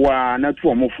ti se wa na tu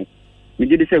omofu me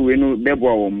gidi se we no bebo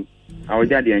wo mu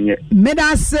awja de enye me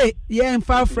da say ye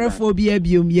mfa frefo bi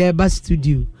abiom ye ba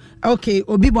studio okay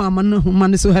obi bo amano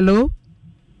huma so hello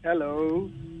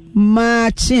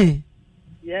Machi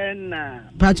yena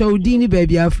pacho udini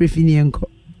baby afrefi ni enko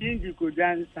ingi ko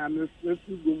dansa me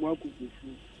fu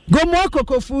gomo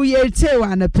kokofu ye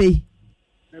tewa na pay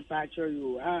me pacho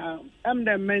you am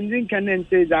the mending can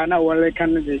say that na wale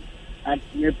kan de at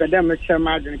me peda me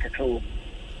chama adin kakawo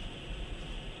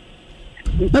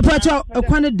me pacho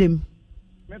ekwane dem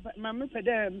me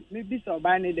peda me bi so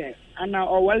ba ni de ana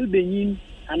o wal benyin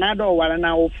another wala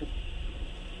na ofu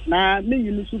na me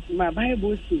yinu su ma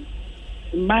Bible say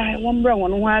ma wombra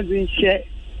wono ho azin hye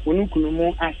wono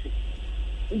kunumu ase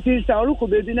nti sa oluko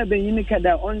bebi na benyin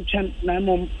kada onchan na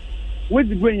mom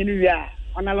wodi gwenyin wi a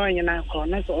ona lo yin na akọ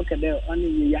na so okede oni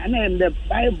wi ya na the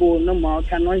Bible no ma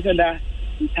ka no nsheda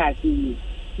ntasi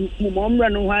mo mra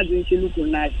no ho azin hye luko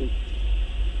na ase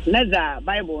na za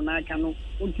Bible na aka no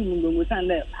otu ngbo san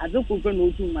le azoko pe no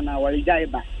otu mana wari jai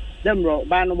ba demro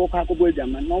ba no bokwa akobo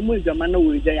edwama na omo edwama na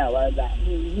wori jai awara da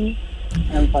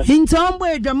Hintombo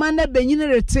edwama na benyine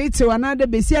retete wana de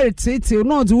besi retete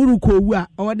no de wuru ko wu a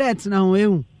o da etena ho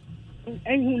ehu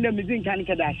enhu na mizin kan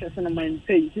ka da hye so na man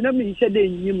sei ti na mi hye de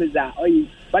nyim za oyi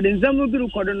but nzamu biru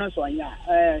kodo no so anya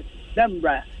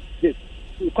dembra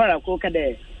kora ko ka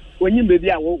de onyim bebi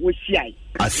a wo hyiai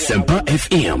Asempa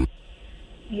FM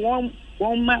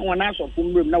won ma won asofo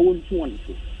mbram na won tu won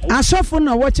so asofo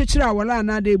na wo chechira awala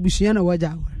na da ebusua na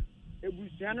waja awala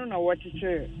ebusua no na wo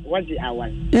chechira waji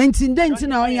awala enti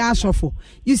na won ya asofo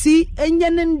you see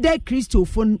enyen nde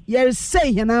Christopher yer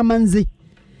say hena manzi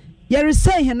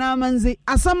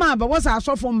asama ba wasa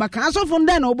asofo mbaka asofo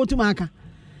nde na obotum aka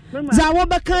za wo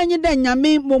baka anyi de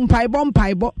nyame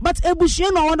mpaibọ but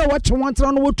ebusua na won da wo che won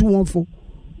tra no wotu won fo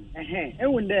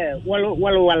ewun de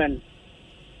walan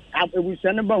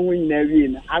ebusa ne ba ho nyina wie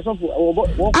na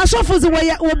asofo ze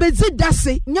wo bezi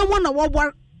dase nya won na wo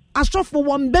war asofo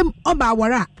won bem oba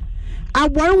awara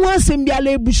awar won asem bia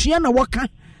la ebusia na wo ka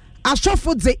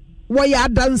asofo ze wo ya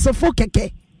dansefo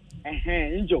keke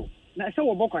njo na se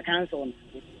wo bokwa council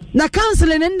na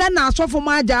council ne nda na asofo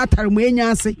ma aja atar mu enya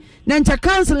ase na ncha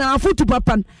council na afotu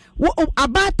papan wo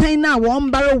abatan na wo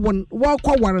mbare won wo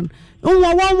kwawaren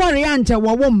nwa won ware ya ncha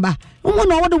wo mba nwa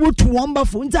na wo de wotu won ba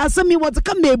fo nta asemi wo te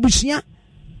ka ma ebusia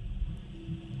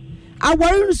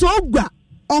aware so ogwa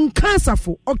on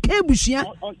kasafo oka ebusia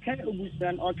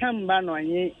oka mba no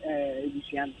anye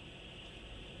ebusia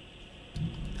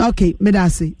okay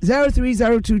medase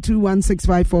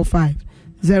 0302216545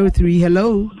 03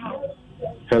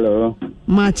 hello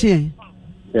Machi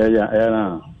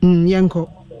yeah yanko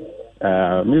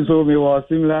me so me was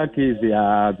similar case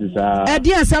ya tisa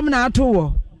dia sam na ato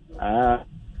wo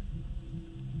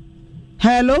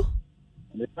hello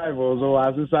the five also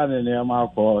asisa ne ma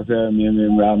ko se me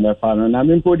mra me fa no na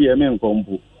me podi e me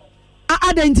nkompu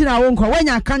adenti na wo nko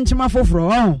wanya kanchima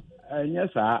foforo nya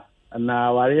sa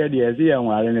na ware de ezi en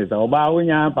ware ne sa oba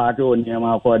wonya paake oni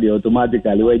ma ko de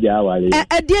automatically we ja ware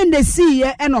die nde si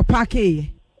ye e no paake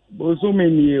bo so me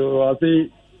ni o se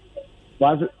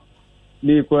was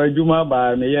ni ko juma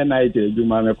ba me ye night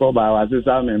juma me ko ba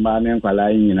wasisa me ba ne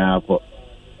nkwala nyina akọ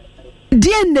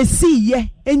die nde si ye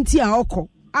enti a okọ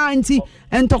anti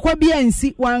entokwa bia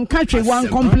nsi wan katwe wan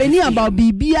complain about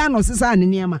bibia no sisa ne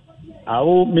niema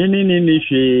awo menini ni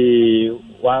hwe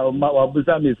wa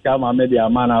busa miska ma me dia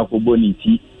mana ko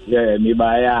boniti me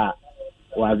ba ya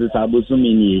wasisa bosu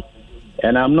mini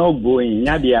and I'm not going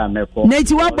nya dia meko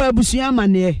neti wa ba abusua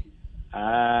mane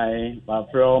ai ba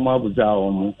fro ma busa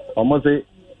omo se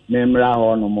memra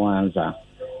ho no mo ansa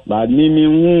ba mimi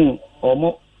hu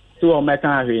omo to o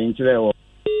meka hwe nkire wo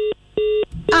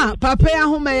papa ya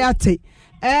homa yate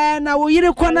na wo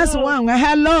yire kwana so wan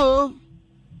hello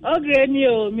ogre ni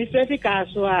o mi se fi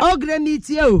kaso a ogre ni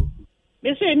tie o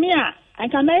mi se mi a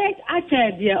anka me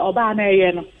acha die oba na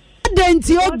eye no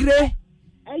denti ogre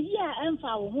ayi a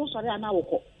emfa wo ho sore ana wo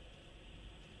ko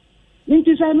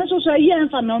ninti sai me so ayi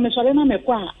emfa me o me sore na me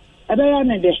kwa ebe ya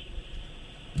ne de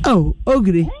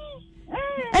ogre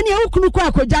eni e wukunu kwa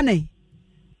akoja ne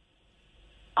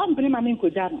ampini ma mi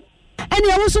nkoja no eni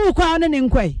e wusu kwa ne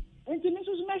nkwai enti mi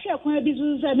so me hwe kwa bi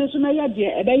so se me so me ya de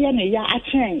ebe ya ne ya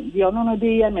achen de ono no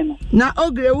de ye me no na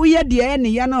ogre wo ye de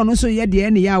ne ya na ono so ye de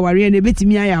ne ya aware ne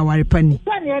betimi aya aware pani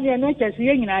pani ye de ne chese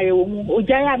ye nyina ye wo mu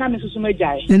oja ya na me so me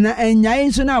jai na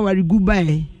enyae so na aware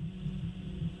gubai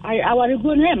ai aware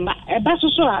go ne mba eba so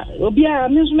so a obi a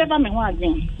me so me ba me ho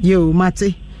adwen yo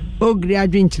mate ogre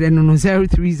adwen kire no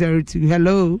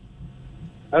 0302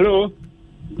 hello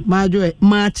majo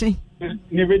machi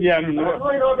ni bedia no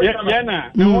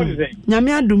yana na what is it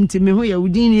nyame adum ti me ho ya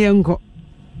udin ye nko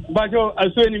bajo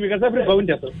aso ni mi ka safri ba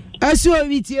wonta so aso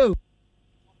vitio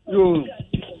yo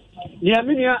ni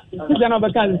amenia kujana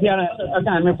baka ziana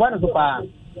aka me kwa no so pa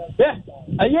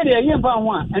aye de aye fa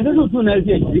ho a endo tu na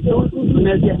zi tu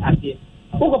na zi ate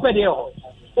uko pede ho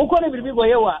uko ne bibi go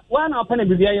yewa wa na opa na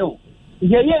bibi ayo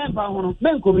ye fa ho no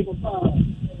men ko bi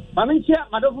ma men chia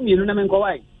madofu mienu na men ko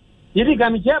wai yidi ga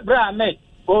mi chia bra me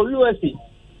o USA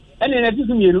ene na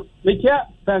tisu mienu me chia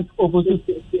Frank Ofosu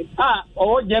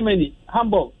o Germany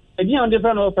Hamburg ebi on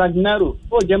different of Fragnaro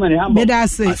Germany Hamburg. Did I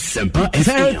say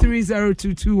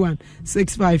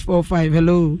 0302216545?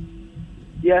 Hello.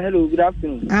 Yeah, hello, good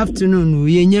afternoon. Afternoon.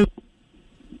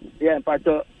 Yeah,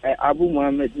 Pastor Abu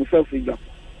Muhammad Musafi.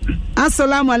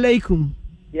 Assalamu alaikum.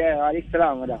 Yeah, alaikum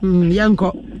salam.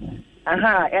 Yanko.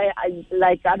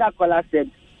 Like other caller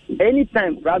said,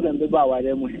 anytime problem about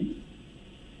them,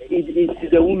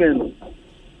 it's the woman.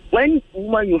 When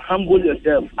woman you humble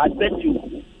yourself, I bet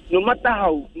you, no matter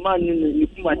how man you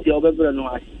come at your that's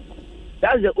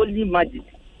the only magic.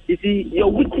 You see,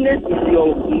 your weakness is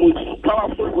your most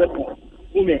powerful weapon,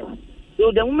 woman.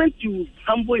 So the moment you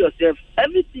humble yourself,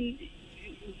 everything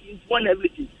you want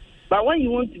everything. But when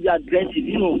you want to be aggressive,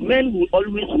 you know, men will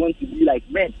always want to be like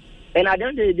men. And at the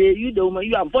end of the day, you the woman,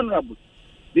 you are vulnerable.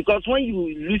 Because when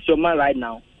you lose your man right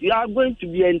now, you are going to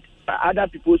be, and other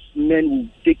people's men will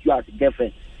take you as a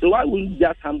girlfriend. So why wouldn't you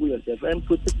just humble yourself and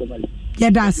protect your marriage? Yeah,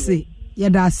 that's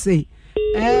it.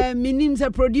 Meaning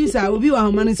a producer will be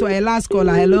one man so a last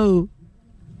caller. Hello.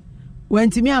 When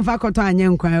to me and Fakota and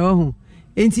young cry, oh,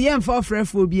 and to young for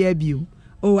fresh will be a view.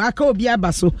 Oh, I call be a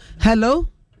basso. Hello.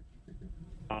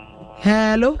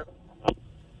 Hello.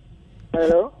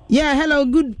 Hello. Yeah, hello.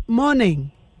 Good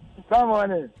morning. Good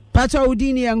morning. Pacha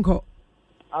Udini uncle.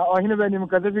 Oh, he never knew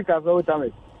because he can't go to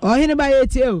me. Oh, he never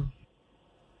ate you.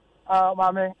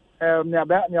 Mammy, near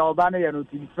Albania and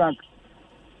Uti Frank.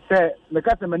 Say, the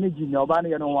customer needs you,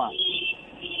 Albania, no one.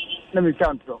 Let me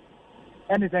count so.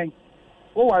 Anything.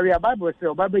 Oh, I read a Bible,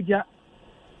 so Babaja.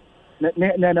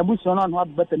 Nana Bush on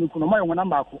what better than Kuno, when I'm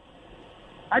back.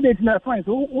 I didn't know fine,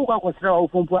 so who was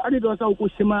from I did also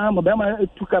Kushima, Mabama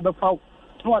took up a foul.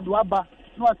 No, Duaba,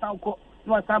 no, Sanko,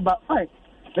 no, Samba, fine.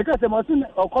 Because the Martin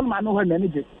or Colman know her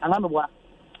manager, and I'm what.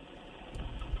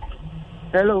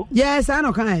 Hello. Yes, I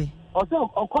know. Can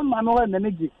also, or call my mother and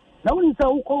energy. Now, when you say,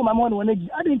 call my mother and energy,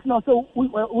 I didn't know. So, we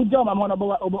jump my mother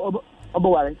about. So, I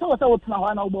was now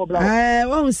one over. I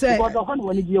won't say, what the one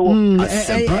when you That's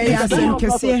even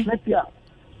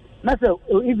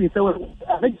so.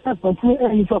 I think that's from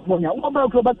any shop money. What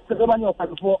about the money of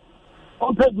for?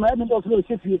 On page, my admin also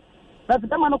shift. That's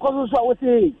the man of course. I would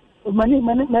say, many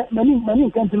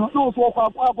can't know. No, so I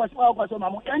was my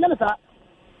mother.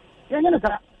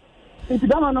 If you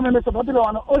don't know, I'm supposed to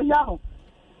on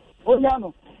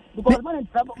Oriano. Because money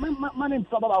in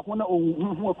trouble of one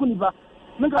who couldn't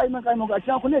make I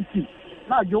shall connect you.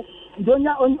 Now,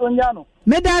 Jonia Onyano.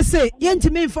 May I say,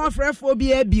 Yentime for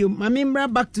phobia, Mamimra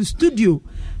back to studio.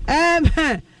 And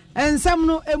some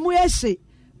no emueshe.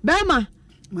 Bama,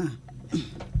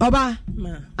 Oba,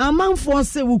 a man for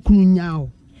se wukunyao.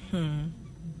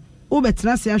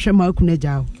 Ubetrasi asha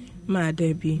makunejao. Ma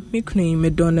Debbie, me kunu me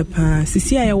donna pa.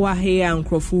 Sisi aye wa he an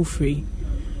crofo free.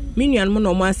 Me nuan mo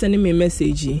no ma send me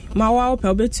message. Ma wa opa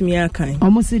obetumi akan.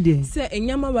 Omo se de. Se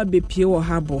enyama ba bepie wo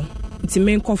habo. Nti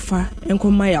me nkofa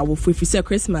enkoma ya wo fi se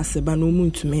Christmas ba no mu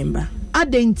ntumi mba.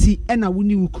 Adenti e na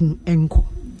woni wukunu enko.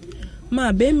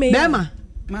 Ma be me. Bema.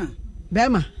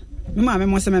 Me ma me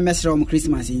mo se me mesra om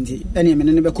Christmas nti ene me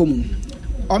ne be komu.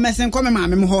 O mesen ko me ma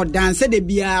me ho dance de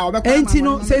bia o be ko. Enti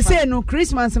no se no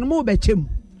Christmas no mo be chem.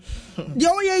 The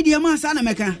old idea, man, son of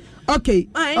Mecca. Okay,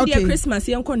 okay. Christmas,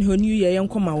 young con who New Year, young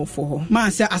come out for her.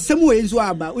 Master, as some ways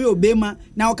about we obey ma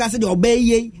now, Cassidy obey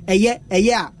ye a year.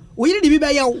 We didn't be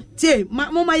by you. Say,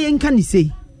 Mamma Yen can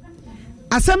say.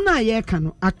 As some na ye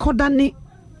cano, a codani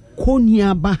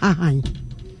conia bahai.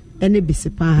 Any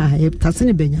bisipa, a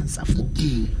tassini benyan safo.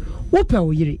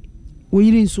 Whoopel,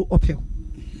 we in so opel.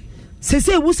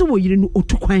 Say, what's a way you know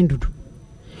to quind.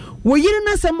 We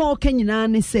yiri some more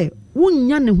Kenyan say.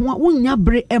 Wunya ne ho wunya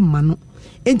bre emma no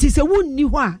enti se wunni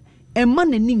ho a emma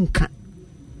ne ninka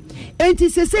enti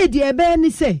se de ebe ni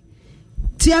se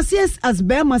tiases as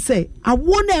bema se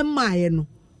awo na emma ye no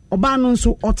oba no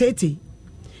nso otete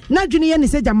na dwene ye ne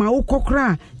se jama wo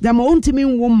kokra jama ontimi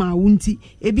nwo ma wunti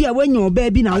ebi a wanya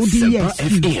oba bi na wodi yes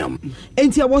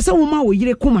enti a wo se wo ma wo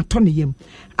yire koma to ne yam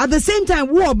at the same time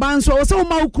wo oba nso wo se wo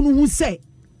ma wo kunu hu se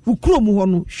wo kuro mu ho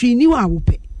no hwini wa wo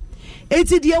pe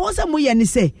enti de wo se mo ye ne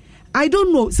se I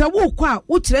don't know. So wo kwa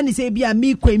wo kire ni say bia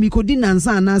mi kodi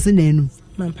nansa na se nanu.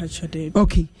 Man pacho dey.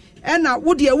 Okay. And now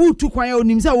wo de wo tu kwan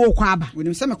onim say wo kwa aba.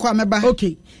 Onim say me kwa meba.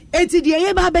 Okay. Enti de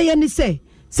ye ba ba ye ni say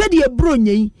de bro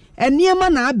nyi eniema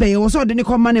na abe wo so de ne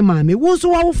koma ne maame. Wo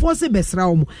so wa wo fo se besra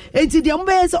wo mo. Enti de mo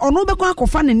be say ono be kwa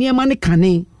akofa ne niema ne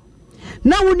kane.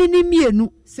 Na wo ni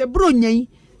mienu se bro nyi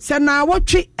se na wo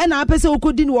twe e na apese wo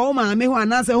kodi ni wo maame ho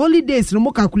ana se holidays no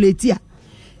mo calculate a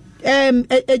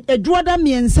eduada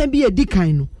miensa bi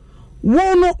edikan no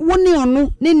wo ne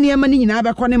ono ne niema ne nyina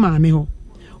abekọ ne maame ho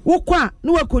wo kwa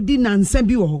no wakodi nansa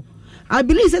bi wo ho I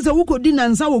believe says a wuko din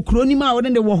and saw cronima or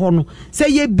then the wahono. Say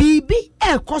ye bibi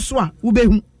koswa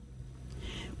ubehu.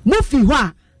 Mufi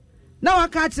wa. Now I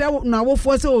catch now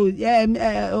for so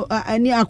any